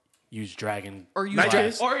use dragon. Or use Night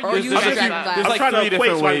dragon. King? Or There's- use there's- dragon there's glass. I'm like trying to three equate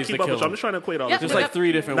different so I can ways keep to up with kill you. I'm them. just trying to equate all Yep, this. There's yep. like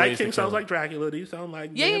three different Night ways King to sounds kill like Dracula. These sound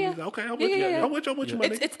like Yeah. Okay, I'm with Yeah, you. yeah, yeah. I'm with you, my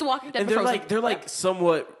nigga. It's the Walking Dead and but they're frozen. like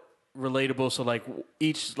somewhat relatable. So like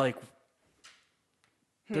each like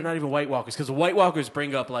they're not even White Walkers because the White Walkers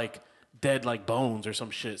bring up like dead like bones or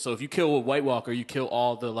some shit. So if you kill a White Walker, you kill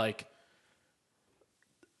all the like.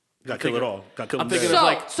 Got to kill it all. Got to kill I'm them thinking dead. of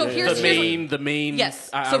like So here's the main.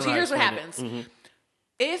 Yes. I So don't know how to here's what explain it. happens.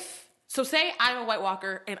 If So say I'm a White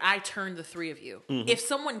Walker and I turn the three of you. If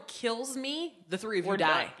someone kills me, the three of you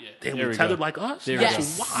die. Yeah. Damn, There we we tethered go. like us? There we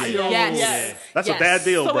That's go. wild. Yes. That's Yes. a bad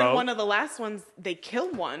deal, So bro. in one of the last ones, they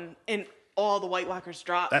kill one, and all the White Walkers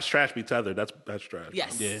drop. That's trash be tethered. That's trash.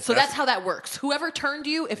 Yes. Yeah. So that's how that works. Whoever turned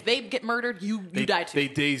you, if they get murdered, you die too. They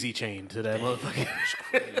daisy chained to that motherfucker.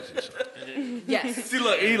 Yes. See,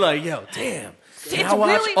 look, he like, yo, damn. Can It's I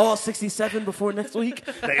watch really- all 67 before next week?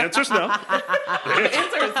 The answer's no.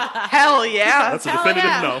 Hell yeah. That's a Hell definitive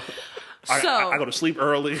yeah. no. I go to sleep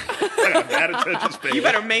early. I got bad attention span. You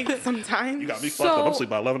better make some time. You got me fucked up. I'm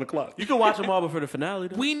sleeping by 11 o'clock. You can watch them all before the finale,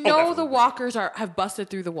 though. We know definitely. the walkers have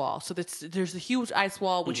busted through the wall. So there's a huge ice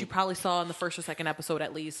wall, which you probably saw in the first or second episode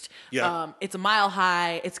at least. Yeah. It's a mile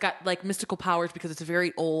high. It's got like mystical powers because it's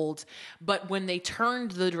very old. But when they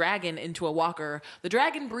turned the dragon into a walker, the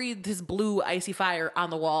dragon breathed his blue icy fire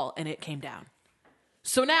on the wall and it came down.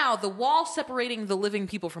 So now the wall separating the living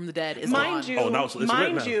people from the dead is Mind gone. you, Oh, now it's lit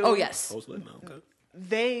mind now. you, Oh, yes. Oh, it's lit now.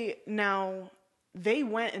 Okay. they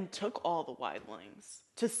went and took all the wildlings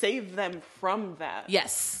to save them from that.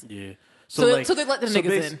 Yes. Yeah. So they let the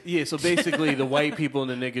niggas in. Yeah, so basically the white people and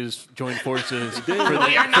the niggas joined forces for We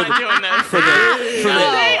are not doing this. for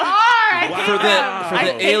the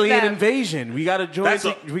I hate alien them. invasion. We gotta join.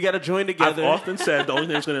 We gotta join I've together. often said the only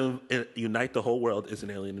thing that's going to unite the whole world is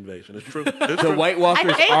an alien invasion. It's true. It's The true. White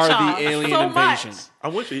Walkers hate are y'all the alien so invasion. much.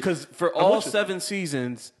 I'm with you. Because for I'm all with you. 7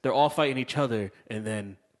 seasons, they're all fighting each other, and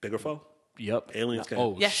then Bigger foe. yep, Aliens came.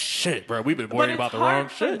 Oh Yes. shit, bro, we've been But worrying it's about the hard wrong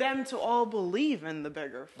for shit. them to all believe in the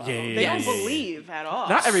bigger foe. Yeah, they yeah, don't yeah, yeah. believe at all.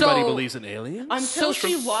 Not everybody So- believes in aliens. Until So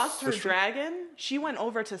she true. lost her dragon, she went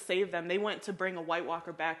over to save them. They went to bring a White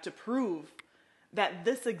Walker back to prove that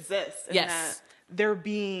this exists and Yes. that they're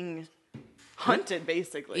being hunted,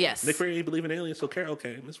 basically. Yes. Nick Fury ain't believe in aliens, so Carol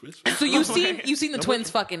came. So you've seen the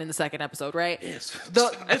twins fucking in the second episode, right? Yes.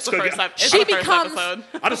 It's the first, it's She the first becomes- episode.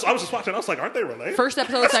 I was just watching. I was like, aren't they related? First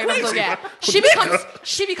episode, That's second episode, crazy, yeah. man.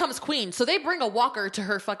 She becomes queen. So they bring a walker to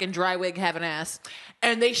her fucking dry wig having ass,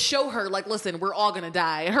 and they show her like, listen, we're all gonna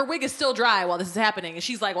die, and her wig is still dry while this is happening, and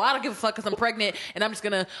she's like, well, I don't give a fuck because I'm pregnant, and I'm just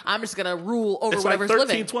gonna rule over It's like whatever's 13,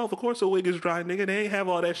 living. 12. Of course, the wig is dry, nigga. They ain't have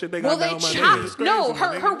all that shit. They Well, got they down my nigga. chopped. It's crazy, No, my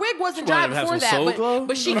her nigga. wig wasn't Come dry on, have before some that, soul glow?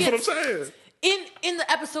 but she That's gets what I'm saying. in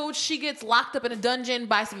the episode, she gets locked up in a dungeon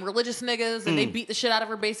by some religious niggas, and they beat the shit out of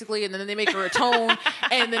her basically, and then they make her atone,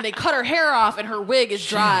 and then they cut her hair off, and her wig is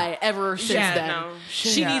dry ever since Yeah, then. no.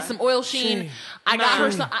 She Yeah. needs some oil sheen. I got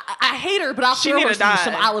her some. I hate her, but I'll She throw need her to die.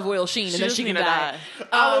 some olive oil sheen, and then just she can need to die.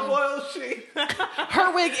 Olive oil shit.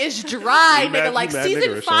 Her wig is dry, You mad- nigga. Like you mad season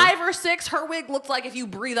niggerish, 5 or 6, her wig looks like if you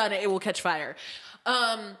breathe on it, it will catch fire.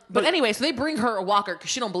 But anyway, so they bring her a walker because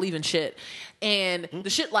she don't believe in shit, and the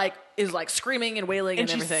shit like is like screaming and wailing and,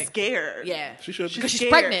 And she's everything. scared. Yeah, She should be. because she's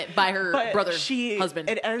scared. pregnant by her But brother, she, husband,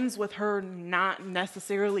 It ends with her not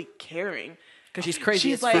necessarily caring. because she's crazy.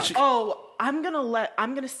 She's as like, fuck. oh, I'm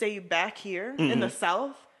gonna stay back here in the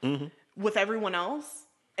South with everyone else,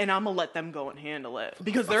 and I'm gonna let them go and handle it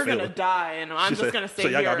because they're feel gonna it. die, and I'm She just said, gonna stay so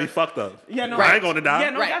y'all here. got me fucked up. Yeah, no, I ain't gonna die. Yeah,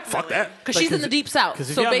 no, Right. definitely. Fuck that. Because she's in the deep south, 'cause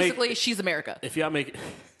if so y'all make- basically she's America. If y'all make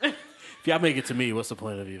it to me, what's the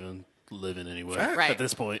point of even living anyway? Right. At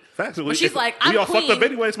this point, Facts. But she's like, I'm we all fucked up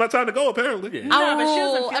queen. anyway. It's my time to go. Apparently. I'll No, but she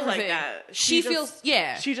doesn't rule feel everything. like that. She just- feels,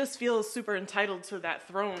 yeah. She just feels super entitled to that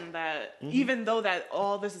throne that even though that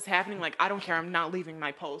all this is happening, like, I don't care, I'm not leaving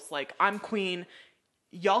my post. Like, I'm queen.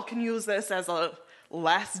 Y'all can use this as a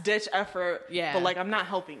last ditch effort. Yeah. But like, I'm not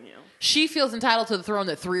helping you. She feels entitled to the throne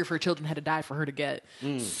that 3 of her children had to die for her to get.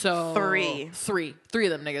 So Three of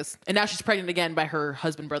them niggas, and now she's pregnant again by her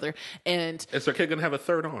husband brother, and Is her kid gonna have a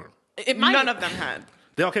third arm? it might. None of them had.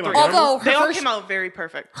 They all came out. Although young? They all first, came out very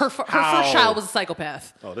perfect. her first How? child was a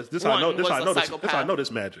psychopath. Oh, this how I know. One This how I was know a this. This how I psychopath. know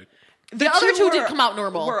this magic. The other two did were- come out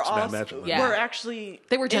normal. Were bad also, magic, man. Yeah. were actually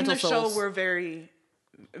They were gentle in the souls. show. Were very,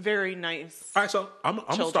 very nice. All right, so I'm gonna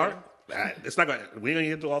Children. start. It's not gonna. We ain't gonna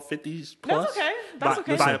get to all 50s plus. That's okay. That's by,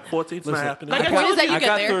 okay. By 14, it's not Listen, happening. Like The I point told is that you, you I get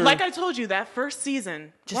got there. through- like I told you, that first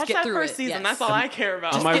season. Just Watch get that through first it, season. yes. That's all I care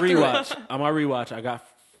about. on my get through it. rewatch, I got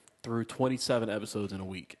through 27 episodes in a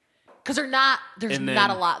week, Because there's And then- not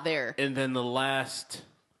a lot there. and then the last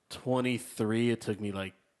 23, it took me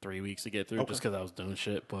like 3 weeks to get through, just because I was doing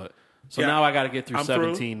shit. But so Yeah, now I got to get through I'm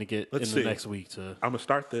 17 through. to get Let's in see. the next week to. I'm gonna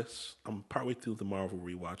start this. I'm partway through the Marvel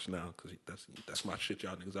rewatch now because that's my shit.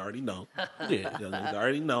 Y'all niggas already know. Yeah. Y'all niggas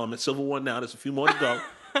already know. I'm at Civil War now. There's a few more to go. You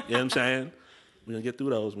know what I'm saying? We're gonna get through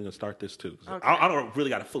those. We're gonna start this too. 'Cause I don't really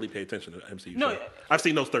gotta fully pay attention to the MCU. No, show. yeah. I've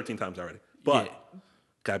seen those 13 times already. But Yeah.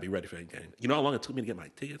 gotta be ready for Endgame. You know how long it took me to get my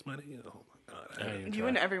tickets, money? Oh my god. I ain't even You try.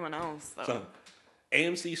 and everyone else, though. So,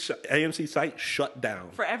 AMC site shut down.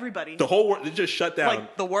 For everybody. The whole world, it just shut down.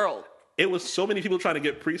 Like the world. it was so many people trying to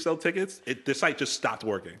get pre-sale tickets. The site just stopped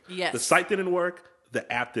working. Yes. The site didn't work.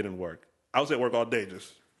 The app didn't work. I was at work all day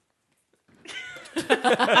just.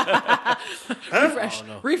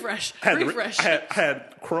 Refresh. I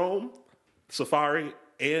had Chrome, Safari,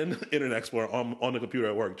 and Internet Explorer on the computer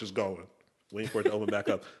at work, just going, waiting for it to open back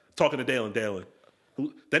up. Talking to Dalen.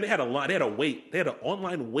 Then they had a line. They had a wait. They had an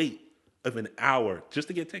online wait of an hour just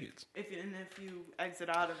to get tickets. If you exit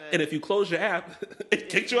out of it, and if you close your app, it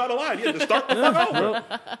kicks you out of line. You had to start the fuck over.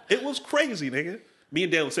 It was crazy, nigga. Me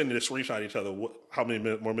and Dalen sitting there screenshot each other. How many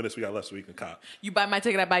more minutes we got left so we can cop? You buy my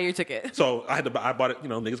ticket, I buy your ticket. So I bought it. You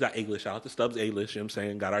know, niggas got A-list. Shout out to Stubbs A-list. You know what I'm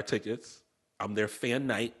saying? Got our tickets. I'm their fan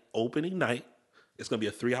night, opening night. It's gonna be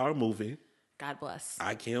a 3-hour movie. God bless.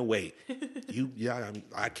 I can't wait.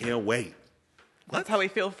 I can't wait. That's how we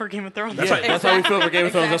feel for Game of Thrones. That's how we feel for Game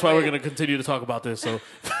of Thrones. That's why we're going to continue to talk about this. So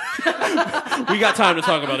we got time to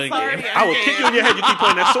talk about Endgame. I will kick you in your head. You keep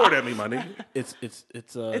pointing that sword at me, my nigga. It's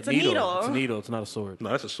a It's a needle. needle. It's a needle. It's not a sword. No,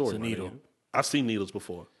 that's a sword. It's a needle. Nigga. I've seen needles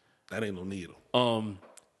before. That ain't no needle.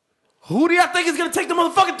 Who do y'all think is going to take the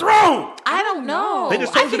motherfucking throne? I don't know. They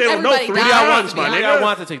just told you they don't know 3D died. at once, my Who do nigga. y'all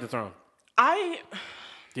want to take the throne?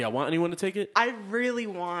 Do y'all want anyone to take it? I really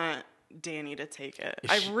want Dany to take it.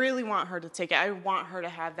 I really want her to take it. I want her to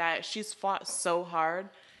have that. She's fought so hard.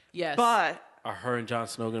 Yes. But Are her and Jon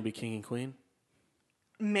Snow going to be king and queen?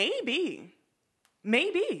 maybe.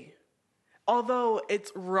 Although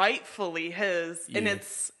it's rightfully his, and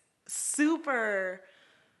it's super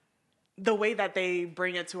the way that they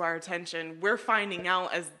bring it to our attention. We're finding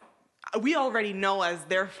out as we already know as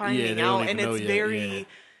they're finding out, and it's very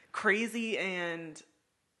crazy and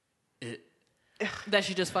that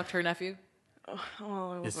she just fucked her nephew.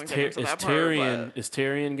 well, I Is wasn't getting to that part,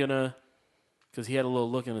 Tyrion going to... Because he had a little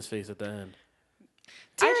look in his face at the end.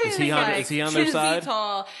 Is he on their side?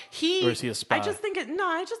 Tall. Or is he a spy? I just think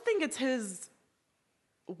it's his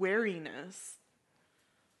wariness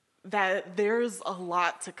that there's a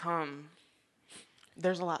lot to come.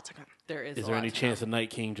 There's a lot to come. There is. Is there any chance the Night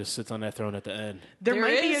King just sits on that throne at the end? There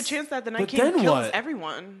might be a is. chance that the Night But King then kills what?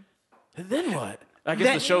 everyone. And then what? I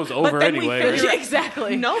guess the show's but over then we anyway. figure- right?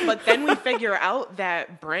 Exactly. No, but then we figure out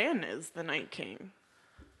that Bran is the Night King.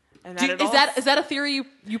 And Is that a theory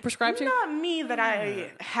you prescribe to? not me that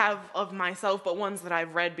I have of myself, but ones that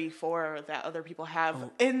I've read before that other people have,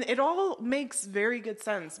 and it all makes very good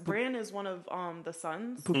sense. Bran is one of the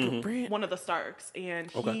sons, one of the Starks,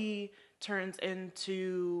 and he turns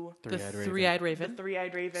into The three-eyed raven. the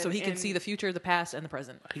three-eyed raven, So he can see the future, the past, and the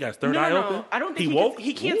present. He got his third No, eye no, open? I don't think he woke?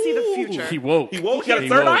 he can't see the future. He woke. He woke? He got He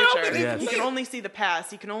his can't third see eye the open? future. Yes. He can only see the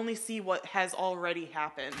past. He can only see what has already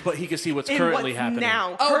happened. But he can see what's And currently what's happening.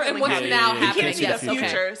 now. Oh, currently and what's happening. now He happening. can't see Yes, the okay.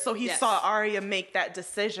 future, so he Yes. saw Arya make that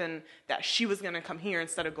decision that she was going to come here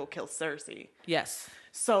instead of go kill Cersei. Yes.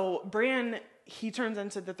 So Bran, he turns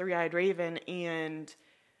into the three-eyed raven, and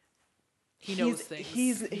He knows things.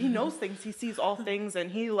 He knows things. He sees all things, and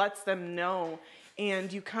he lets them know.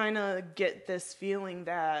 And you kind of get this feeling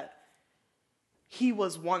that he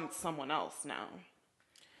was once someone else now.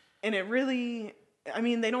 And it really, I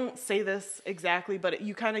mean, they don't say this exactly, but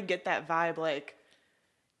you kind of get that vibe, like,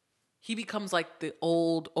 He becomes like the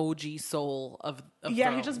old OG soul of yeah, he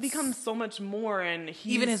Thrones. just becomes so much more, and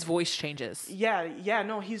Even his voice changes.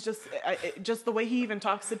 no, he's just the way he even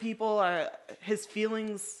talks to people, his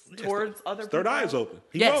feelings towards other people. Third eye is open.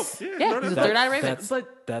 He Yes. woke. Yeah, he's a third eye raven.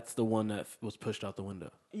 That's the one that was pushed out the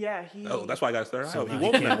window. Yeah, he. Oh, that's why I got his third eye. So he now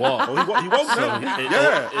woke he can't now. walk. Oh, he woke So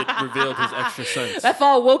now. it revealed his extra sense. That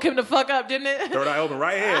fall woke him the fuck up, didn't it? Third eye open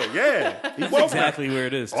right here. Yeah. He That's woke exactly where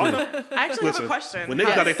it is, too. I actually have a question. When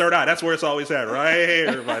niggas got their third eye, that's where it's always at. Right here,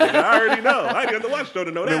 everybody. I already know. I didn't have to watch show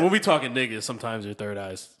to know I mean, that. when we talking niggas, sometimes your third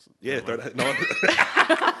eyes. Yeah, third eye. No.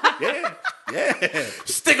 Yeah.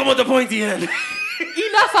 Stick them with the pointy end.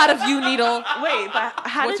 Enough out of you, Needle. Wait, but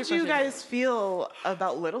how What's did your you question? guys feel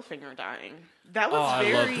about Littlefinger dying? That was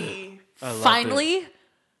I loved very. Finally.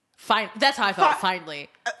 That's how I felt. Finally.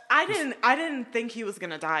 I didn't think he was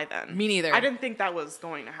gonna die then. Me neither. I didn't think that was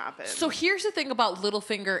going to happen. So here's the thing about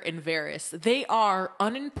Littlefinger and Varys. They are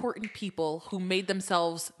unimportant people who made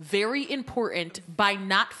themselves very important by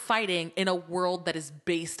not fighting in a world that is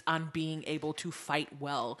based on being able to fight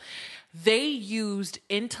well. They used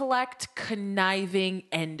intellect, conniving,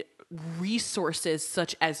 and resources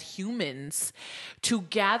such as humans to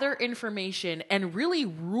gather information and really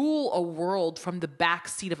rule a world from the back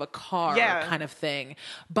seat of a car kind of thing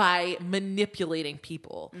by manipulating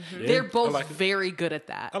people. Mm-hmm. They're both I like it. very good at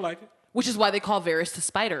that. I like it. Which is why they call Varys the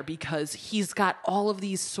Spider, because he's got all of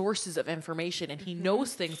these sources of information and he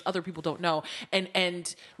knows things other people don't know.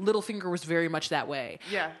 And Littlefinger was very much that way.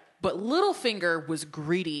 Yeah. But Littlefinger was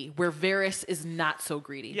greedy, where Varys is not so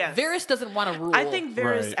greedy. Yes. Varys doesn't want to rule. I think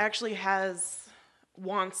Varys Right. actually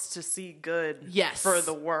wants to see good Yes. for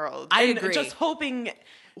the world. I And agree. just hoping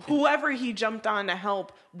whoever he jumped on to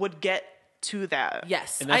help would get to that.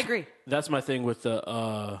 Yes, And I agree. That's my thing with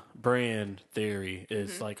the Bran theory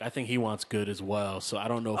is like I think he wants good as well. So I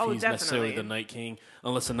don't know if he's necessarily definitely. the Night King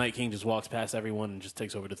unless the Night King just walks past everyone and just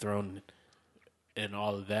takes over the throne and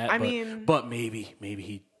all of that. But maybe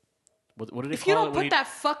he. What did they If you call don't it when put that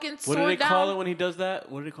fucking What sword did they call down, it when he does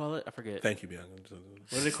that? What did they call it? I forget. Thank you, Bianca. What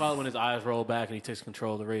did they call it when his eyes roll back and he takes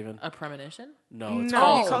control of the Raven? a premonition. No, it's No,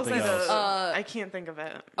 called he calls something it else. I can't think of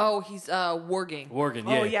it. Oh, he's warging. Worgen,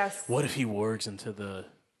 yeah. Oh, yes. What if he works into the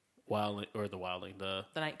wildling, the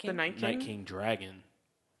The Night King. The Night King? Night King dragon?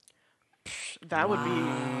 That would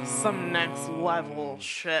be some next level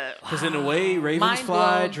shit. Because in a way, ravens Mind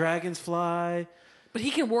fly, blown. dragons fly. But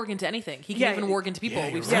he can warg into anything. He can Yeah, even warg into people. yeah,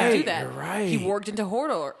 We've you're seen him right, do that. you're right. He warged into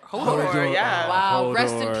Hodor. Hodor, yeah. Wow,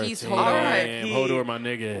 rest in peace, damn, Hodor. R.I.P. Hodor, my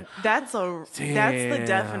nigga. That's the Damn.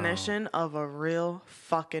 definition of a real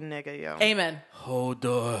fucking nigga, yo. Amen.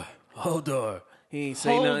 Hodor. He ain't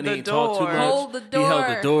say Hold nothing. the He ain't talk too door. much. Hold the He held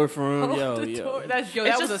the door. door for him. Hold Yo, the yo. door. That It's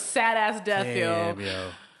was a just- sad ass death, Damn, yo. yo.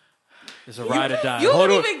 It's a ride or die. You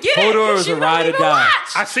don't even get it. Hodor 'cause was you a don't ride or even die.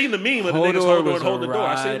 watch. I seen the meme of the Hodor niggas holding was a the door.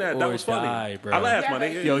 I seen that. ride That or was funny. die, bro. I laughed, Yeah, my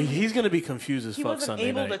nigga. Yo, he's gonna be confused as He fuck wasn't Sunday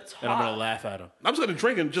able night, to and I'm gonna talk. laugh at him. I'm just gonna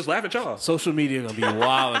drink and just laugh at y'all. Social media gonna be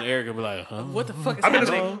wild, and Eric gonna be like, "Huh?" What the fuck is I've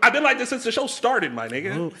happening? been like this since the show started, my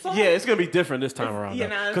nigga. Yeah, it's gonna be different this time around. you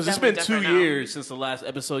know, Because it's it's been definitely 2 different now. years since the last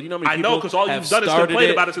episode. You know how many I people know, because all have you've done is started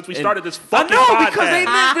complain about it since we and- started this I fucking know podcast.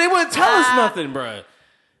 because they wouldn't tell us nothing, bruh.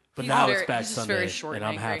 But He's now very- it's back he's just Sunday, very short and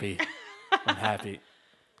and I'm angry. happy. I'm happy.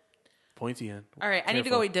 Pointy end. All right, I need to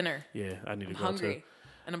go eat dinner. Yeah, I need to I'm go hungry. too.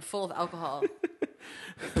 And I'm full of alcohol.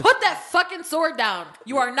 Put that fucking sword down.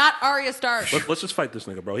 You are not Arya Stark. Let's just fight this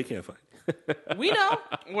nigga, bro. He can't fight. We know.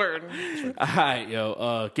 Word. All right,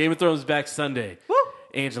 yo. Game of Thrones is back Sunday. Woo.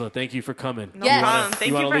 Angela, thank you for coming. Yes. You wanna, problem. Thank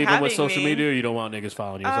you wanna you for leave them with having social me. media, or you don't want niggas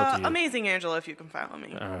following you? It's up to you. Amazing Angela, if you can follow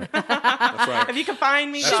me. All right. That's right. If you can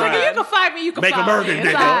find me, That's go right. ahead. You can find me. You can Make 'em follow earn me. it, It's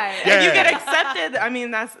nigga. all right. Yeah. If you get accepted, I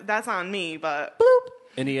mean that's on me, but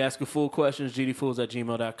Any Ask a Fool questions,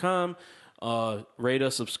 gdfools@gmail.com. Rate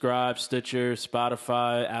us, subscribe, Stitcher,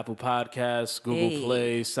 Spotify, Apple Podcasts, Google Hey.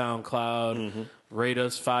 Play, SoundCloud. Rate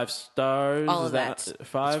us 5 stars. All Is of that.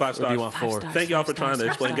 5? It's 5 Or do you stars. want 5 4? stars. Thank y'all for 5 trying to stars,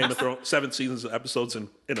 explain 5 Game of Thrones 7 seasons of episodes in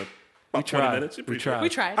about 20 tried. minutes. We Appreciate it. tried. We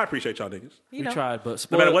tried. I appreciate y'all niggas. You We know. tried, but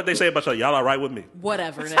No matter what they say about y'all all right with me.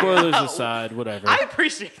 Whatever. nigga. spoilers aside, whatever. I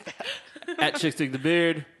appreciate that. At Chick Stick the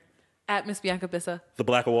Beard, At Miss Bianca Bissa. The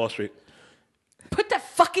Black of Wall Street. Put that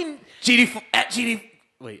fucking.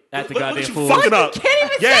 at the Look goddamn you fool. fucking up. Can't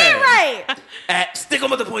even Yeah. say it right. At Stick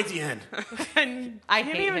 'em at the pointy end. And I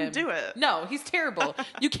can't hate even him. do it. No, he's terrible.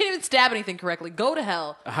 You can't even stab anything correctly. Go to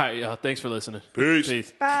hell. All right, y'all. Thanks for listening. Peace.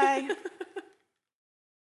 Peace. Bye.